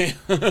guillotine.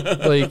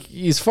 Like,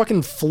 he's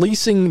fucking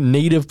fleecing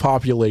native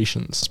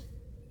populations.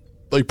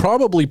 Like,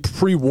 probably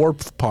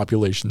pre-warp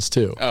populations,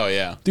 too. Oh,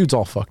 yeah. Dude's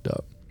all fucked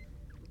up.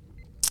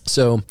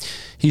 So,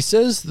 he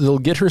says they'll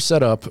get her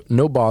set up,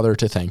 no bother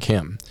to thank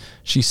him.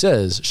 She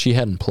says she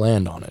hadn't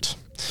planned on it.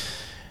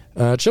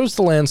 It shows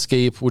the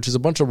landscape, which is a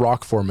bunch of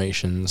rock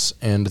formations,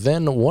 and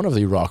then one of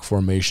the rock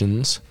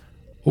formations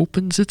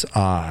opens its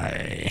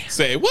eye.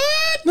 Say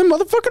what? The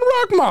motherfucking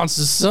rock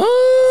monster, son!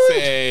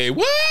 Say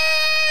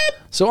what?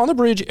 So on the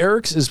bridge,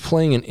 Eric's is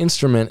playing an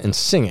instrument and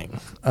singing.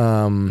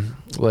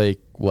 Like,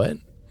 what?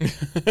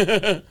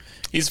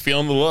 He's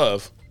feeling the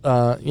love.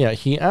 Yeah,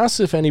 he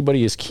asks if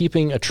anybody is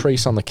keeping a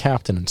trace on the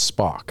captain and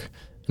Spock.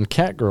 And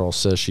Catgirl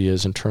says she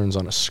is and turns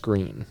on a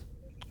screen.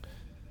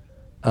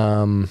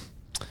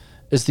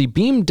 As they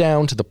beam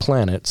down to the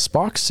planet,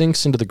 Spock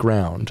sinks into the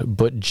ground,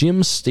 but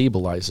Jim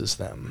stabilizes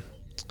them.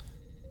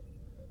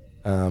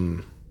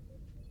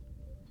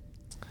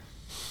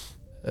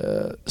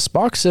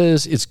 Spock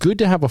says it's good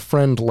to have a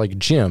friend like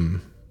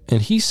Jim,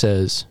 and he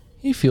says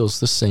he feels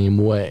the same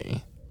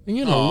way. They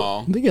get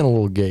a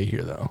little gay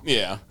here, though.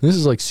 Yeah. This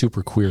is like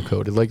super queer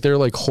coded. Like they're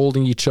like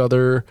holding each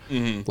other,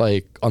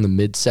 like on the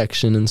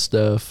midsection and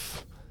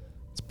stuff.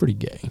 It's pretty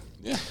gay.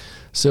 Yeah.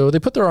 So they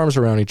put their arms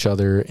around each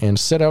other and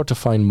set out to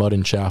find Mudd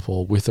and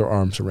Chapel with their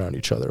arms around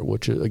each other,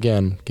 which is,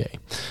 again, gay.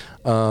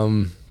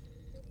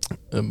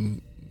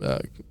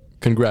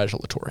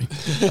 Congratulatory.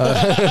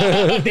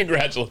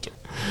 Congratulatory.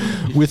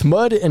 With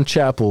Mudd and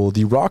Chapel,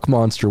 the rock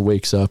monster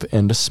wakes up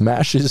and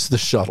smashes the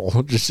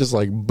shuttle. Just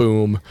like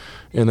boom,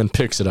 and then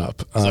picks it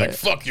up. It's like,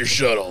 fuck your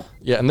shuttle.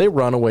 Yeah, and they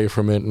run away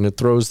from it, and it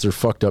throws their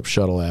fucked up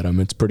shuttle at them.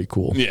 It's pretty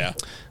cool. Yeah.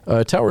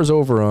 It towers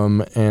over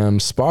them, and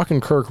Spock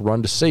and Kirk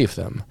run to save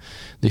them.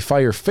 They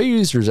fire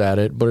phasers at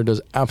it, but it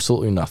does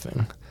absolutely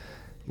nothing.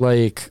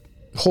 Like,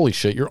 holy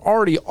shit, you're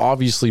already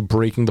obviously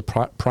breaking the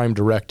Prime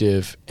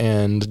Directive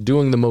and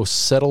doing the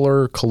most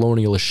settler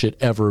colonialist shit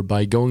ever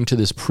by going to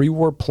this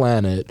pre-war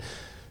planet,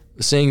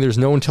 saying there's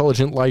no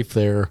intelligent life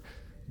there,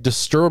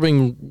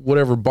 disturbing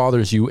whatever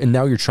bothers you, and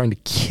now you're trying to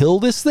kill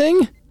this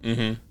thing?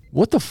 Mm-hmm.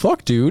 What the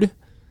fuck, dude?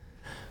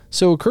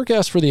 So Kirk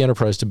asks for the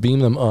Enterprise to beam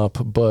them up,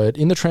 but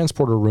in the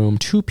transporter room,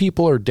 2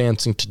 people are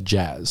dancing to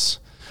jazz.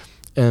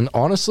 And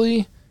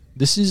honestly,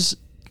 this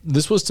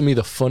was to me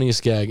the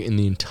funniest gag in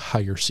the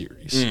entire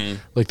series.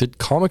 Like the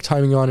comic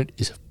timing on it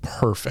is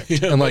perfect.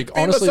 Yeah, and like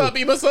honestly,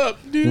 beam us up.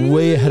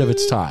 Way ahead of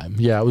its time.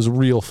 Yeah, it was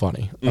real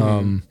funny.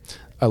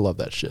 I love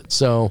that shit.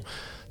 So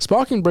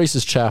Spock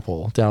embraces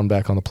Chapel down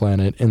back on the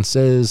planet and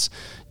says,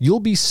 "You'll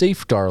be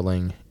safe,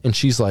 darling." And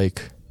she's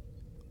like,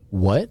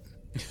 "What?"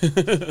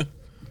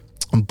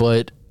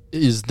 But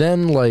is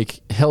then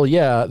like, hell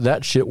yeah,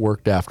 that shit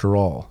worked after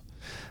all.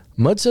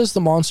 Mudd says the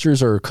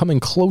monsters are coming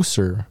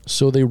closer,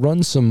 so they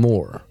run some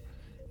more,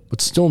 but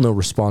still no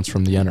response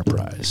from the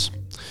Enterprise.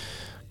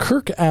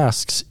 Kirk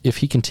asks if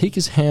he can take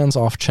his hands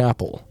off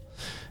Chapel,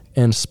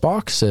 and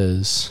Spock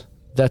says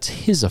that's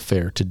his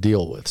affair to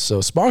deal with. So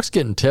Spock's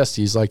getting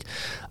testy. He's like,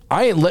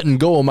 I ain't letting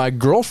go of my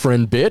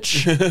girlfriend,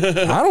 bitch.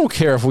 I don't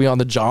care if we on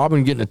the job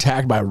and getting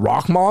attacked by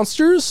rock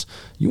monsters.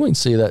 You ain't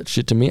say that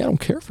shit to me. I don't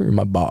care if you're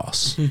my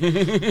boss.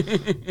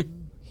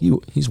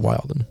 He's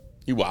wilding.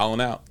 He wilding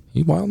out.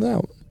 He wilding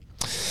out.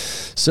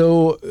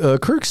 So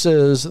Kirk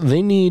says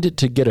they need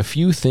to get a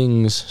few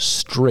things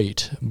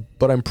straight,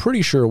 but I'm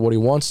pretty sure what he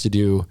wants to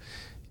do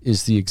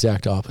is the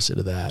exact opposite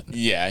of that.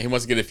 Yeah, he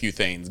wants to get a few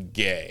things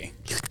gay.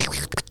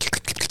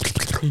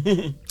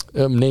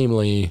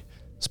 Namely,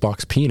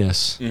 Spock's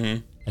penis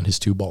and his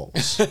 2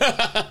 balls,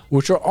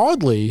 which are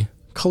oddly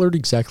colored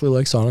exactly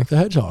like Sonic the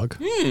Hedgehog.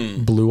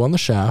 Blue on the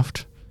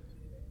shaft,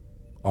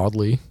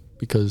 oddly,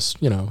 because,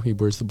 you know, he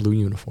wears the blue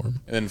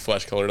uniform. And then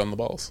flesh colored on the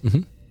balls.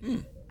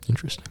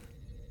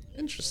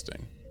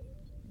 Interesting.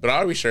 But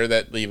are we sure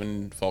that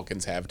even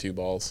Falcons have 2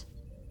 balls?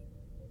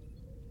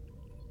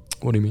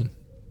 What do you mean?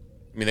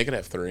 I mean, they could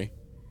have 3.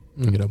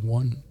 You could have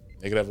 1.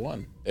 They could have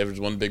 1. There's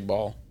 1 big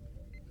ball.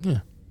 Yeah.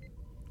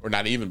 Or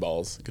not even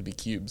balls. It could be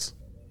cubes.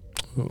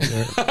 Oh,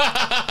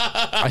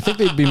 I think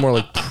they'd be more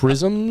like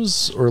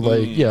prisms or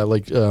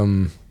like,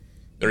 They're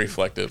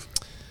reflective.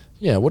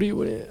 Yeah, what do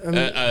you I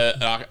mean,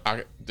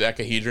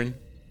 Dodecahedron?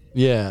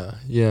 Yeah.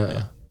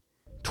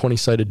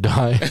 20-sided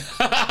die.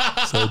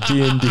 So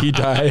D&D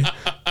die.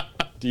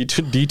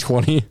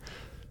 D20.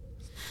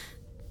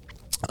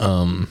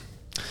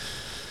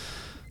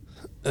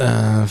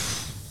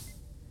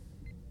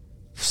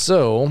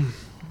 So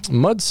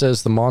Mudd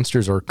says the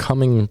monsters are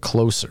coming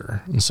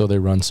closer, and so they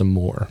run some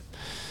more.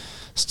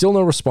 Still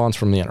no response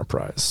from the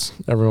Enterprise.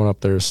 Everyone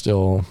up there is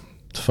still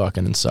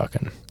fucking and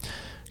sucking.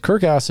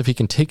 Kirk asks if he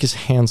can take his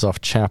hands off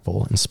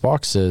Chapel, and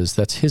Spock says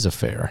that's his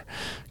affair.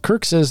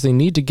 Kirk says they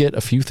need to get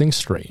a few things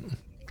straight.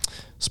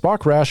 Spock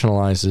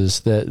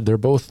rationalizes that they're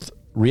both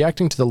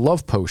reacting to the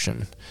love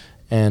potion,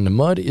 and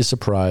Mudd is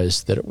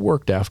surprised that it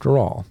worked after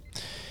all.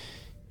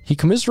 He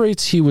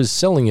commiserates he was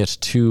selling it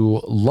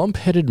to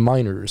lump-headed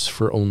miners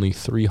for only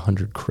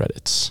 300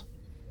 credits.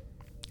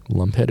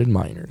 Lump-headed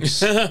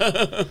miners.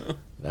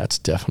 That's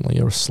definitely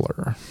a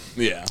slur.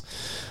 Yeah.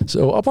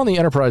 So up on the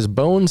Enterprise,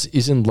 Bones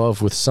is in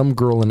love with some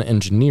girl in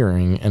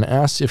engineering and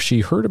asks if she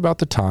heard about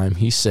the time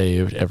he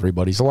saved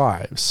everybody's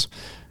lives.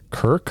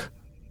 Kirk,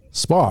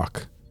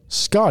 Spock,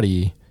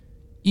 Scotty,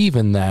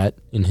 even that,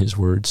 in his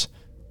words,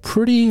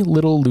 pretty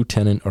little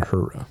Lieutenant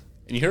Uhura.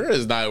 And Uhura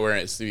is not where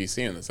it's to be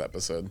seen in this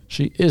episode.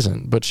 She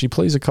isn't, but she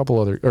plays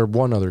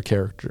one other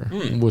character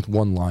with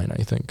one line,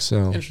 I think.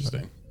 So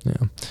interesting.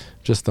 Yeah,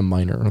 just the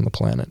miner on the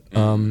planet.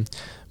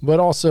 But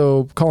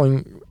also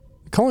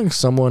calling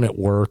someone at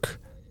work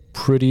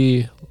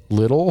pretty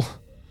little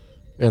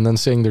and then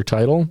saying their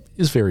title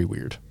is very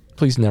weird.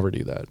 Please never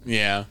do that.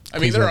 Yeah. I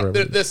mean,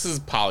 this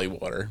is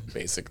polywater,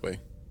 basically.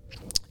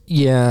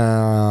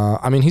 Yeah.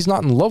 I mean, he's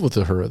not in love with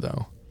Uhura,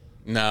 though.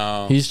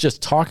 No. He's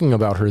just talking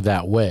about her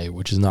that way,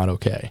 which is not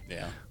okay.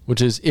 Yeah.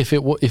 Which is, if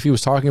he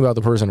was talking about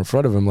the person in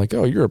front of him, like,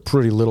 oh, you're a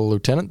pretty little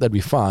lieutenant, that'd be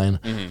fine.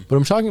 But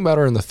I'm talking about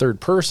her in the third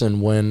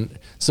person when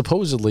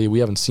supposedly we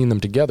haven't seen them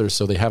together,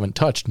 so they haven't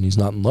touched, and he's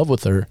not in love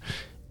with her,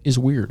 is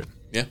weird.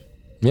 Yeah.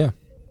 Yeah.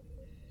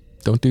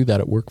 Don't do that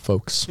at work,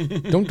 folks.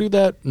 Don't do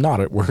that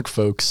not at work,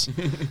 folks.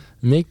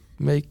 Make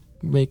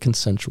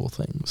consensual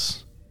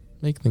things.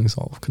 Make things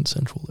all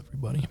consensual,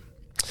 everybody.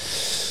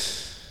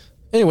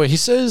 Anyway, he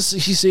says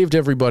he saved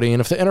everybody,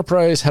 and if the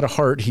Enterprise had a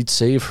heart, he'd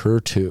save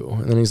her too.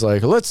 And then he's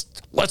like, let's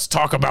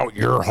talk about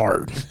your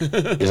heart.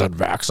 Is it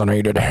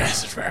vaccinated?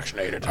 Is it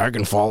vaccinated? I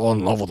can fall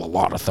in love with a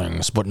lot of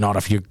things, but not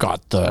if you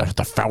got the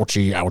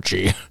Fauci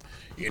ouchie.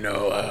 You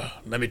know,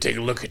 let me take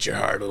a look at your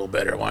heart a little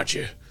better, why don't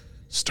you?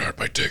 Start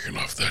by taking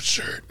off that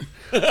shirt.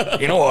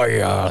 You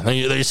know,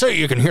 they say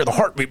you can hear the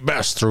heartbeat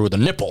best through the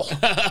nipple.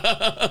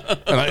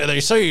 And they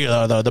say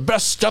the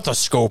best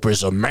stethoscope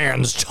is a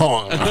man's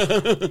tongue.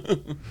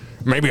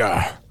 Maybe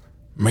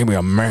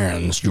a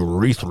man's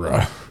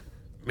urethra.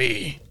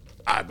 Me,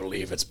 I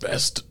believe it's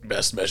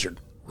best measured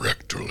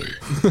rectally.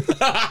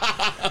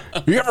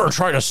 You ever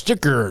try to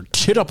stick your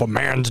tit up a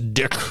man's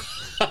dick?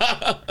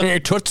 Any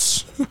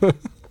toots?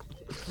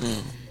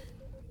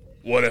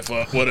 What if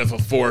a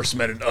force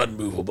met an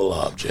unmovable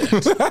object?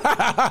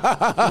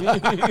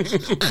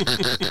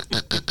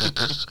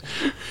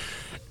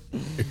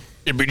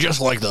 It'd be just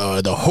like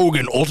the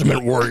Hogan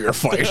Ultimate Warrior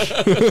fight.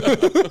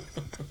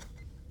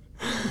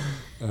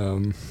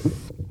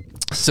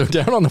 So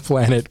down on the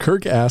planet,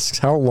 Kirk asks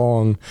how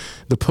long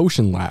the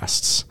potion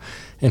lasts.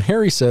 And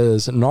Harry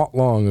says not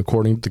long,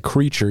 according to the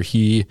creature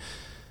he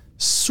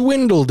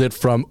swindled it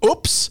from.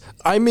 Oops!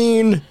 I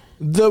mean,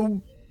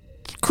 the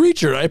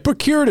creature I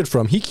procured it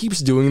from. He keeps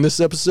doing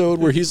this episode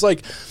where he's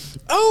like,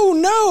 oh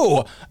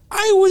no,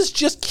 I was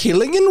just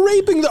killing and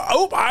raping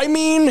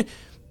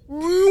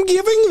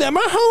giving them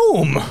a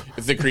home.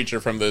 It's the creature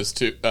from those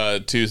two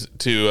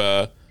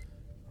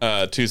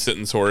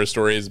sentence horror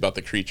stories about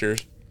the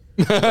creatures.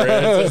 Where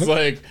it's just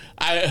like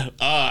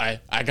I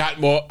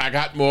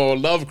got more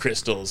love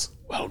crystals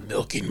while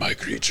milking my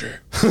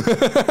creature.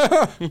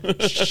 I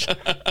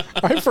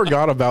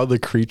forgot about the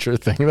creature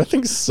thing. That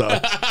thing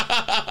sucked.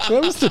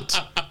 That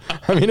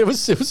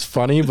was it was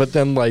funny, but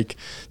then like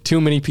too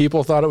many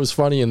people thought it was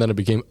funny, and then it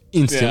became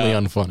instantly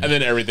unfunny. And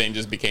then everything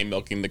just became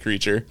milking the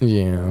creature.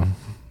 Yeah,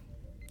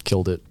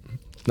 killed it.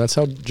 That's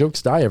how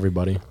jokes die,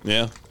 everybody.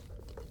 Yeah.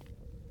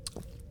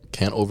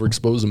 Can't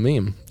overexpose a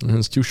meme.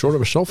 It's too short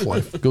of a shelf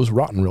life. It goes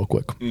rotten real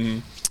quick. Mm-hmm.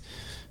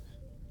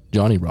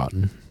 Johnny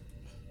Rotten.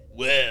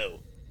 Whoa.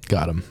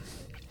 Got him.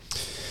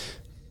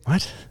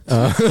 What?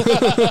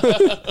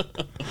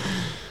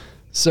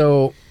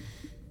 So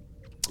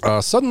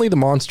suddenly the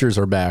monsters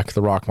are back,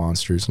 the rock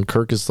monsters, and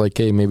Kirk is like,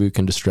 hey, maybe we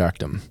can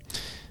distract them.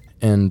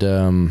 And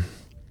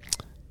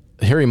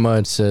Harry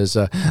Mudd says,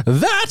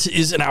 that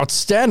is an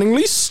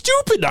outstandingly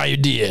stupid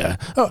idea.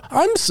 Oh,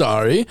 I'm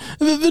sorry.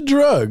 The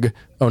drug.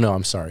 Oh, no,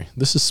 I'm sorry.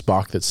 This is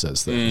Spock that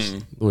says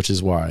this, which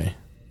is why.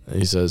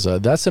 He says,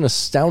 that's an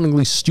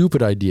astoundingly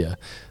stupid idea.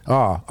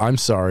 Ah, I'm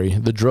sorry.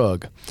 The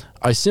drug.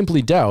 I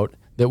simply doubt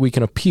that we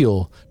can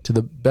appeal to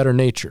the better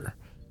nature,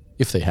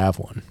 if they have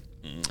one.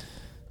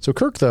 So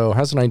Kirk, though,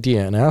 has an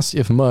idea and asks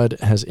if Mudd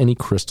has any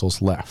crystals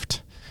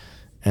left.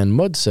 And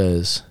Mudd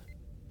says,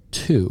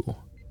 2.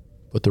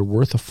 But they're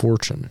worth a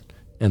fortune,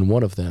 and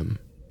one of them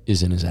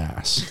is in his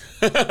ass.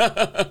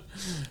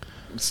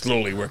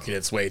 Slowly working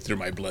its way through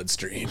my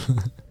bloodstream.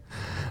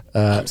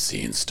 I'm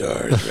seeing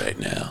stars right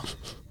now.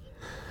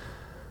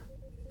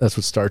 That's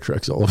what Star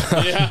Trek's all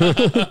about.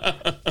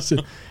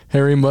 Yeah.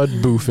 Harry Mudd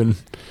boofing.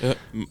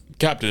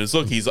 Captain,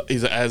 look, he's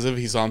as if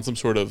he's on some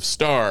sort of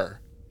Star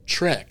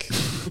Trek.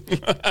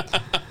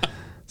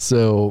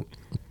 So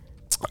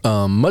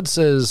Mudd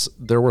says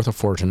they're worth a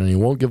fortune and he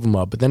won't give them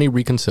up, but then he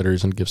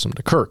reconsiders and gives them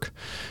to Kirk.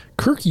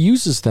 Kirk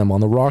uses them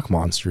on the rock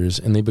monsters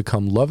and they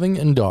become loving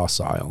and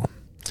docile.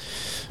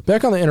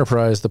 Back on the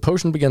Enterprise, the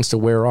potion begins to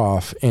wear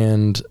off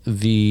and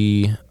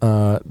the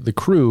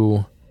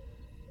crew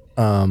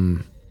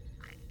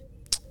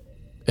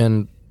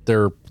and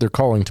they're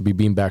calling to be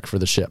beamed back for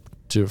the ship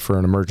for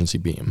an emergency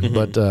beam. Mm-hmm.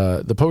 But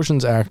the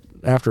potion's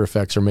after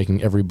effects are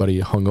making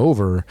everybody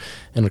hungover,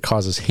 and it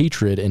causes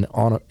hatred and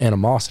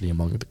animosity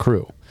among the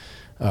crew.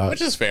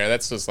 Which is fair.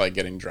 That's just like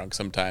getting drunk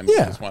sometimes.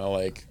 Yeah.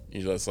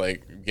 You just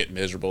get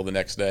miserable the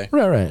next day.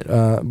 Right.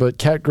 But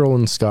Catgirl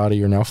and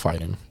Scotty are now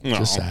fighting, which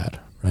is sad,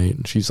 right?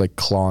 And she's like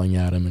clawing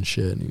at him and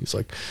shit, and he's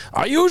like,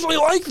 I usually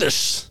like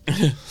this.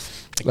 I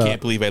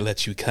can't believe I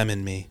let you come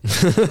in me.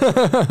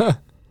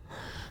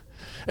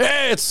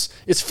 Hey, it's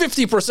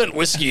 50%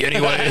 whiskey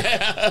anyway.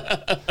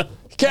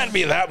 Can't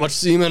be that much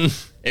semen.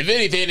 If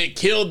anything, it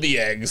killed the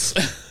eggs.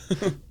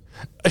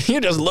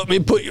 You just let me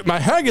put my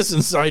haggis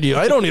inside you.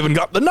 I don't even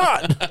got the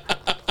knot.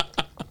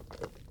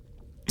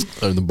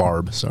 The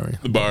barb, sorry.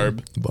 The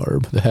barb.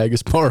 The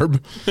haggis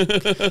barb.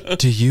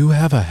 Do you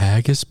have a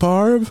haggis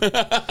barb?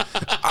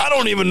 I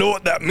don't even know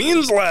what that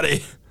means,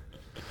 laddie.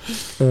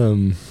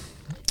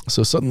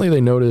 So suddenly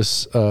they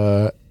notice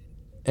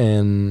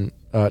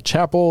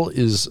Chapel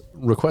is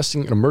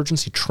requesting an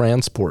emergency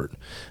transport,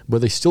 but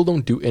they still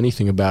don't do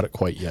anything about it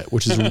quite yet,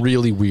 which is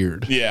really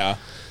weird. Yeah.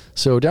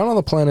 So down on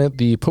the planet,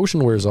 the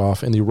potion wears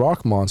off and the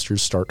rock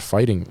monsters start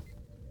fighting.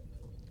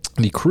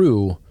 The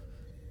crew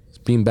is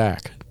beamed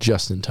back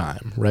just in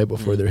time, right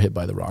before they're hit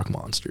by the rock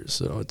monsters.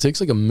 So it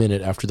takes like a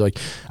minute after they're like,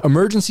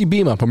 emergency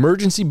beam up. And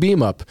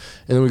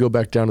then we go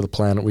back down to the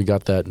planet. We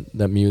got that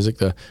music,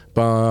 the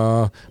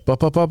ba ba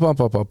ba ba ba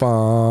ba ba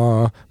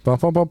ba ba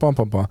ba ba ba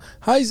ba ba.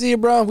 Hi,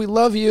 Zebra. We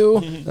love you.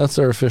 That's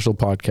our official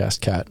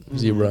podcast cat,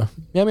 Zebra.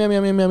 Meow, meow,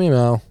 meow, meow, meow,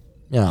 meow.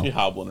 Meow. She's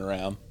hobbling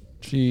around.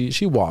 She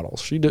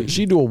waddles. She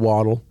do a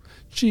waddle.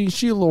 She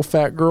a little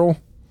fat girl.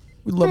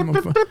 We love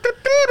them.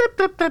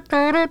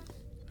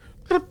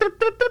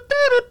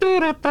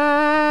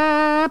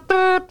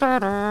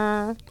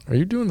 Are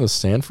you doing the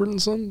Sanford and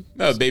Son?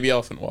 No, Baby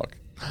Elephant Walk.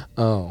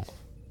 Oh.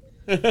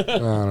 I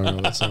don't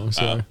know that song.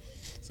 Sorry.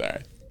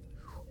 Sorry.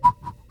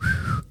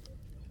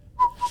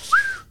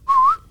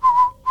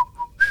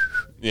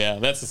 Yeah,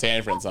 that's the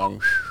Sanford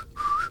song.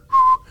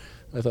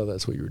 I thought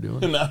that's what you were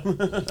doing.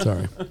 No.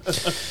 Sorry.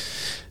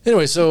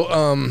 Anyway,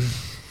 so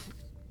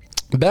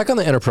back on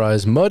the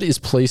Enterprise, Mudd is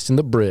placed in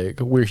the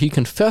brig where he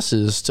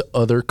confesses to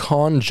other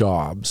con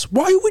jobs.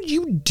 Why would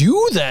you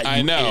do that,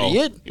 you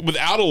idiot?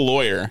 Without a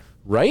lawyer.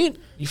 Right?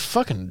 You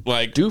fucking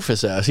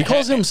doofus ass. He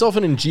calls himself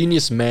an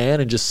ingenious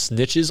man and just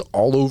snitches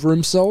all over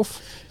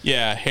himself.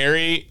 Yeah,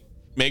 Harry,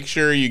 make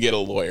sure you get a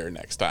lawyer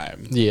next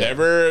time. Yeah.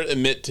 Never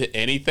admit to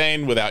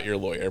anything without your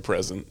lawyer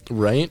present.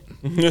 Right?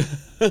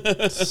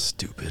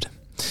 Stupid.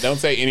 Don't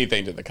say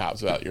anything to the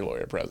cops without your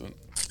lawyer present.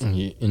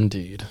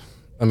 Indeed.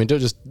 I mean,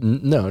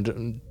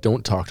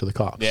 don't talk to the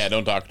cops. Yeah,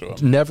 don't talk to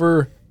them.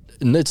 Never.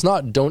 It's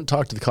not don't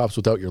talk to the cops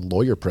without your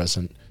lawyer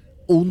present.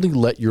 Only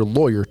let your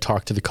lawyer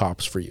talk to the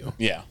cops for you.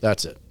 Yeah.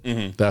 That's it.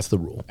 Mm-hmm. That's the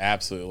rule.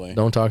 Absolutely.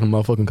 Don't talk to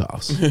motherfucking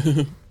cops.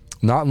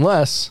 Not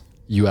unless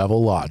you have a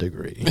law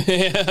degree.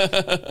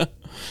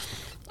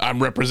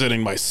 I'm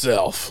representing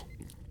myself.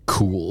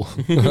 Cool.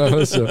 When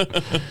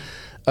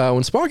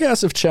Spock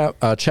asks if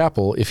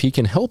Chapel if he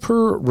can help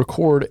her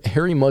record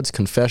Harry Mudd's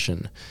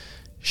confession,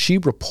 she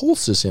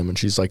repulses him and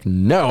she's like,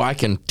 no, I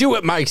can do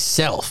it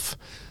myself.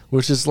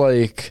 Which is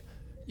like,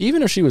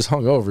 even if she was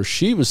hungover,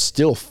 she was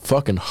still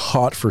fucking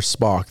hot for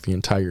Spock the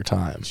entire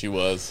time. She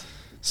was.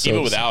 So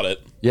even without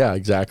it. Yeah,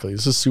 exactly.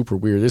 This is super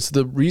weird. It's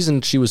the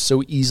reason she was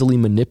so easily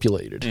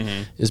manipulated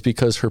is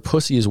because her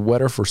pussy is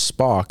wetter for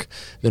Spock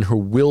than her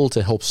will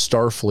to help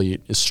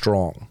Starfleet is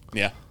strong.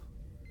 Yeah.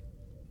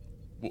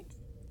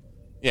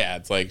 Yeah,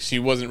 it's like she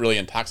wasn't really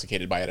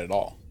intoxicated by it at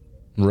all.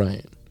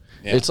 Right.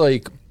 Yeah. It's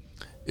like...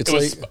 It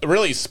was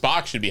really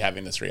Spock should be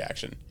having this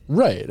reaction.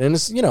 Right. And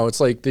it's, you know, it's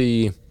like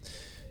the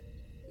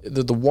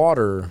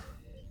water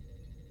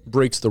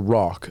breaks the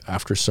rock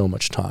after so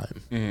much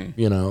time,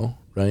 you know,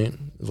 right?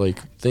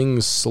 Like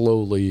things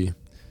slowly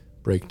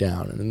break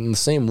down. And in the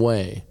same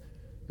way,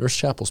 Nurse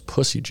Chapel's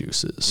pussy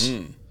juices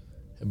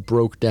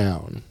broke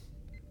down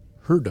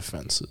her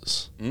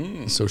defenses.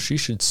 So she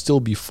should still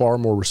be far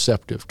more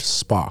receptive to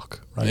Spock,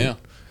 right? Yeah.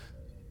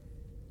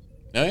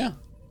 Oh, yeah.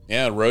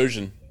 Yeah,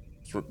 erosion.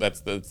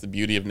 That's the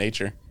beauty of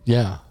nature.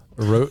 Yeah.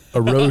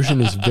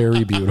 Erosion is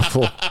very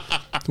beautiful.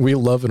 We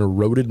love an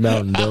eroded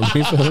mountain, don't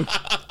we, folks?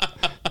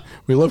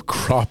 We love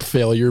crop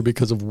failure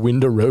because of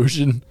wind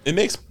erosion. It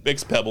makes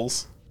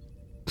pebbles.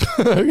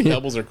 Yeah.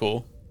 Pebbles are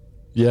cool.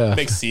 Yeah. It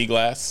makes sea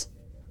glass.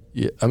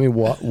 Yeah. I mean,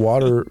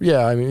 water.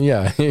 Yeah. I mean,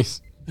 yeah.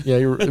 Yeah.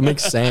 It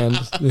makes sand.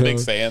 It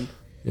makes sand.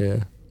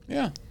 Yeah.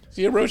 Yeah.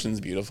 See,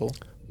 erosion's beautiful.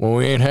 Well,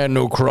 we ain't had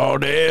no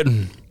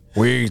crawdad.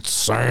 We eat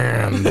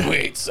sand. We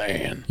ate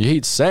sand. You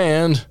eat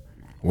sand.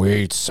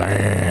 We eat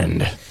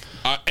sand.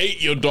 I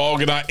ate your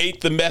dog and I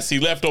ate the mess he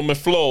left on my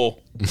floor.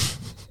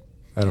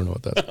 I don't know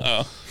what that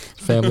is.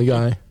 Family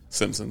Guy.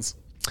 Simpsons.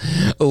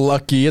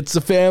 Lucky it's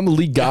a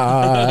Family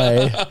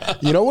Guy.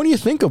 You know, when you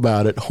think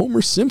about it,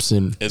 Homer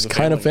Simpson is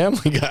kind of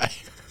Family Guy.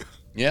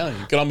 Yeah,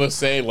 you could almost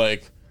say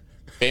like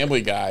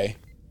Family Guy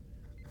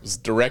was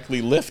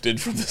directly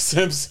lifted from The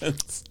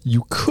Simpsons.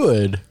 You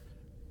could,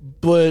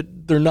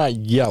 but they're not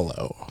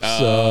yellow.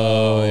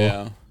 So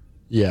yeah.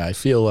 Yeah, I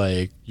feel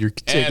like you're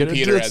taking And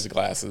Peter has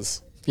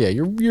glasses. Yeah,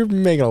 you're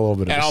making a little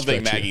bit of I a don't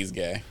think stretch Maggie's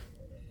gay.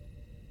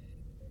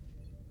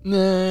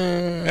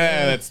 Nah.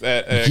 That's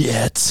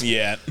Yet.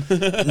 Yet.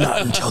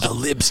 Not until the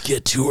libs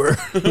get to her.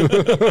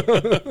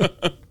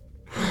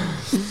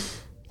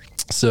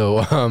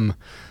 So,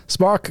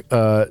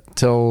 Spock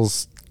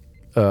tells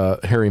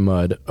Harry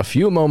Mudd, a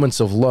few moments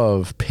of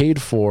love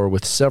paid for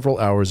with several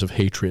hours of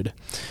hatred.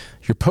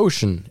 Your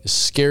potion is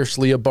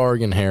scarcely a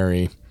bargain,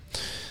 Harry.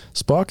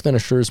 Spock then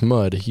assures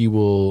Mudd he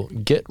will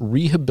get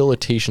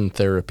rehabilitation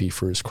therapy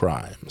for his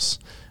crimes,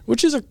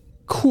 which is a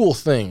cool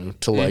thing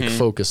to like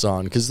focus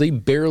on because they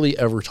barely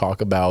ever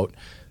talk about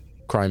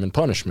crime and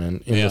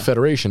punishment in the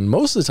Federation.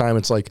 Most of the time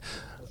it's like,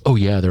 oh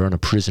yeah, they're on a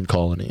prison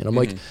colony. And I'm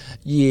like,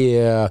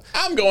 yeah.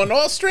 I'm going to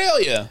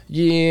Australia.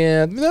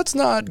 Yeah, that's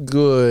not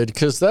good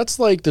because that's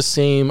like the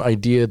same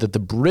idea that the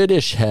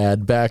British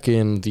had back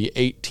in the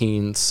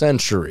 18th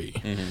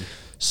century.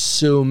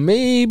 So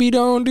maybe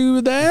don't do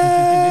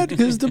that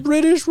because the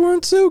British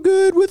weren't so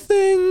good with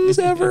things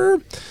ever.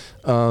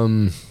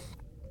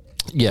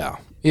 Yeah,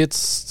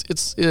 it's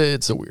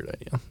a weird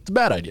idea. It's a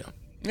bad idea.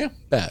 Yeah.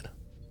 Bad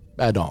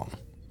dong.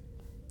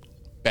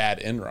 Bad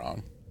and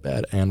wrong.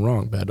 Bad and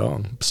wrong. Bad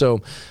dong. So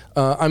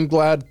I'm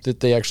glad that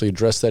they actually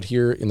addressed that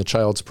here in the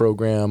child's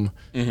program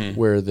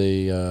where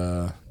they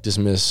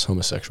dismiss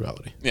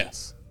homosexuality.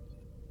 Yes.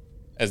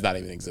 As not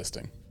even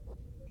existing.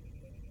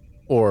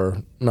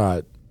 Or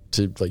not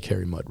to like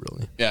Harry Mudd,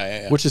 really.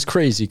 Yeah. Which is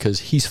crazy because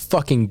he's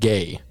fucking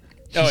gay.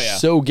 He's yeah.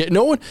 so gay.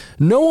 No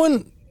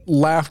one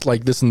laughed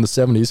like this in the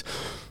 70s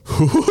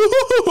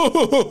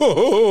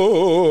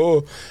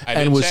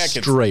and was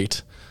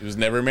straight. He was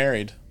never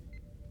married.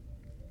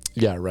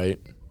 Yeah, right.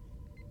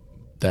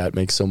 That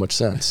makes so much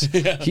sense.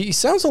 He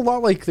sounds a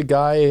lot like the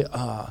guy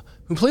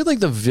who played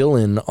like the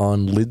villain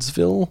on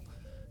Lidsville.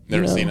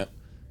 Never seen it.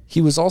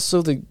 He was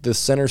also the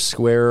center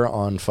square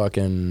on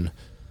fucking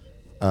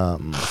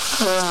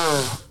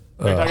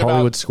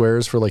Hollywood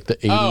Squares for like the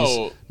 80s.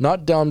 Oh.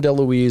 Not Dom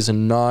DeLuise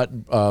and not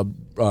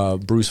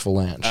Bruce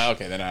Valanche.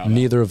 Okay, then I don't know.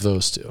 Neither of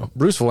those two.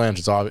 Bruce Valanche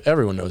is obvious.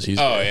 Everyone knows he's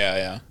gay.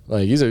 Yeah.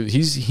 Like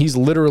he's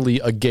literally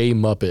a gay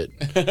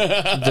Muppet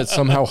that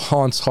somehow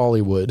haunts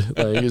Hollywood.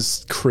 Like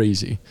it's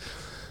crazy.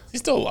 He's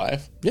still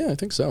alive. Yeah, I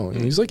think so.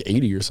 And he's like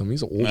 80 or something.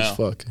 He's old as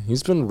fuck.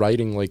 He's been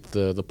writing like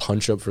the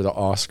punch up for the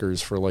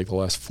Oscars for like the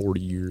last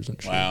 40 years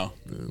and shit. Wow.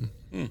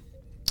 Yeah.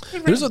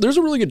 There's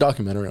a really good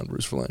documentary on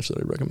Bruce Valanche that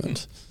I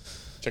recommend.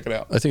 Check it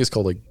out. I think it's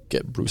called like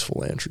Get Bruce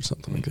Valanche or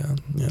something like that.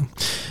 Yeah.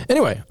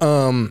 Anyway,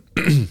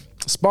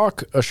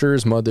 Spock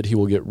assures Mudd that he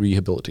will get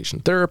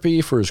rehabilitation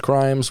therapy for his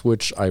crimes,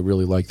 which I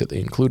really like that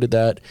they included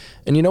that.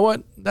 And you know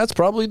what? That's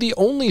probably the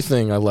only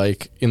thing I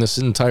like in this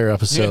entire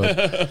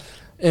episode.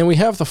 And we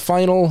have the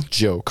final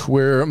joke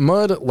where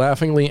Mudd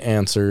laughingly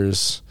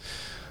answers,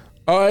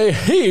 I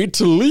hate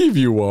to leave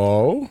you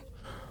all,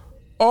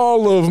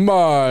 all of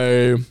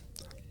my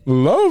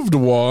loved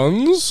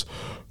ones.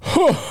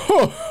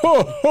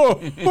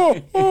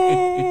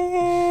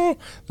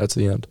 That's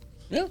the end.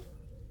 Yeah.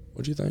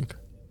 What'd you think?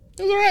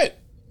 It was all right.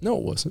 No,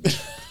 it wasn't.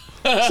 This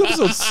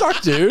episode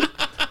sucked, dude.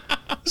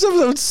 This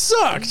episode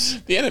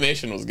sucked. The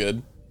animation was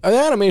good. The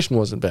animation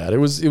wasn't bad. It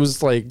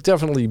was like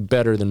definitely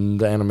better than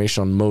the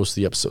animation on most of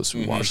the episodes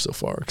we watched so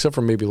far, except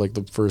for maybe like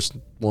the first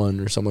one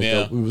or something like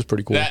that. It was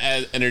pretty cool.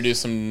 That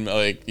introduced some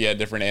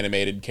different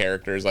animated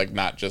characters, like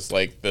not just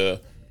like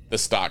the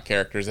stock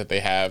characters that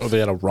they have. Oh, they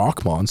had a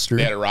rock monster.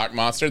 They had a rock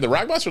monster. The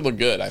rock monster looked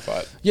good, I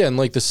thought. Yeah, and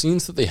like the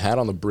scenes that they had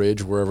on the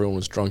bridge where everyone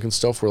was drunk and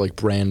stuff were like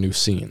brand new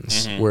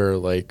scenes where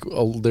like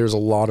there's a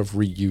lot of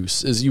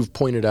reuse. As you've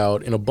pointed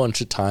out in a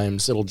bunch of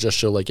times, it'll just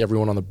show like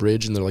everyone on the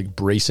bridge and they're like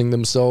bracing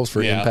themselves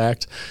for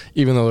impact,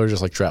 even though they're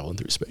just like traveling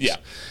through space. Yeah.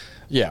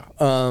 Yeah.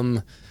 I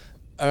mean,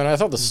 I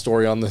thought the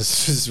story on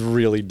this is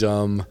really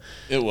dumb.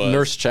 It was.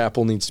 Nurse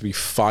Chapel needs to be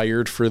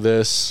fired for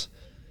this.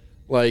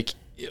 Like,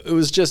 it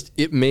was just,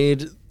 it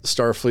made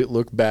Starfleet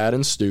look bad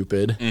and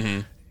stupid,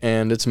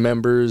 and its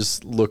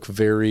members look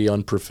very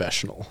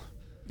unprofessional.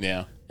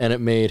 Yeah. And it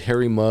made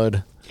Harry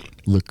Mudd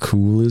look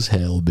cool as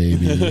hell,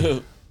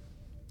 baby.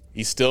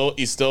 He's still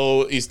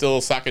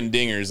socking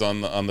dingers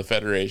on the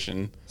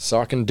Federation.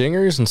 Socking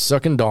dingers and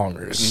sucking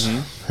dongers.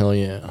 Hell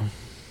yeah.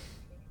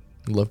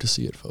 Love to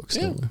see it, folks.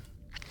 Yeah. Don't we?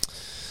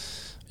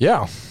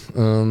 Yeah.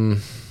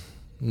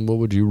 What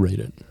would you rate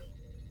it?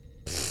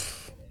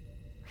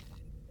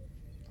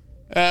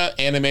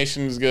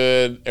 Animation's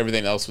good.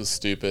 Everything else was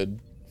stupid.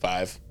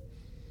 5.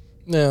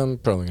 Yeah, I'm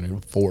probably gonna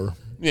go 4.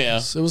 Yeah.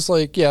 It was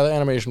like, yeah, the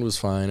animation was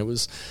fine. It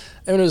wasn't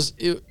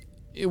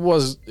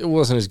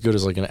as good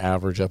as like an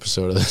average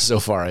episode of this so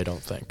far, I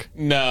don't think.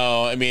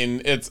 No, I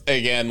mean, it's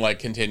again like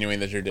continuing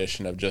the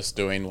tradition of just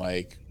doing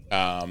like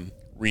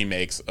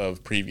remakes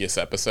of previous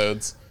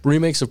episodes.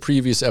 Remakes of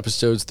previous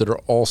episodes that are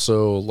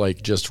also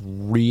like just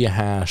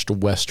rehashed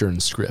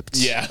Western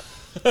scripts. Yeah.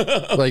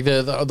 Like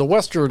the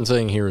Western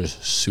thing here is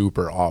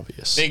super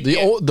obvious.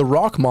 The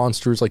rock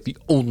monster is like the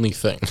only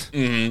thing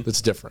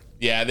that's different.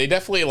 Yeah, they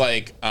definitely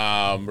like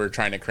were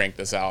trying to crank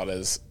this out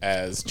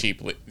as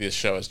cheaply, this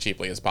show as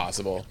cheaply as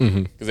possible,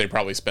 because they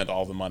probably spent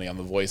all the money on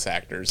the voice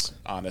actors,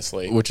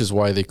 honestly. Which is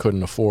why they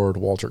couldn't afford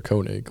Walter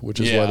Koenig, which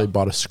is why they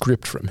bought a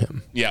script from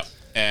him. Yeah.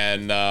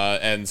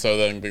 And so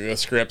then the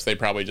scripts, they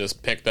probably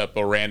just picked up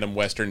a random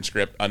Western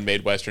script,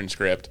 unmade Western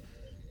script,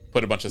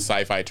 put a bunch of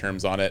sci-fi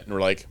terms on it, and were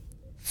like,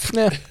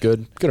 nah,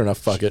 good enough,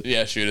 fuck it.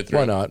 Yeah, shoot it through.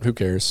 Why not? Who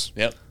cares?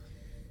 Yep.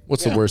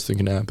 What's the worst thing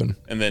can happen?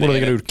 And then what are they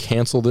going to do?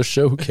 Cancel this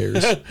show? Who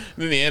cares? Then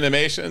the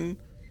animation,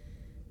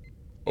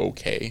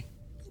 okay.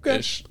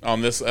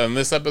 On this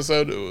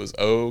episode, it was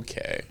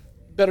okay.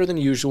 Better than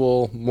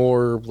usual.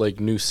 More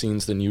like new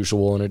scenes than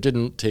usual, and it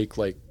didn't take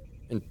like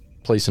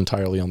place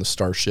entirely on the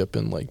starship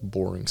in like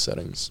boring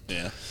settings.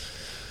 Yeah.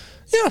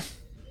 Yeah.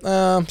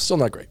 Still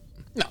not great.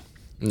 No.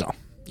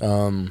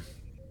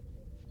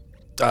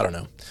 I don't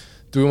know.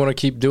 Do we want to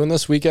keep doing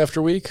this week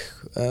after week?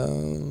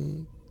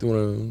 Do you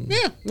want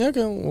to? Yeah.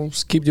 Okay. We'll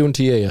just keep doing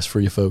TAS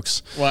for you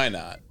folks. Why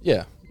not?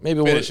 Yeah.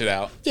 Maybe finish it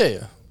out.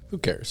 Yeah. Who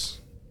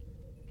cares?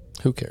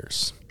 All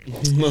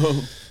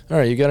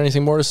right. You got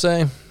anything more to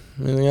say?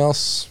 Anything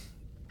else?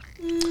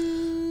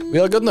 We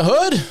all good in the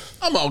hood?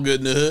 I'm all good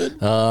in the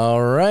hood.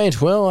 All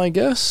right. Well, I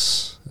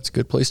guess that's a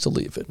good place to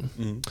leave it.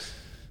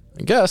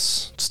 I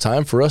guess it's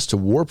time for us to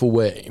warp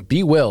away.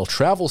 Be well.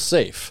 Travel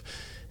safe.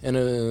 And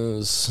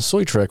as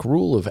Soy Trek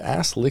rule of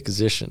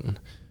Ass-lickzition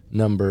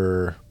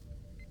number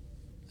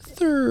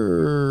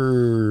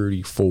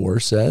 34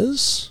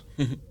 says,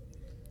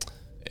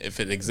 if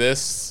it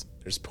exists,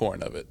 there's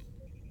porn of it.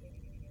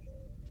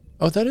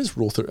 Oh, that is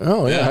rule 30.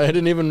 Oh, yeah. I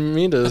didn't even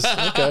mean to.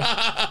 Okay.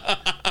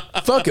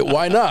 Fuck it.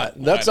 Why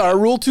not? That's our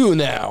rule 2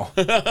 now.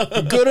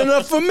 Good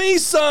enough for me,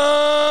 son.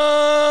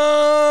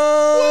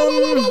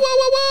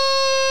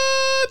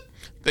 What?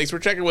 Thanks for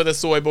checking with us,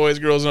 soy boys,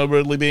 girls, and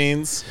oberly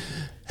beans.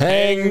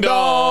 Hang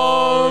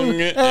dong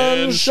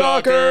and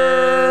shocker.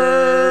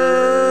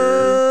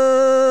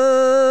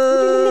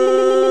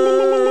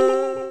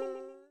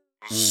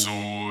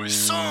 Soy,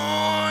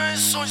 soy,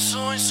 soy,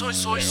 soy, soy,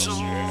 soy, soy.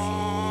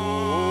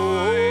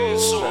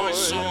 Soy,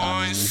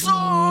 soy,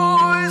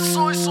 soy,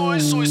 soy, soy,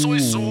 soy, soy,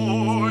 soy.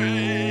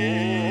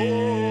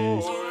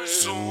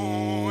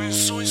 Soy,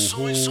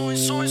 soy, soy, soy,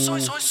 soy, soy,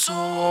 soy,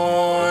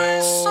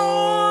 soy.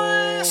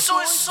 Soy,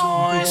 soy,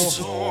 soy,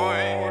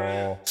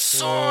 soy.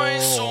 Soy,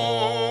 soy.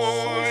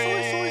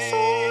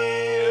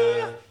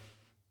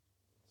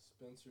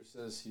 Spencer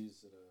says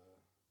he's at a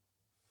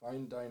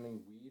fine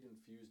dining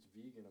weed-infused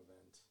vegan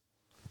event,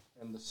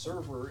 and the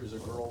server is a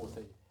girl with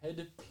a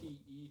head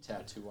PE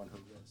tattoo on her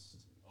wrist.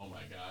 Oh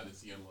my God,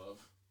 is he in love?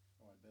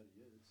 Oh, I bet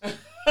he is.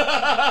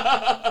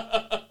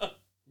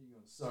 You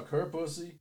gonna suck her pussy?